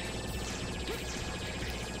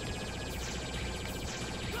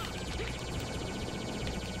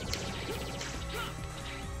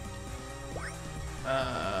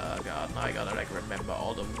 God, now I gotta like remember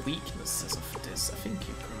all the weaknesses of this. I think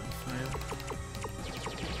you can fire.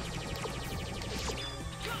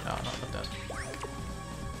 No, not that.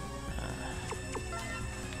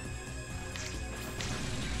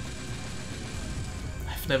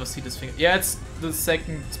 I've never seen this thing. Yeah, it's the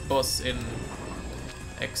second boss in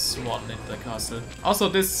X1 in the castle. Also,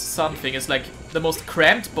 this sun thing is like the most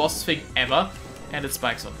cramped boss thing ever. And it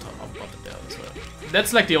spikes on top of bottom there as well.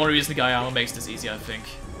 That's like the only reason Guy Armor makes this easy, I think.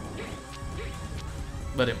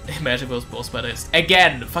 But imagine those Boss Spider is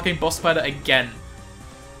again! Fucking Boss Spider again!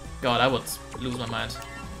 God, I would lose my mind.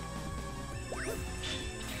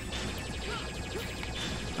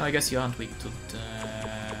 I guess you aren't weak to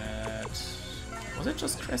that. Was it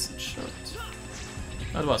just Crescent Shot?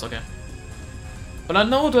 No, it was, okay. Well, I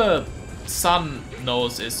know the Sun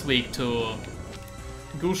Nose is weak to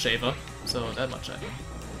Goose Shaver, so that much I know.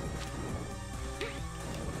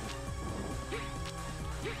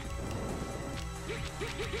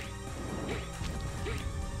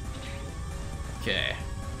 Okay.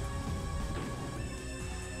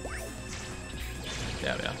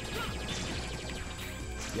 There we are.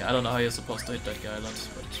 Yeah, I don't know how you're supposed to hit that guy a lot,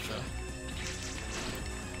 but sure.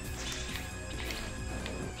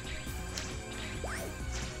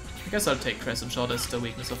 I guess I'll take Crescent Shot as the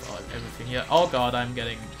weakness of everything here. Oh god, I'm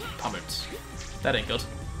getting pummeled. That ain't good.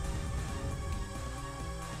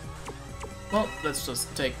 Well, let's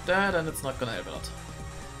just take that and it's not gonna help a lot.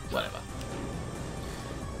 Whatever.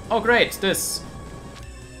 Oh great, this.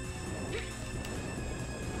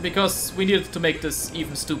 Because we needed to make this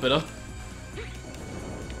even stupider.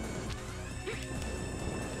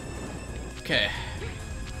 Okay.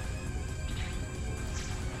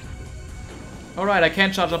 Alright, I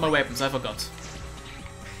can't charge up my weapons, I forgot.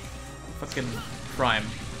 Fucking Prime.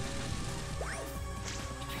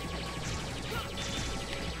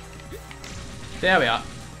 There we are.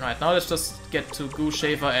 Right, now let's just get to Goose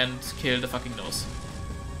Shaver and kill the fucking nose.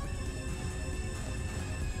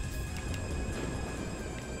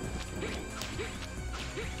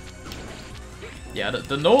 Yeah,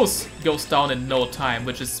 the nose goes down in no time,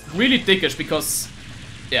 which is really dickish because,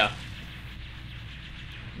 yeah,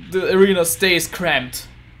 the arena stays cramped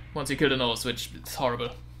once you kill the nose, which is horrible.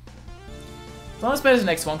 It's not as bad as the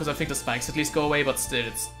next one because I think the spikes at least go away, but still,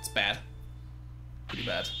 it's bad. Pretty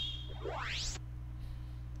bad.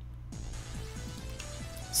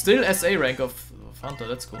 Still SA rank of Hunter,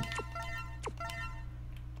 that's cool.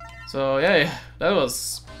 So yeah, that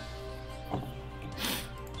was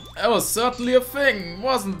certainly a thing,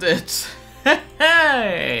 wasn't it?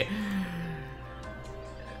 Hey!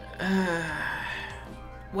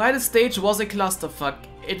 While the stage was a clusterfuck,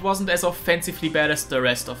 it wasn't as offensively bad as the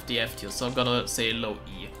rest of the F tier, so I'm gonna say low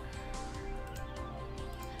E.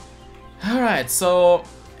 Alright, so...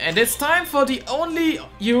 and it's time for the only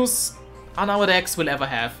use Unarmored X will ever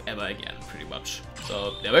have ever again, pretty much.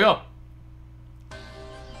 So, there we go.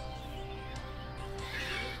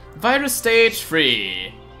 Virus Stage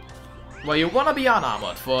 3. Where you wanna be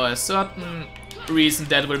unarmored for a certain reason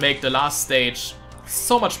that will make the last stage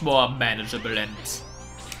so much more manageable, and it's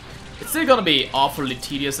still gonna be awfully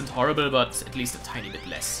tedious and horrible, but at least a tiny bit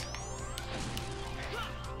less.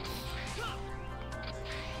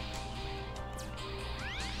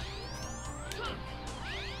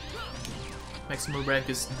 Maximum rank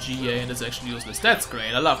is GA and it's actually useless. That's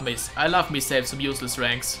great. I love me save some useless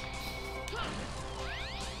ranks.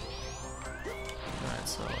 Alright,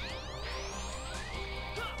 so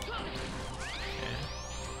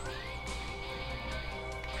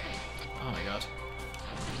oh my god.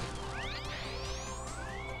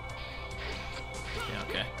 Yeah,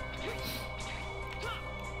 okay.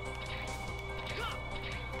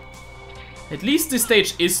 At least this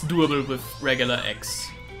stage is doable with regular X.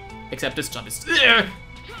 Except this jump is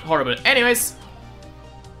horrible. Anyways.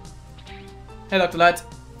 Hey, Dr. Light.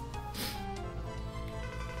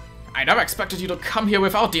 I never expected you to come here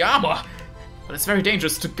without the armor. But it's very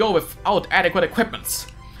dangerous to go without adequate equipment.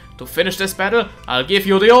 To finish this battle, I'll give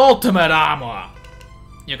you the ultimate armor.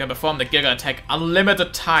 You can perform the Giga attack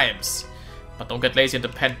unlimited times. But don't get lazy and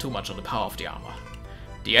depend too much on the power of the armor.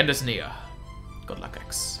 The end is near. Good luck,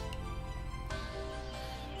 X.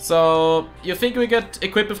 So, you think we get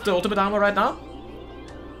equipped with the ultimate armor right now?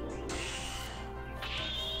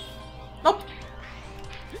 Nope.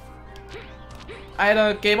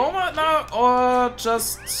 Either game over now, or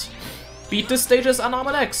just beat this stage as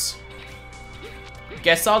Unarmored X.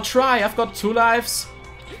 Guess I'll try, I've got 2 lives.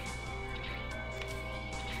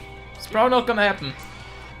 It's probably not gonna happen.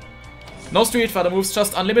 No Street Fighter moves,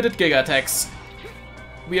 just unlimited Giga attacks.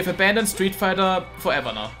 We have abandoned Street Fighter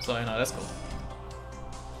forever now, so you know, that's cool.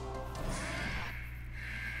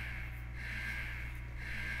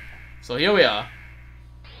 So here we are.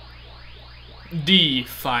 The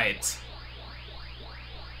fight.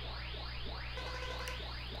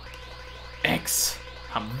 X.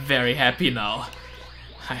 I'm very happy now.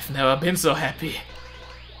 I've never been so happy.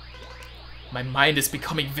 My mind is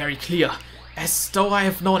becoming very clear, as though I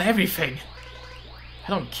have known everything. I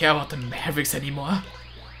don't care about the Mavericks anymore.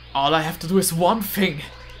 All I have to do is one thing.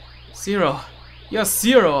 Zero. You're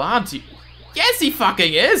Zero, aren't you? Yes, he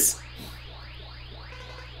fucking is!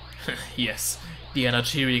 Yes, the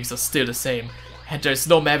energy readings are still the same. And there's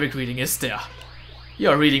no Maverick reading, is there?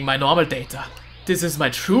 You're reading my normal data. This is my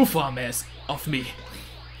true form of me.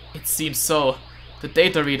 It seems so. The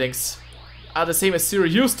data readings are the same as Zero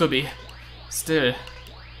used to be. Still,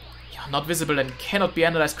 you're not visible and cannot be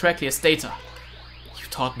analyzed correctly as data. You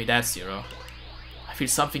taught me that, Zero. I feel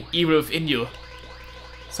something evil within you.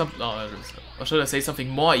 Or should I say something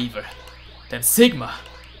more evil than Sigma?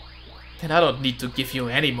 Then I don't need to give you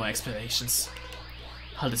any more explanations.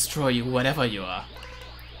 I'll destroy you, whatever you are.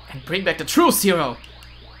 And bring back the true Zero!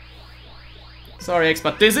 Sorry, X,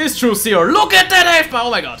 but this is true Zero! Look at that F-bar!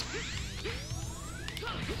 Oh my god!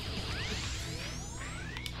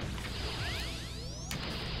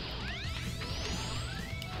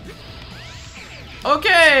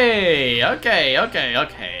 Okay!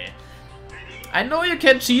 I know you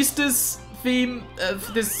can cheese this theme,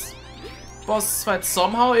 this boss fight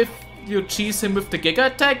somehow if you cheese him with the Giga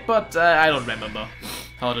attack, but I don't remember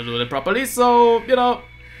how to do it properly, so, you know,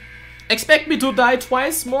 expect me to die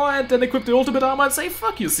twice more and then equip the ultimate armor and say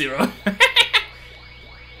fuck you, Zero.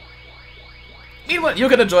 Meanwhile, you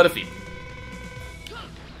can enjoy the theme.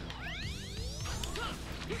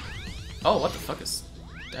 Oh, what the fuck is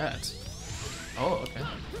that? Oh, okay.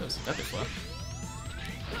 I've never seen that before.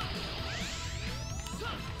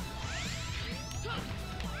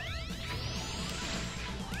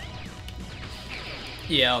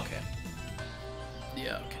 Yeah, okay.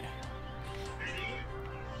 Yeah, okay.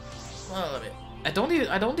 Well, I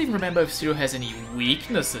don't even remember if Zero has any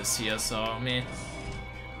weaknesses here, so I mean,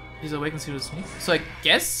 he's awakened Zero's weak. So I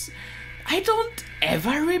guess I don't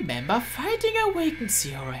ever remember fighting awakened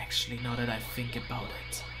Zero actually, now that I think about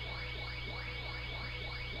it.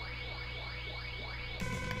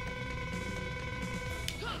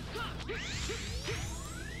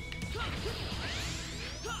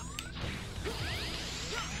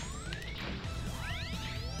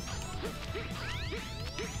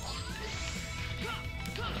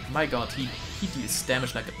 My god, he deals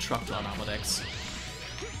damage like a truck to an armored X.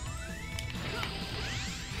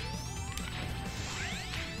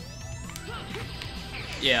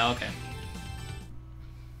 Yeah, okay.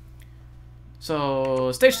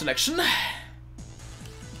 So, stage selection.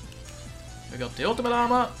 We got the ultimate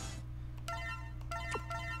armor.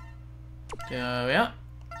 There we are.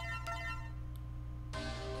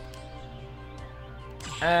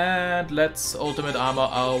 And let's ultimate armor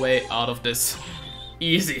our way out of this.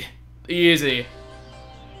 Easy. Easy.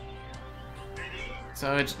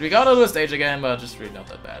 So we gotta do the stage again, but just really not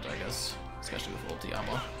that bad, I guess. Especially with ulti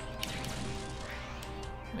armor.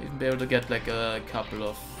 I'll even be able to get like a couple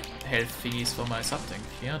of health thingies for my sub tank.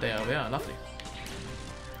 Yeah, there we are. Lovely.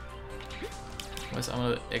 Where's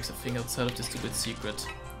armor X a thing outside of the stupid secret?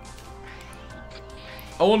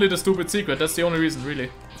 Only the stupid secret, that's the only reason, really.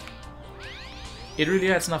 It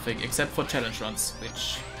really adds nothing, except for challenge runs,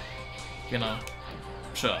 which, you know,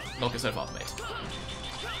 sure, knock yourself out, mate.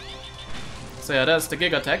 So yeah, that's the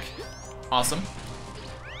Giga attack. Awesome.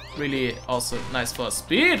 Really also nice for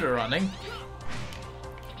speed running.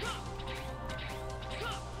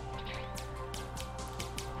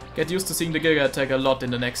 Get used to seeing the Giga attack a lot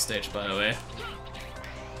in the next stage, by the way.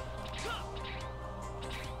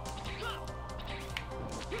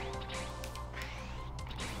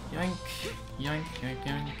 Yoink, yoink, yoink,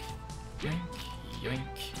 yoink, yoink, yoink.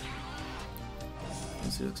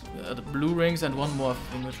 The blue rings and one more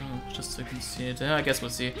thing, which just so I can see it. Yeah, I guess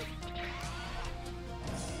we'll see.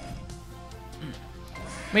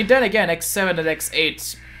 I mean, then again, X7 and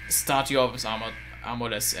X8 start you off with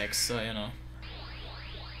armorless X, so you know.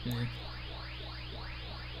 Yeah.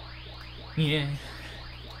 Yeah.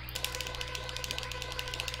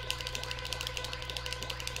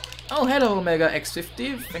 Oh, hello, Omega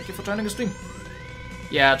X50. Thank you for joining the stream.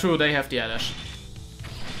 Yeah, true, they have the dash.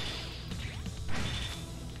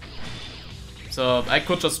 So I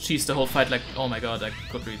could just cheese the whole fight like, oh my god, I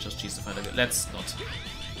could really just cheese the fight. Let's not.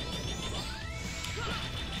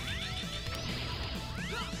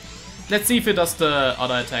 Let's see if it does the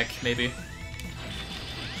other attack, maybe.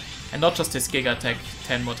 And not just his Giga attack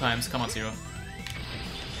 10 more times. Come on, Zero.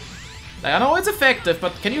 Like, I know it's effective,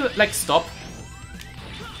 but can you, like, stop?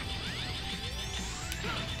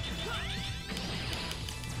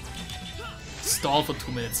 Stall for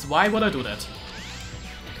 2 minutes. Why would I do that?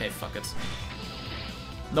 Okay, fuck it.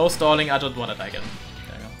 No stalling, I don't want to die again.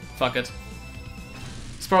 There you go. Fuck it.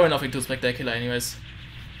 It's probably nothing too spectacular anyways.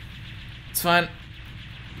 It's fine.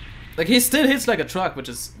 Like, he still hits like a truck, which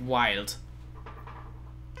is wild.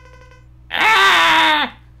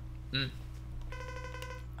 Ah!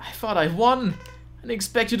 I thought I won. I didn't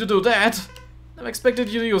expect you to do that. I expected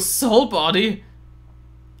you to use Soul Body.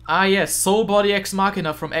 Ah yes, Soul Body Ex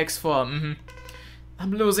Machina from X4.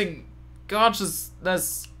 I'm losing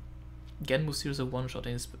consciousness. Genmu series a one-shot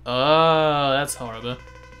in oh, that's horrible.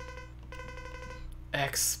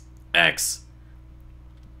 X.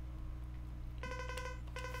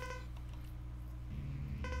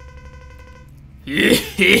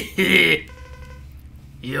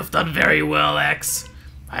 You've done very well, X.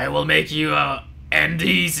 I will make you end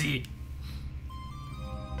easy.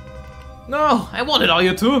 No, I want it, all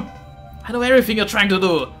you two. I know everything you're trying to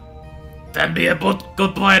do. Then be a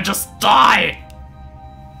good boy and just die.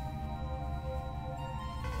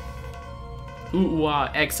 Ooh,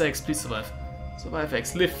 XX, please survive. Survive,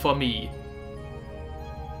 X, live for me.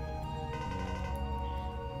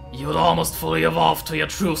 You'd almost fully evolved to your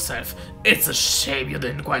true self. It's a shame you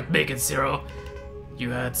didn't quite make it, Zero.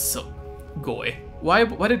 You had so... Goy. Why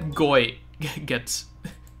did Goy get...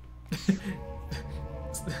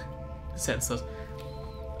 censored?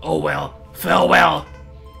 Oh well, farewell.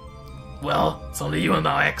 Well, it's only you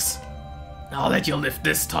now, X. I'll let you live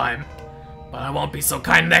this time. But I won't be so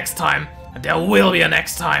kind next time. And there will be a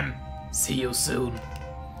next time. See you soon.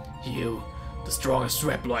 You, the strongest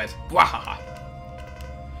Reploid. Wahaha.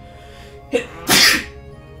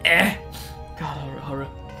 God, horror.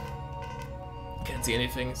 Can't see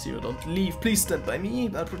anything. Zero, don't leave. Please stand by me.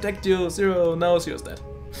 I'll protect you. Zero, now Zero's dead.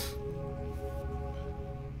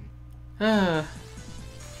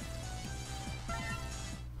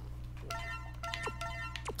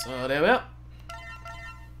 So there we are.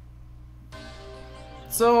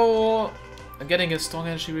 So I'm getting a strong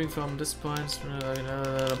energy ring from this point.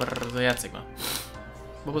 Yeah, Sigma.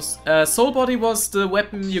 What was Soul Body was the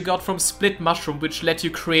weapon you got from Split Mushroom, which let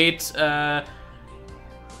you create a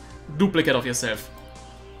duplicate of yourself.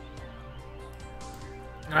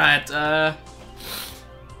 Alright,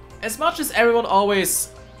 as much as everyone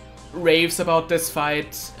always raves about this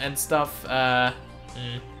fight and stuff, the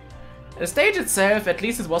stage itself, at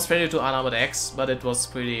least it was friendly to Unarmored X, but it was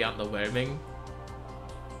pretty underwhelming.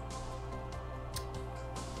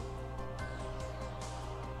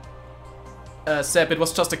 Seb, it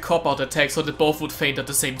was just a cop-out attack, so they both would faint at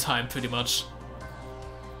the same time, pretty much.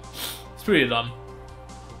 It's pretty dumb.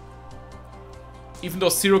 Even though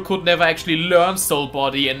Zero could never actually learn Soul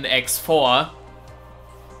Body in X4.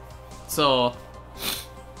 So,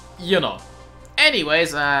 you know.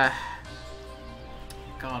 Anyways, God,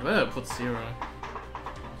 where did I put Zero?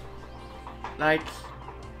 Like,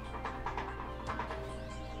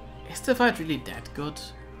 is the fight really that good?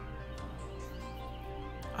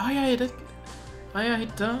 Oh yeah, he did. Oh yeah, he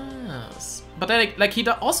does. But then, like, he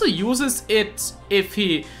also uses it if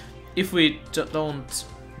we don't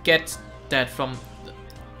get that from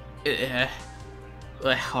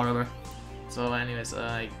horrible. So, anyways,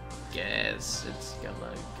 I guess it's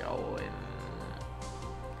gonna go in.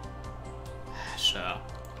 Sure.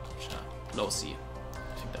 Low C.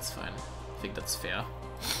 I think that's fine. I think that's fair.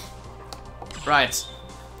 Right.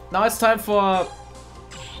 Now it's time for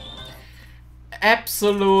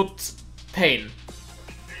absolute pain.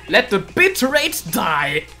 Let the bitrate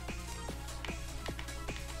die!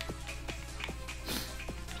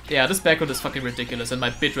 Yeah, this background is fucking ridiculous and my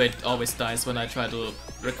bitrate always dies when I try to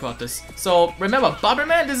record this. So, remember,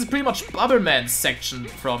 Bubbleman, this is pretty much Bubbleman's section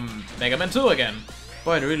from Megaman 2 again.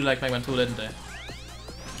 Boy, they really like Megaman 2, didn't they?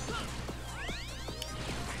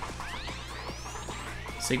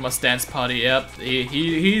 Sigma's dance party, yep,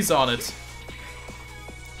 he's on it.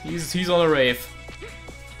 He's on a rave.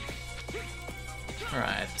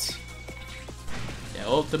 Alright. Yeah,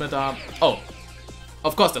 ultimate arm. Oh!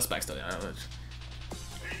 Of course the spikes still.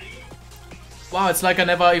 Wow, it's like I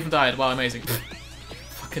never even died. Wow, amazing.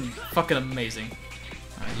 fucking amazing.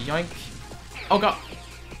 Alright, yoink. Oh god.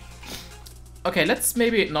 Okay, let's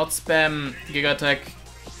maybe not spam Giga Attack.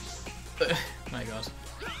 My god.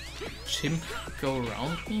 Chimp go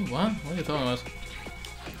around me? What? What are you talking about?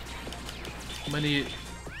 How many...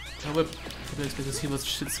 Because he was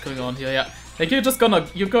shit's going on here, yeah. Like,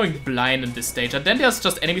 you're going blind in this stage, and then there's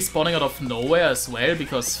just enemies spawning out of nowhere as well,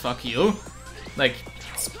 because fuck you. Like,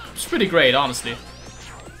 it's pretty great, honestly.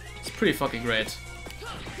 It's pretty fucking great.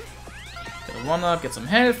 Get a 1-up, get some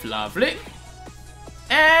health, lovely.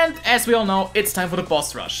 And, as we all know, it's time for the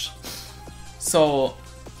boss rush. So...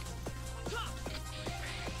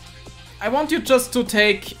 I want you just to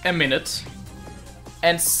take a minute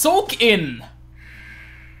and soak in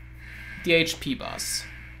the HP bars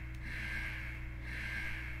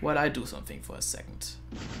while I do something for a second.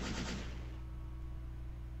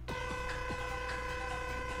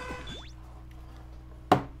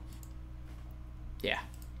 Yeah.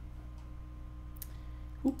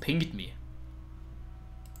 Who pinged me?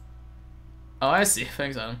 Oh, I see.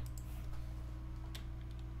 Thanks, Adam.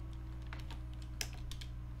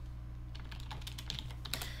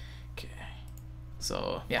 Okay.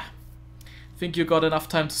 So, yeah. Think you got enough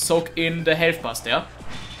time to soak in the health bars there.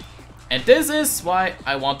 And this is why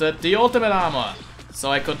I wanted the ultimate armor.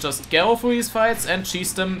 So I could just go through these fights and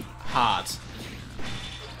cheese them hard.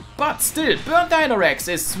 But still, Burn Dinorex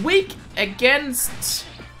is weak against...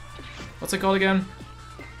 What's it called again?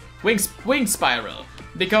 Wing Spiral.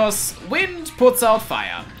 Because wind puts out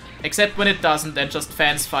fire. Except when it doesn't and just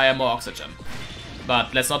fans fire more oxygen.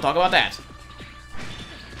 But let's not talk about that.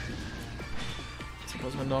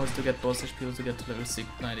 Suppose my goal is to get both HP to get to level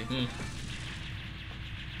 690.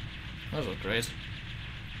 That was great.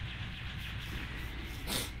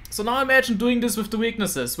 So now imagine doing this with the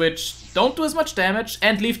weaknesses, which don't do as much damage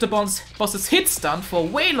and leave the boss's hit stun for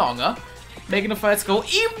way longer, making the fights go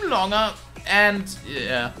even longer, and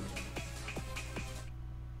yeah.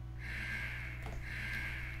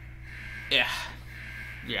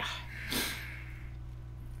 Yeah.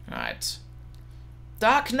 Alright.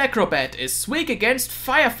 Dark Necrobat is weak against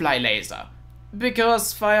Firefly Laser,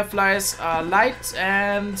 because fireflies are light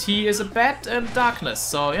and he is a bat and darkness,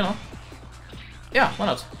 so you know. Yeah, why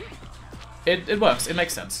not? It works, it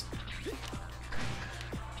makes sense.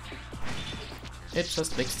 It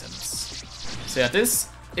just makes sense. So yeah, this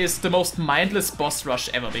is the most mindless boss rush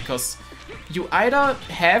ever, because you either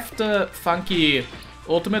have the funky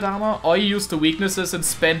ultimate armor or you use the weaknesses and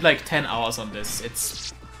spend like 10 hours on this.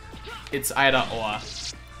 It's either or.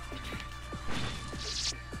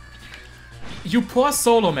 You poor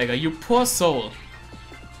soul, Omega, you poor soul.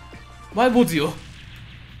 Why would you?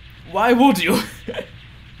 Why would you?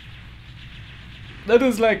 That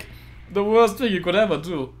is like the worst thing you could ever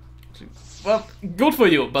do. Well, good for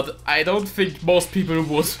you, but I don't think most people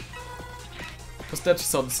would. Because that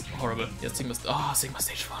sounds horrible. Yes, Sigma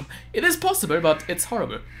Stage 1. It is possible, but it's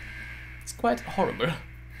horrible. It's quite horrible.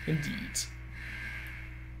 Indeed.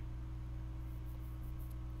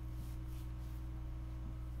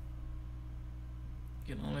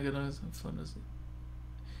 You know, Omega knows fun is it?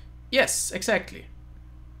 Yes, exactly.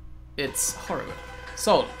 It's horrible.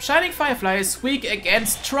 So, Shining Firefly is weak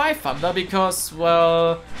against Tri-Thunder because,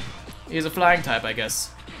 well, he's a flying type, I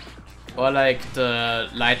guess. Or like the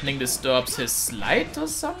lightning disturbs his light or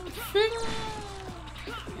something?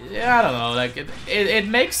 Yeah, I don't know, like it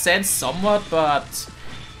makes sense somewhat, but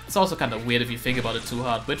it's also kind of weird if you think about it too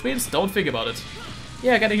hard, which means don't think about it.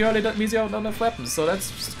 Yeah, getting early that means you don't have weapons, so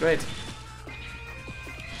that's just great.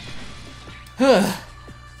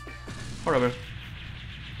 Horrible.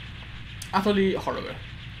 Utterly horrible.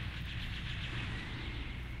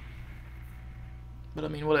 But I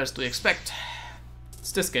mean, what else do you expect?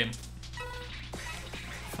 It's this game.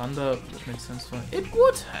 Thunder would make sense for it. It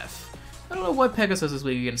would have. I don't know why Pegasus is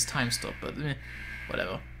weak against Time Stop, but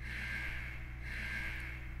whatever.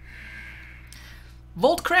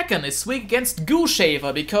 Volt Kraken is weak against Goo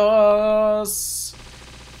Shaver because...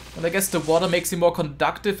 And I guess the water makes him more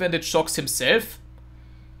conductive and it shocks himself.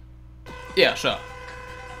 Yeah, sure.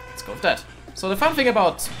 Let's go with that. So the fun thing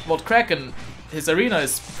about Volt Kraken, his arena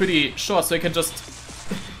is pretty short, so he can just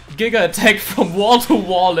Giga attack from wall to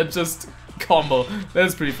wall and just combo.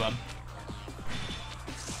 That's pretty fun.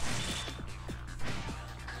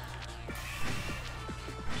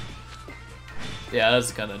 Yeah,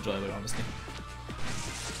 that's kind of enjoyable, honestly.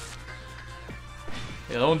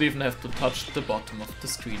 You don't even have to touch the bottom of the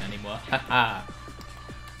screen anymore. Haha.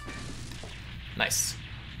 Nice.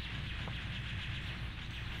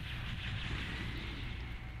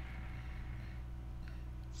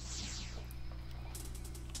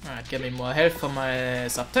 Alright, get me more health for my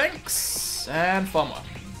sub-tanks, and 4 more.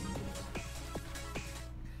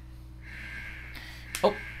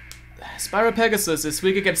 Oh, Spiral Pegasus is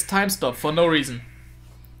weak against Time Stop for no reason.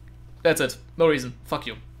 That's it, no reason, fuck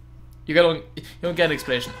you. You don't get an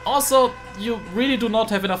explanation. Also, you really do not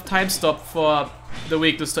have enough Time Stop for the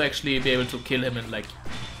weakness to actually be able to kill him in like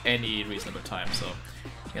any reasonable time, so,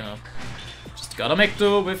 you know, just gotta make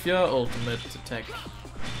do with your ultimate attack.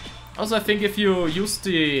 Also, I think if you use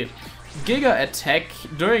the Giga attack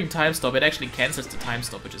during Time Stop, it actually cancels the Time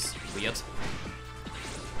Stop, which is weird.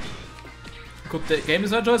 Could the game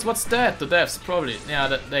design choice? What's that? The devs, probably.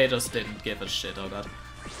 Yeah, they just didn't give a shit, oh god.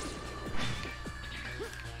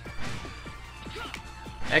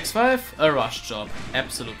 X5, a rush job,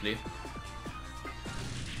 absolutely.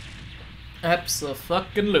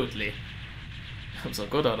 Abso-fucking-lutely. I'm so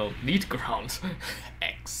good I don't need ground.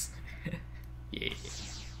 X. Yeah.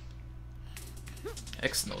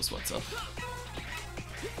 X knows what's up.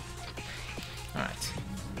 Alright.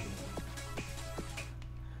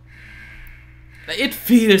 It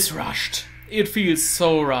feels rushed. It feels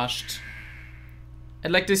so rushed.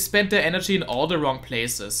 And like they spent their energy in all the wrong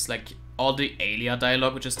places. Like all the Alia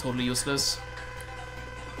dialogue, which is totally useless.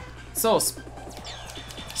 So,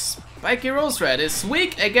 Spiky Rose Red is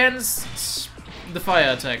weak against the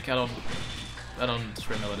fire attack. I don't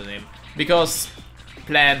remember the name. Because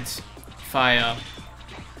plant, fire.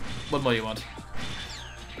 What more do you want?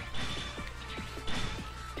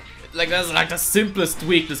 Like that's like the simplest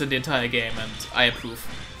weakness in the entire game, and I approve.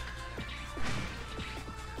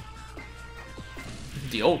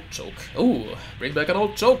 The old joke. Ooh, bring back an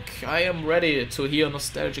old joke. I am ready to hear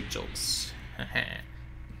nostalgic jokes.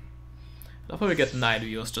 I'll probably get 9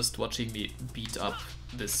 views just watching me beat up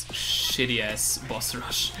this shitty ass boss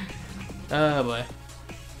rush. Ah boy.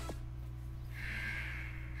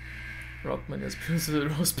 Rockman is the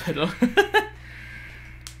Rose Petal.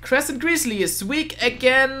 Crescent Grizzly is weak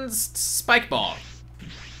against Spike Ball.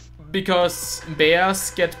 Because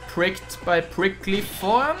bears get pricked by prickly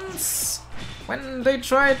thorns when they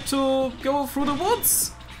try to go through the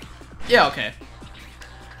woods? Yeah, okay.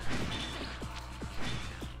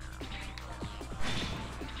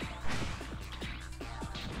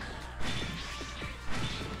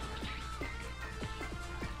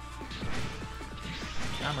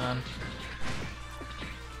 Come on.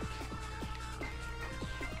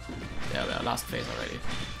 Yeah, we are last phase already.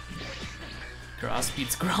 Grass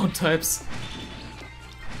beats ground types.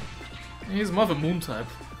 He's more of a moon type,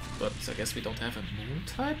 but I guess we don't have a moon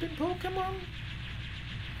type in Pokemon?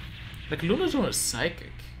 Like Lunatone is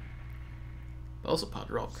psychic, but also part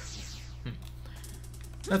rock.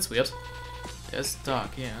 That's weird. There's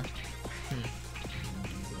dark, yeah.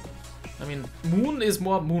 I mean, moon is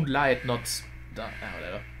more moonlight, not dark.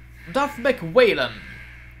 Whatever. Duff McWhalen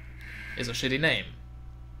is a shitty name.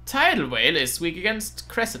 Tidal Whale is weak against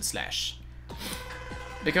Crescent Slash.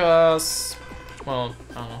 Because, well,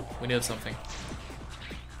 I don't know, we needed something.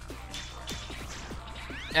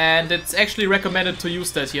 And it's actually recommended to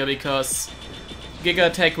use that here because Giga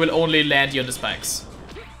Attack will only land you on the spikes.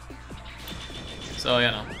 So,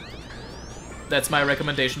 you know, that's my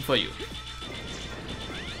recommendation for you.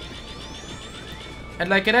 And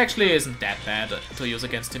like, it actually isn't that bad to use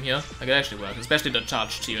against him here. Like, it actually works, especially the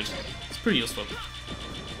charged shield. It's pretty useful.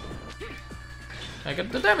 Like,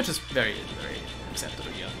 the damage is very, very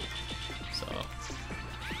acceptable here. So,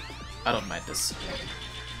 I don't mind this.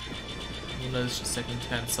 Luna is just second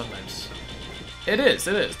hand sunlight. It is.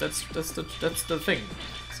 That's the thing.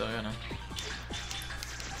 So, you know.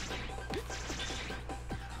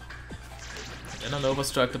 Then I'll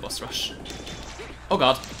overstrike the boss rush. Oh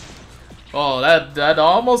god. Oh, that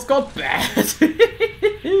almost got bad.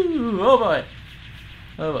 Oh boy.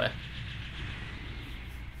 Oh boy.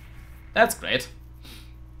 That's great.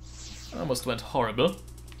 Almost went horrible.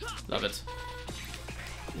 Love it.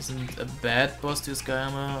 Isn't a bad boss to Sky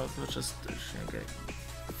Armor, just okay.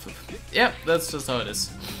 Yeah, that's just how it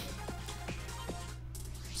is.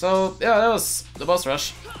 So yeah, that was the boss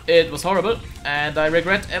rush. It was horrible, and I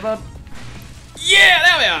regret ever. Yeah,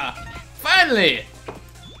 there we are! Finally!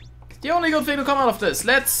 The only good thing to come out of this.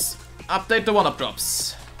 Let's update the 1-up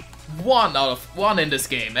drops. 1 out of 1 in this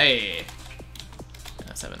game, hey!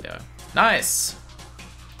 7 there. Nice!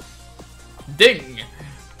 Ding!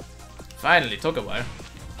 Finally, took a while.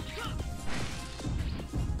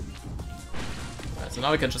 Right, so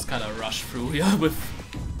now we can just kind of rush through here with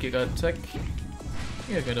Giga Attack.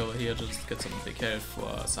 Yeah, get over here, just get some big health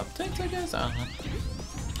for sub-tanks, I guess? I don't know.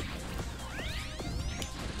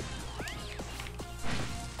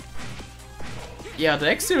 Yeah, the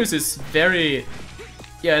X series is very...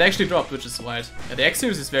 Yeah, it actually dropped, which is wild. Yeah, the X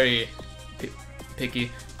series is very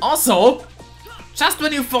picky. Also, just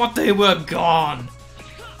when you thought they were gone.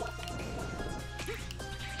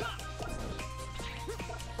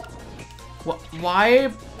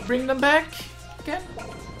 Why bring them back again?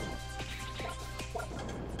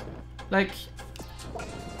 Like,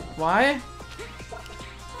 why?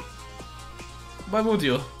 Why would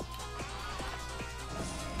you?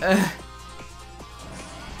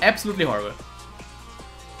 Absolutely horrible.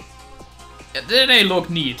 Yeah, they look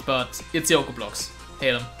neat, but it's Yoko blocks.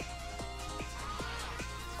 Hate them.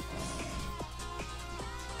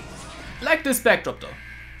 Like this backdrop though.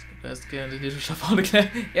 Let's get into the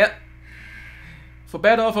yeah. For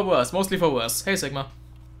better or for worse? Mostly for worse. Hey Sigma.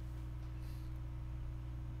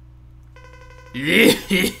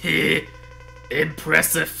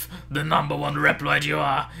 Impressive, the #1 Reploid you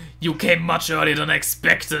are. You came much earlier than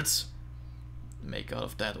expected. Make out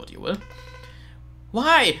of that what you will.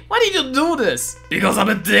 Why? Why did you do this? Because I'm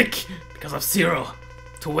a dick. Because of Zero.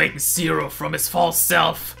 To awaken Zero from his false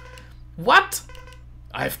self. What?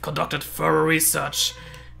 I've conducted thorough research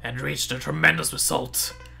and reached a tremendous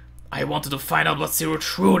result. I wanted to find out what Zero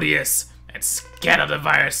truly is and scatter the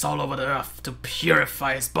virus all over the Earth to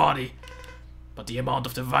purify his body. But the amount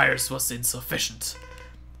of the virus was insufficient.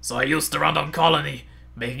 So I used the random colony,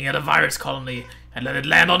 making it a virus colony, and let it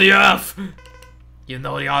land on the Earth. You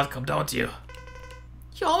know the outcome, don't you?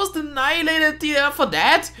 You almost annihilated the Earth for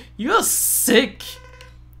that? You're sick.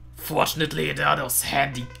 Fortunately, there are those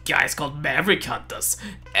handy guys called Maverick Hunters,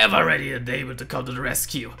 ever ready and able to come to the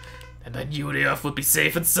rescue, and I knew the Earth would be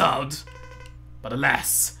safe and sound. But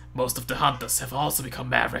alas, most of the hunters have also become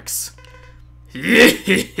Mavericks.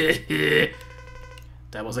 That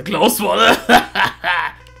was a close one.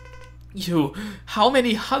 You, how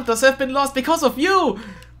many hunters have been lost because of you?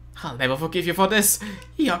 I'll never forgive you for this.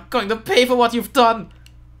 You're going to pay for what you've done.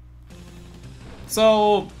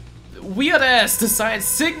 So, weird as the Science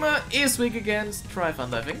Sigma is weak against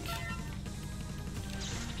Trifund, I think.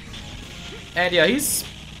 And yeah, he's...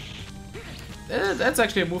 that's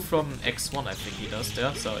actually a move from X1, I think he does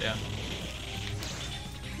there, so yeah.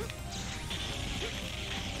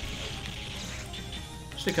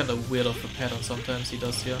 Actually kind of weird of a pattern sometimes he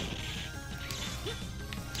does here.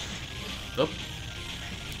 Nope.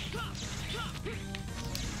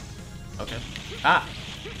 Okay. Ah!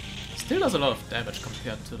 Still does a lot of damage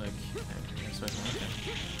compared to like...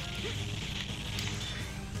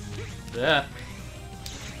 There.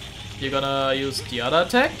 You're gonna use the other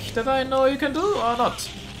attack that I know you can do or not?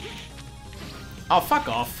 Oh, fuck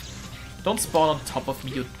off. Don't spawn on top of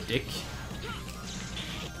me, you dick.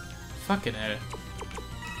 Fucking hell.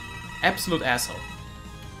 Absolute asshole.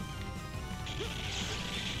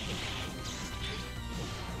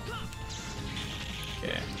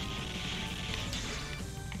 Okay.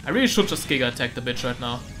 I really should just Giga attack the bitch right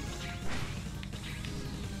now.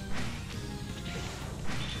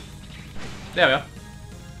 There we are.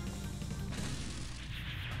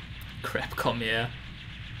 Crap, come here.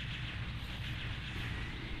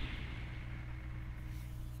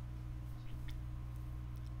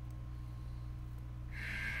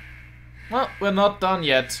 Well, we're not done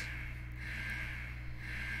yet.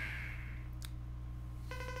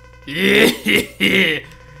 The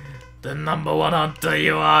 #1 hunter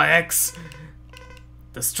you are, X.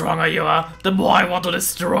 The stronger you are, the more I want to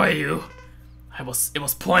destroy you. It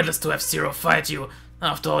was pointless to have Zero fight you.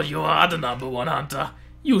 After all, you are the #1 hunter.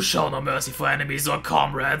 You show no mercy for enemies or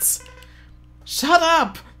comrades. Shut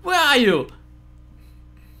up! Where are you?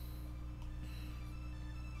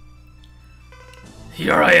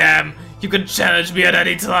 Here I am. You can challenge me at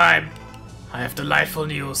any time. I have delightful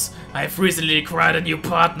news. I have recently acquired a new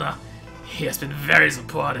partner. He has been very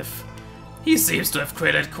supportive. He seems to have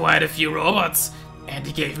created quite a few robots, and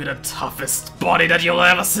he gave me the toughest body that you'll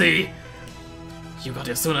ever see. You got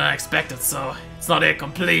here sooner than I expected, so it's not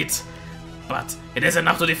incomplete. But it is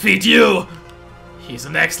enough to defeat you. He's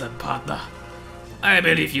an excellent partner. I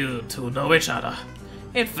believe you two know each other.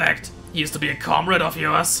 In fact, he used to be a comrade of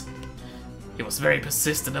yours. He was very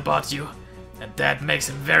persistent about you, and that makes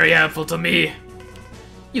him very helpful to me.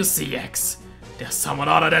 You see, X, there's someone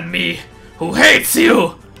other than me who hates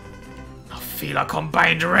you! Now feel our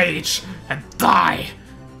combined rage and die,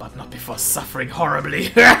 but not before suffering horribly.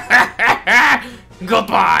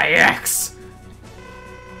 Goodbye, X!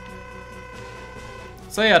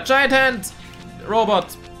 So yeah, giant hand,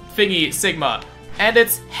 robot, thingy, Sigma. And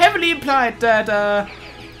it's heavily implied that,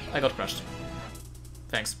 I got crushed.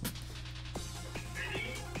 Thanks.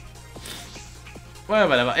 Well,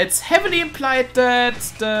 whatever. It's heavily implied that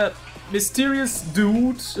the mysterious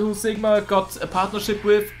dude who Sigma got a partnership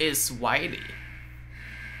with is Wily.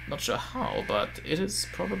 Not sure how, but it is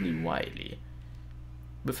probably Wily.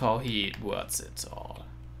 With how he words it all.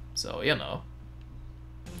 So, you know.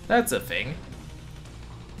 That's a thing.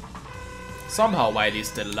 Somehow Wily's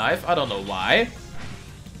still alive. I don't know why.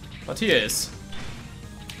 But he is.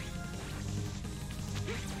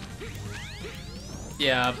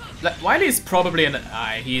 Yeah, Wily's probably an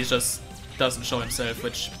eye. He just doesn't show himself,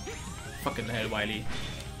 which... Fucking hell, Wily.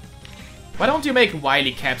 Why don't you make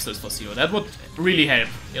Wily capsules for Zero? That would really help,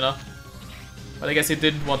 you know? But I guess he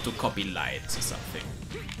didn't want to copy lights or something.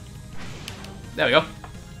 There we go.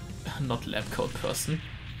 Not lab coat person.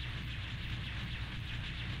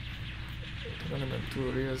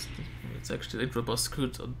 It's actually intro boss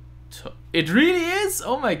screwed on top. It really is?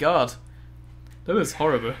 Oh my god. That is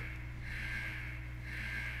horrible.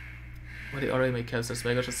 Why did already make capsules?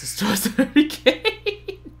 Mega just destroys the hurricane.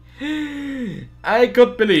 I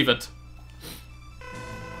could believe it.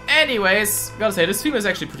 Anyways, gotta say, this theme is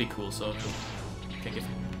actually pretty cool, so can't give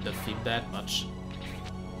the theme that much.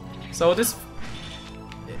 So this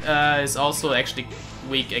is also actually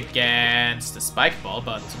weak against the Spike Ball,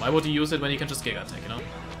 but why would you use it when you can just Giga Attack, you know?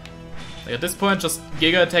 Like at this point, just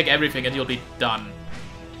Giga Attack everything and you'll be done.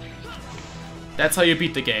 That's how you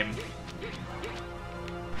beat the game.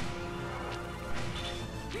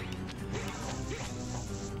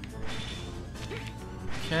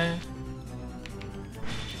 Okay.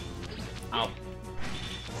 Ow.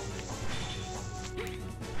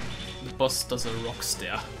 The boss does a rock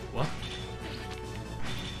stare. What?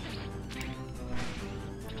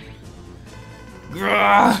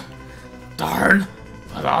 Grrr! Darn,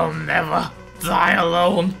 but I'll never die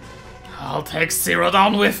alone. I'll take Zero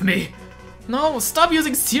down with me. No, stop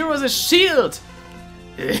using Zero as a shield!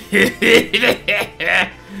 Isn't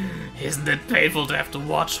it painful to have to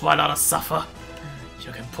watch while others suffer?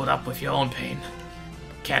 You can put up with your own pain,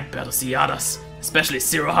 but can't bear to see others, especially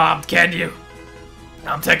Zero harmed, can you?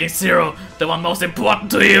 I'm taking Zero, the one most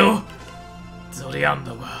important to you, to the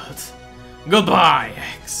underworld. Goodbye,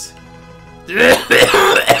 X.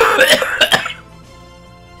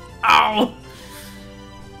 Ow!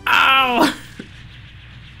 Ow!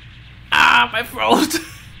 Ah, my throat!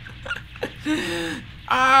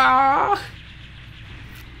 Ah!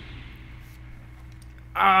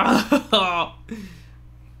 Ah!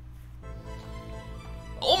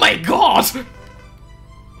 Oh my god!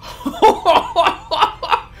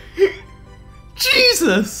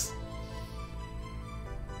 Jesus!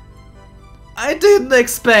 I didn't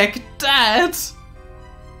expect that!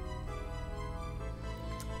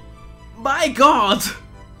 My god!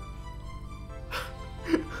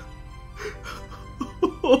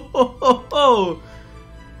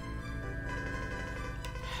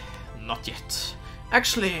 Not yet.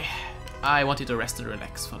 Actually, I want you to rest and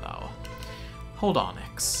relax for now. Hold on,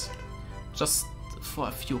 X. Just for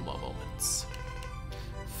a few more moments.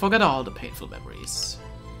 Forget all the painful memories.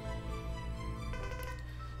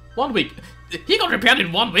 1 week. He got repaired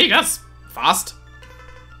in 1 week, that's fast.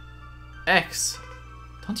 X,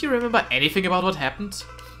 don't you remember anything about what happened?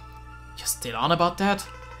 You're still on about that?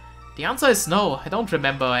 The answer is no, I don't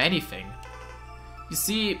remember anything. You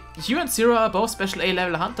see, you and Zero are both special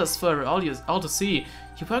A-level hunters for all to see.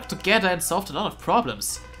 You worked together and solved a lot of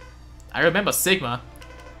problems. I remember Sigma.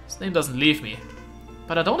 His name doesn't leave me.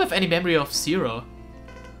 But I don't have any memory of Zero.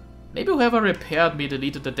 Maybe whoever repaired me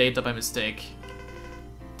deleted the data by mistake.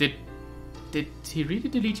 Did he really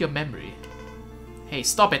delete your memory? Hey,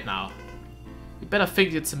 stop it now. You better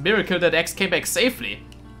think it's a miracle that X came back safely.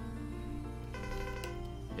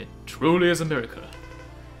 It truly is a miracle.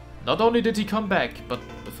 Not only did he come back, but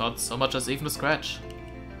without so much as even a scratch.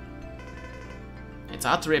 It's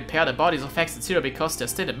hard to repair the bodies of X and Zero because they're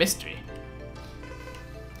still a mystery.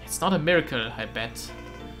 It's not a miracle, I bet.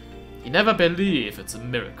 You never believe it's a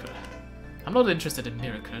miracle. I'm not interested in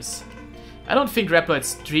miracles. I don't think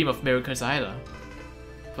Reploids dream of miracles either.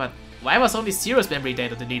 But why was only Zero's memory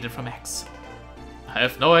data deleted from X? I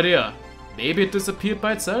have no idea. Maybe it disappeared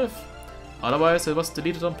by itself. Otherwise it was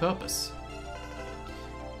deleted on purpose.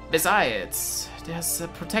 Besides, there's a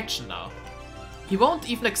protection now. He won't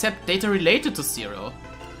even accept data related to Zero.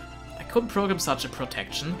 I couldn't program such a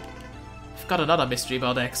protection. I've got another mystery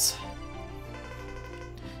about X.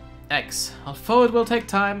 X, although it will take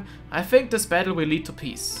time, I think this battle will lead to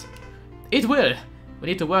peace. It will! We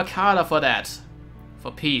need to work harder for that.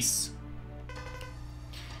 For peace.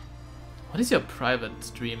 What is your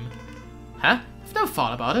private dream? Huh? I've never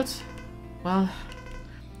thought about it. Well,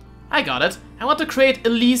 I got it. I want to create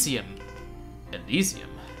Elysium. Elysium?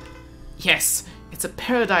 Yes, it's a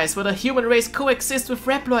paradise where the human race coexists with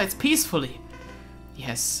Reploids peacefully.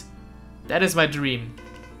 Yes, that is my dream.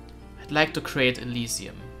 I'd like to create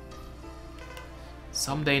Elysium.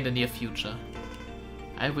 Someday in the near future.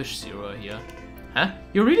 I wish Zero were here. Huh?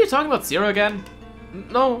 You're really talking about Zero again?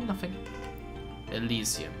 No, nothing.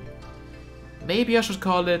 Elysium. Maybe I should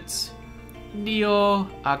call it Neo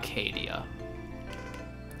Arcadia.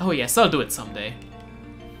 Oh yes, I'll do it someday.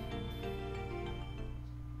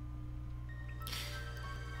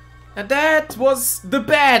 And that was the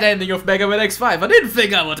bad ending of Megaman X5. I didn't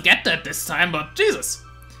think I would get that this time, but Jesus.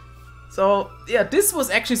 So, yeah, this was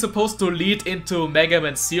actually supposed to lead into Mega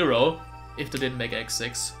Man Zero, if they didn't make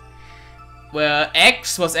X6. Where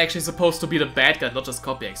X was actually supposed to be the bad guy, not just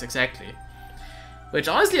copy X, exactly. Which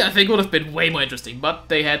honestly I think would have been way more interesting, but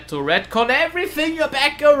they had to retcon everything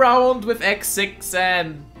back around with X6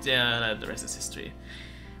 and yeah, the rest is history.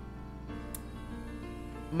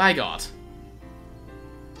 My god.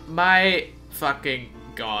 My fucking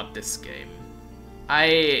god, this game.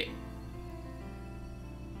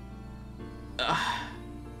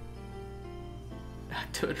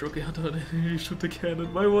 Activate Rookie Hunter and shoot the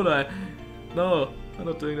cannon. Why would I? No. I'm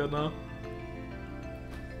not doing that now.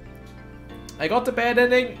 I got the bad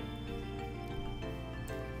ending.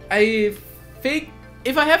 I think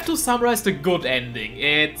if I have to summarize the good ending,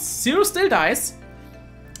 it's Zero still dies,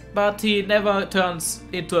 but he never turns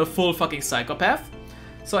into a full fucking psychopath.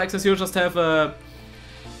 So X and Zero just have a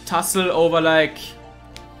tussle over like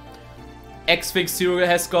X thinks Zero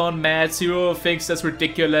has gone mad, Zero thinks that's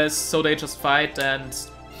ridiculous, so they just fight, and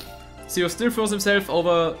Zero still throws himself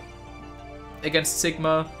over against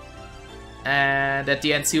Sigma, and at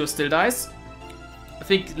the end Zero still dies. I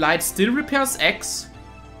think Light still repairs X,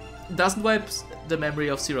 doesn't wipe the memory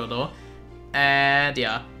of Zero though, and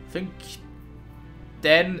yeah, I think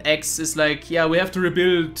then X is like, yeah, we have to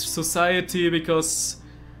rebuild society because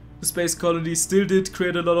the space colony still did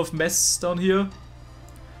create a lot of mess down here.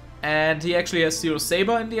 And he actually has Zero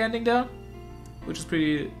Saber in the ending there, which is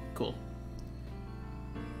pretty cool.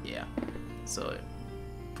 Yeah. So,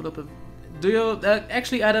 put up a... Do you...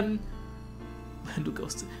 actually, Adam... do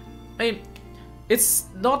ghosts... I mean, it's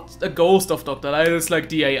not a ghost of Dr. Light, it's like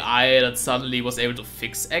the AI that suddenly was able to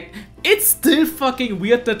fix X. It's still fucking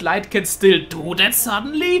weird that Light can still do that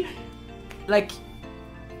suddenly? Like...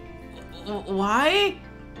 why?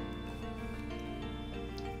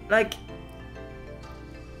 Like...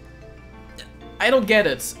 I don't get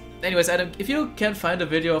it. Anyways, Adam, if you can find a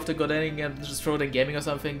video of the god ending and just throw it in gaming or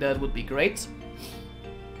something, that would be great.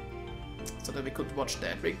 So that we could watch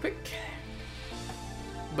that real quick.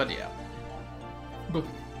 But yeah.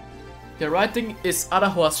 The writing is utter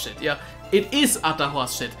horse shit, yeah. It is utter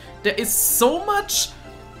horse shit. There is so much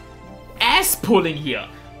ass pulling here.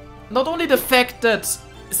 Not only the fact that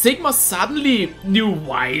Sigma suddenly knew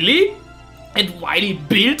Wily, and Wily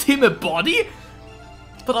built him a body,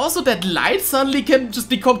 but also that Light suddenly can just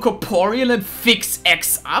become corporeal and fix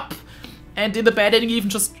X up. And in the bad ending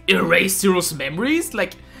even just erase Zero's memories.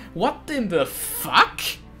 Like, what in the fuck?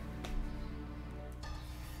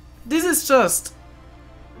 This is just...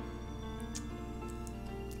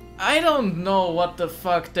 I don't know what the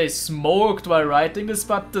fuck they smoked while writing this,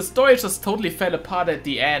 but the story just totally fell apart at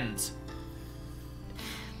the end.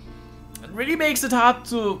 It really makes it hard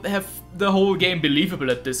to have the whole game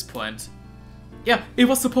believable at this point. Yeah, it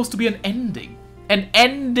was supposed to be an ending. An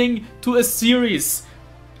ending to a series.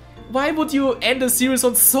 Why would you end a series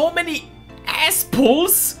on so many ass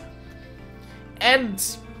pulls? And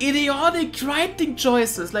idiotic writing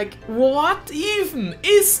choices. Like, what even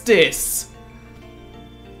is this?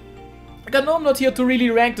 Like, I know I'm not here to really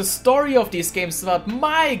rank the story of these games, but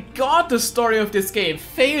my god, the story of this game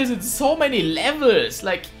fails in so many levels.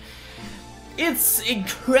 Like, it's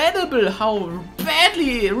incredible how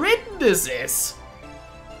badly written this is.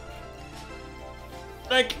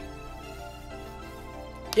 Like,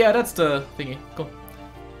 yeah, that's the thingy. Cool.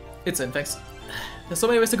 It's in, thanks. There's so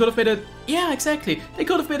many ways they could have made it. Yeah, exactly. They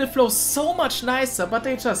could have made it flow so much nicer, but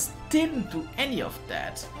they just didn't do any of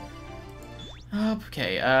that.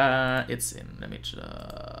 Okay, it's in. Let me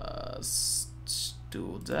just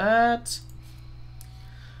do that.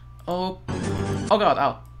 Oh, oh god,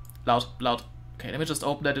 ow. Loud, loud. Okay, let me just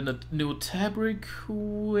open that in a new tab real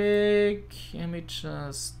quick. Let me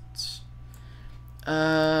just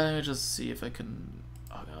see if I can...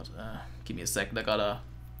 Oh god, give me a second, I gotta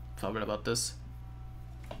fumble about this.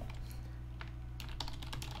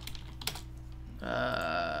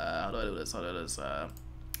 How do I do this? How do I do this?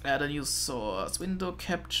 Add a new source, window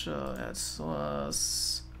capture, add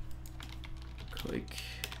source, quick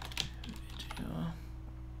video.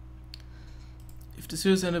 If the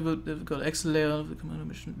series ended with difficult Excel layer of the command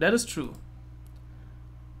mission, that is true.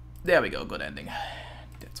 There we go, good ending.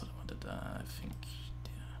 That's what I wanted. I think,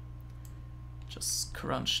 yeah. Just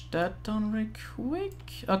crunch that down real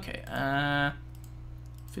quick. Okay,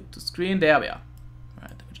 fit to screen. There we are.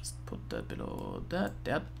 Alright, let me just put that below that.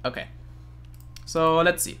 There. Okay. So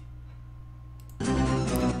let's see.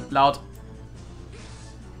 Loud.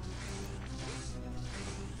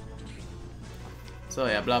 So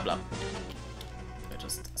yeah, blah blah. I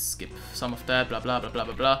just skip some of that. Blah blah blah blah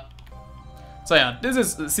blah blah. So yeah, this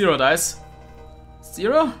is Zero dice.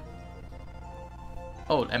 Zero?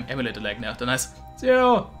 Oh, emulated lag now. Nice.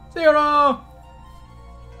 Zero! Zero!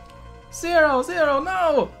 Zero! Zero!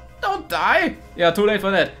 No! Don't die! Yeah, too late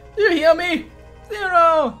for that. Do you hear me?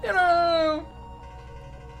 Zero! Zero!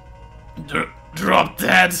 Drop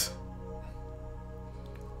dead!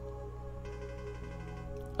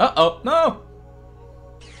 Uh-oh, no!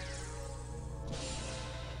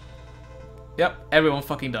 Yep, everyone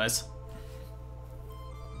fucking dies.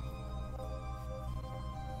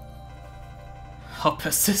 How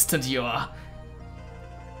persistent you are.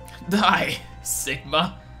 Die,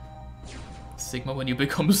 Sigma. Sigma when you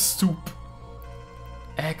become a soup.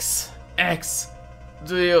 X,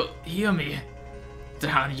 do you hear me?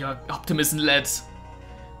 Down your optimism led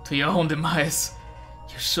to your own demise.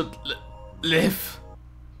 You should live.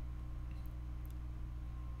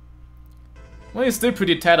 Well, he's still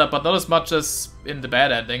pretty tattered, but not as much as in the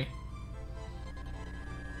bad ending.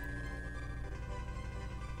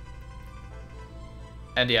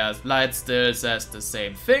 And yeah, Light still says the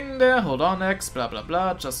same thing there. Hold on, X, blah blah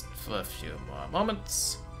blah, just for a few more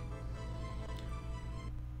moments.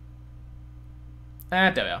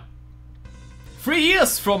 And there we are. 3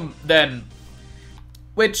 years from then.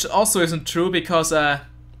 Which also isn't true because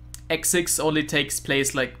X6 only takes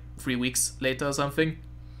place like 3 weeks later or something.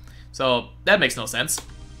 So that makes no sense.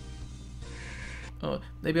 Oh,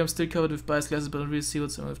 maybe I'm still covered with bias glasses, but I really see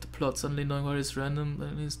what's wrong with the plot. Suddenly knowing what is random, but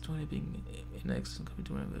at least totally being in X and coming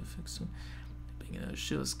to my fix. So being a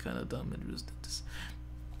shit was kinda dumb and just this.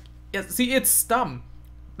 Yeah, see, it's dumb.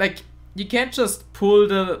 Like, you can't just pull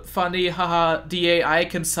the funny, haha, the AI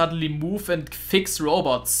can suddenly move and fix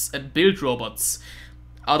robots and build robots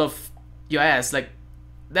out of your ass. Like,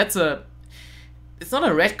 that's a... It's not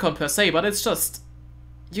a retcon per se, but it's just...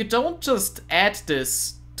 You don't just add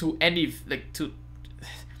this to any... Like, to...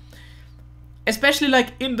 Especially, like,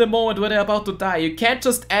 in the moment where they're about to die. You can't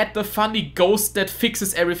just add the funny ghost that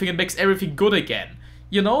fixes everything and makes everything good again.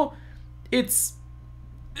 You know? It's...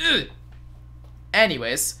 Ugh.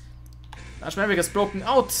 Anyways... Arch Maverick has broken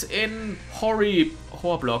out in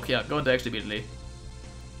horror block. Yeah, go into actually immediately.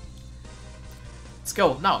 Let's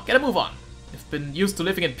go. Now, get a move on. You've been used to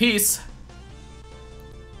living in peace.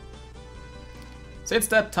 Since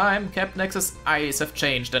that time, Captain X's eyes have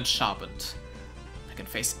changed and sharpened. I can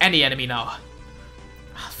face any enemy now.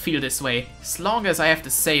 I'll feel this way as long as I have the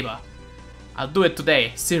saber. I'll do it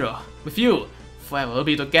today, Zero. With you. Forever we'll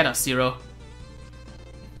be together, Zero.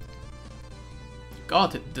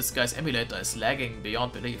 God, this guy's emulator is lagging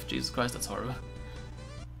beyond belief. Jesus Christ, that's horrible.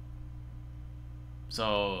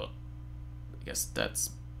 So, I guess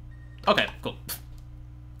that's... Okay, cool.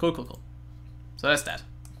 Cool. So that's that.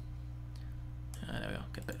 There we go,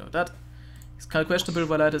 get back with that. It's kind of questionable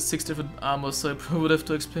why Light has 6 different armors, so I would have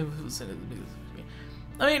to explain...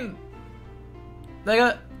 I mean...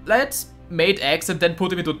 Like, Light made X and then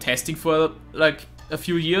put him into testing for, like, a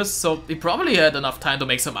few years, so he probably had enough time to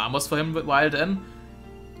make some armors for him while then.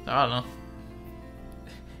 I don't know.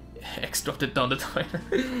 X dropped it down the toilet.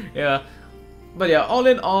 Yeah. But yeah, all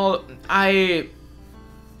in all, I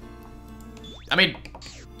mean,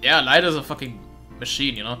 yeah, Light is a fucking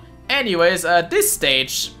machine, you know. Anyways, this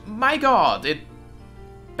stage, my god, it...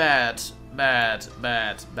 Bad.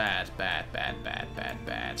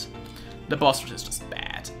 The boss rush is just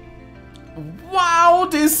bad. Wow,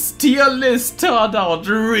 this tier list turned out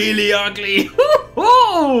really ugly.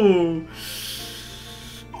 Ooh.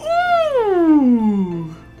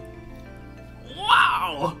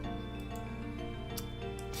 Wow!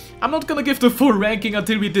 I'm not gonna give the full ranking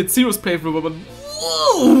until we did Zero's playthrough, but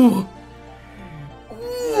whoa!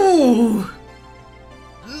 Ooh!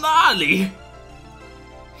 Gnarly!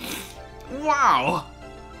 Wow!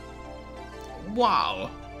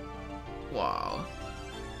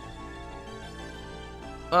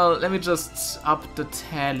 Well, let me just up the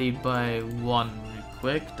tally by 1 real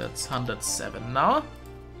quick. That's 107 now.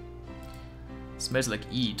 Smells like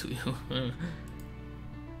E to you.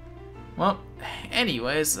 Well,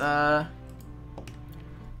 anyways,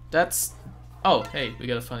 that's... Oh, hey, we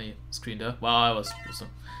got a funny screen there. Wow, I was...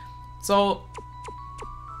 So,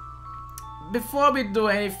 before we do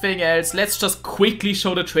anything else, let's just quickly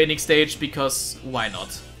show the training stage, because why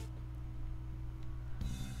not?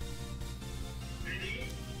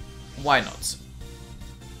 Why not?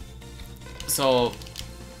 So,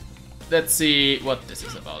 let's see what this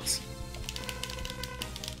is about.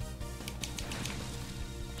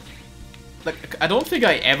 Like, I don't think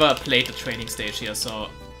I ever played the training stage here, so...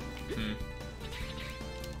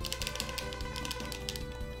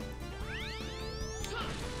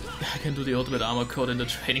 I can do the ultimate armor code in the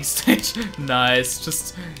training stage. Nice,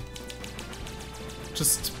 just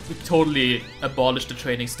totally abolish the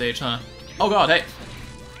training stage, huh? Oh god, hey!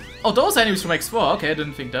 Oh, those enemies from X4, okay, I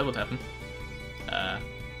didn't think that would happen. I'm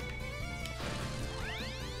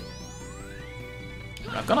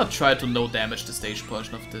gonna try to no damage the stage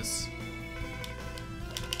portion of this.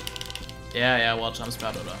 Yeah, wall jumps,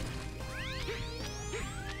 blah blah blah.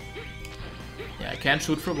 Yeah, I can't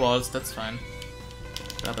shoot through walls, that's fine.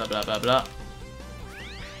 Blah blah blah blah blah.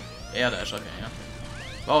 Yeah, dash, okay, yeah.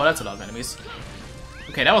 Oh, that's a lot of enemies.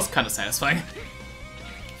 Okay, that was kind of satisfying. I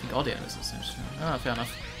think all the enemies are same. Ah, fair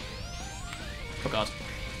enough. Oh god.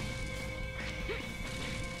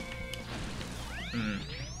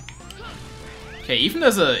 Okay, even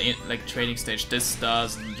as a like training stage, this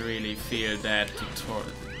doesn't really feel that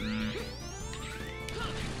tutorial.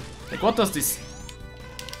 Like, what does this?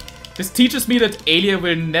 This teaches me that Alia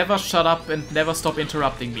will never shut up and never stop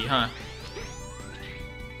interrupting me, huh?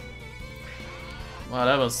 Wow,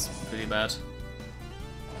 that was pretty bad.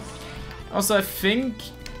 Also, I think...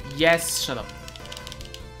 Yes, shut up.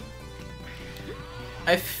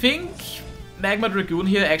 I think Magma Dragoon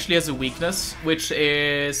here actually has a weakness, which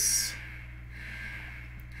is...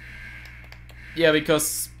 Yeah,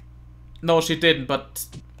 because... No, she didn't, but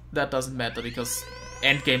that doesn't matter, because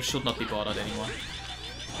endgame should not be bothered anymore.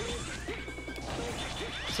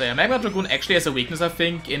 So yeah, Magma Dragoon actually has a weakness, I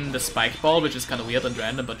think, in the Spike Ball, which is kind of weird and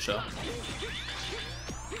random, but sure.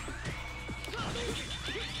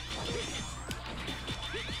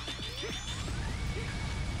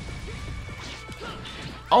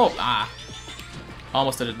 Oh, ah.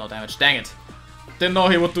 Almost did no damage. Dang it. Didn't know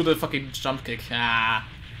he would do the fucking jump kick. Ah.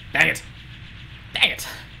 Dang it. Dang it.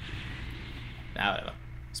 Nah, whatever.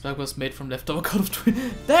 Spike was made from leftover God of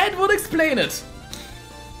Twin. That would explain it.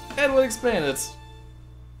 That would explain it.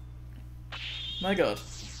 My god.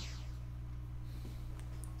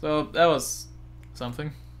 So, that was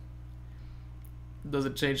something. Does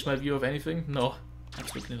it change my view of anything? No.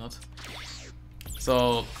 Absolutely not.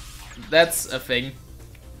 So, that's a thing.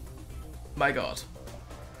 My god.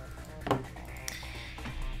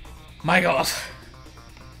 My god.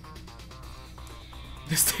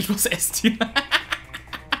 This stage was S tier.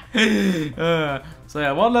 So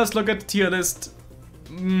yeah, one last look at the tier list.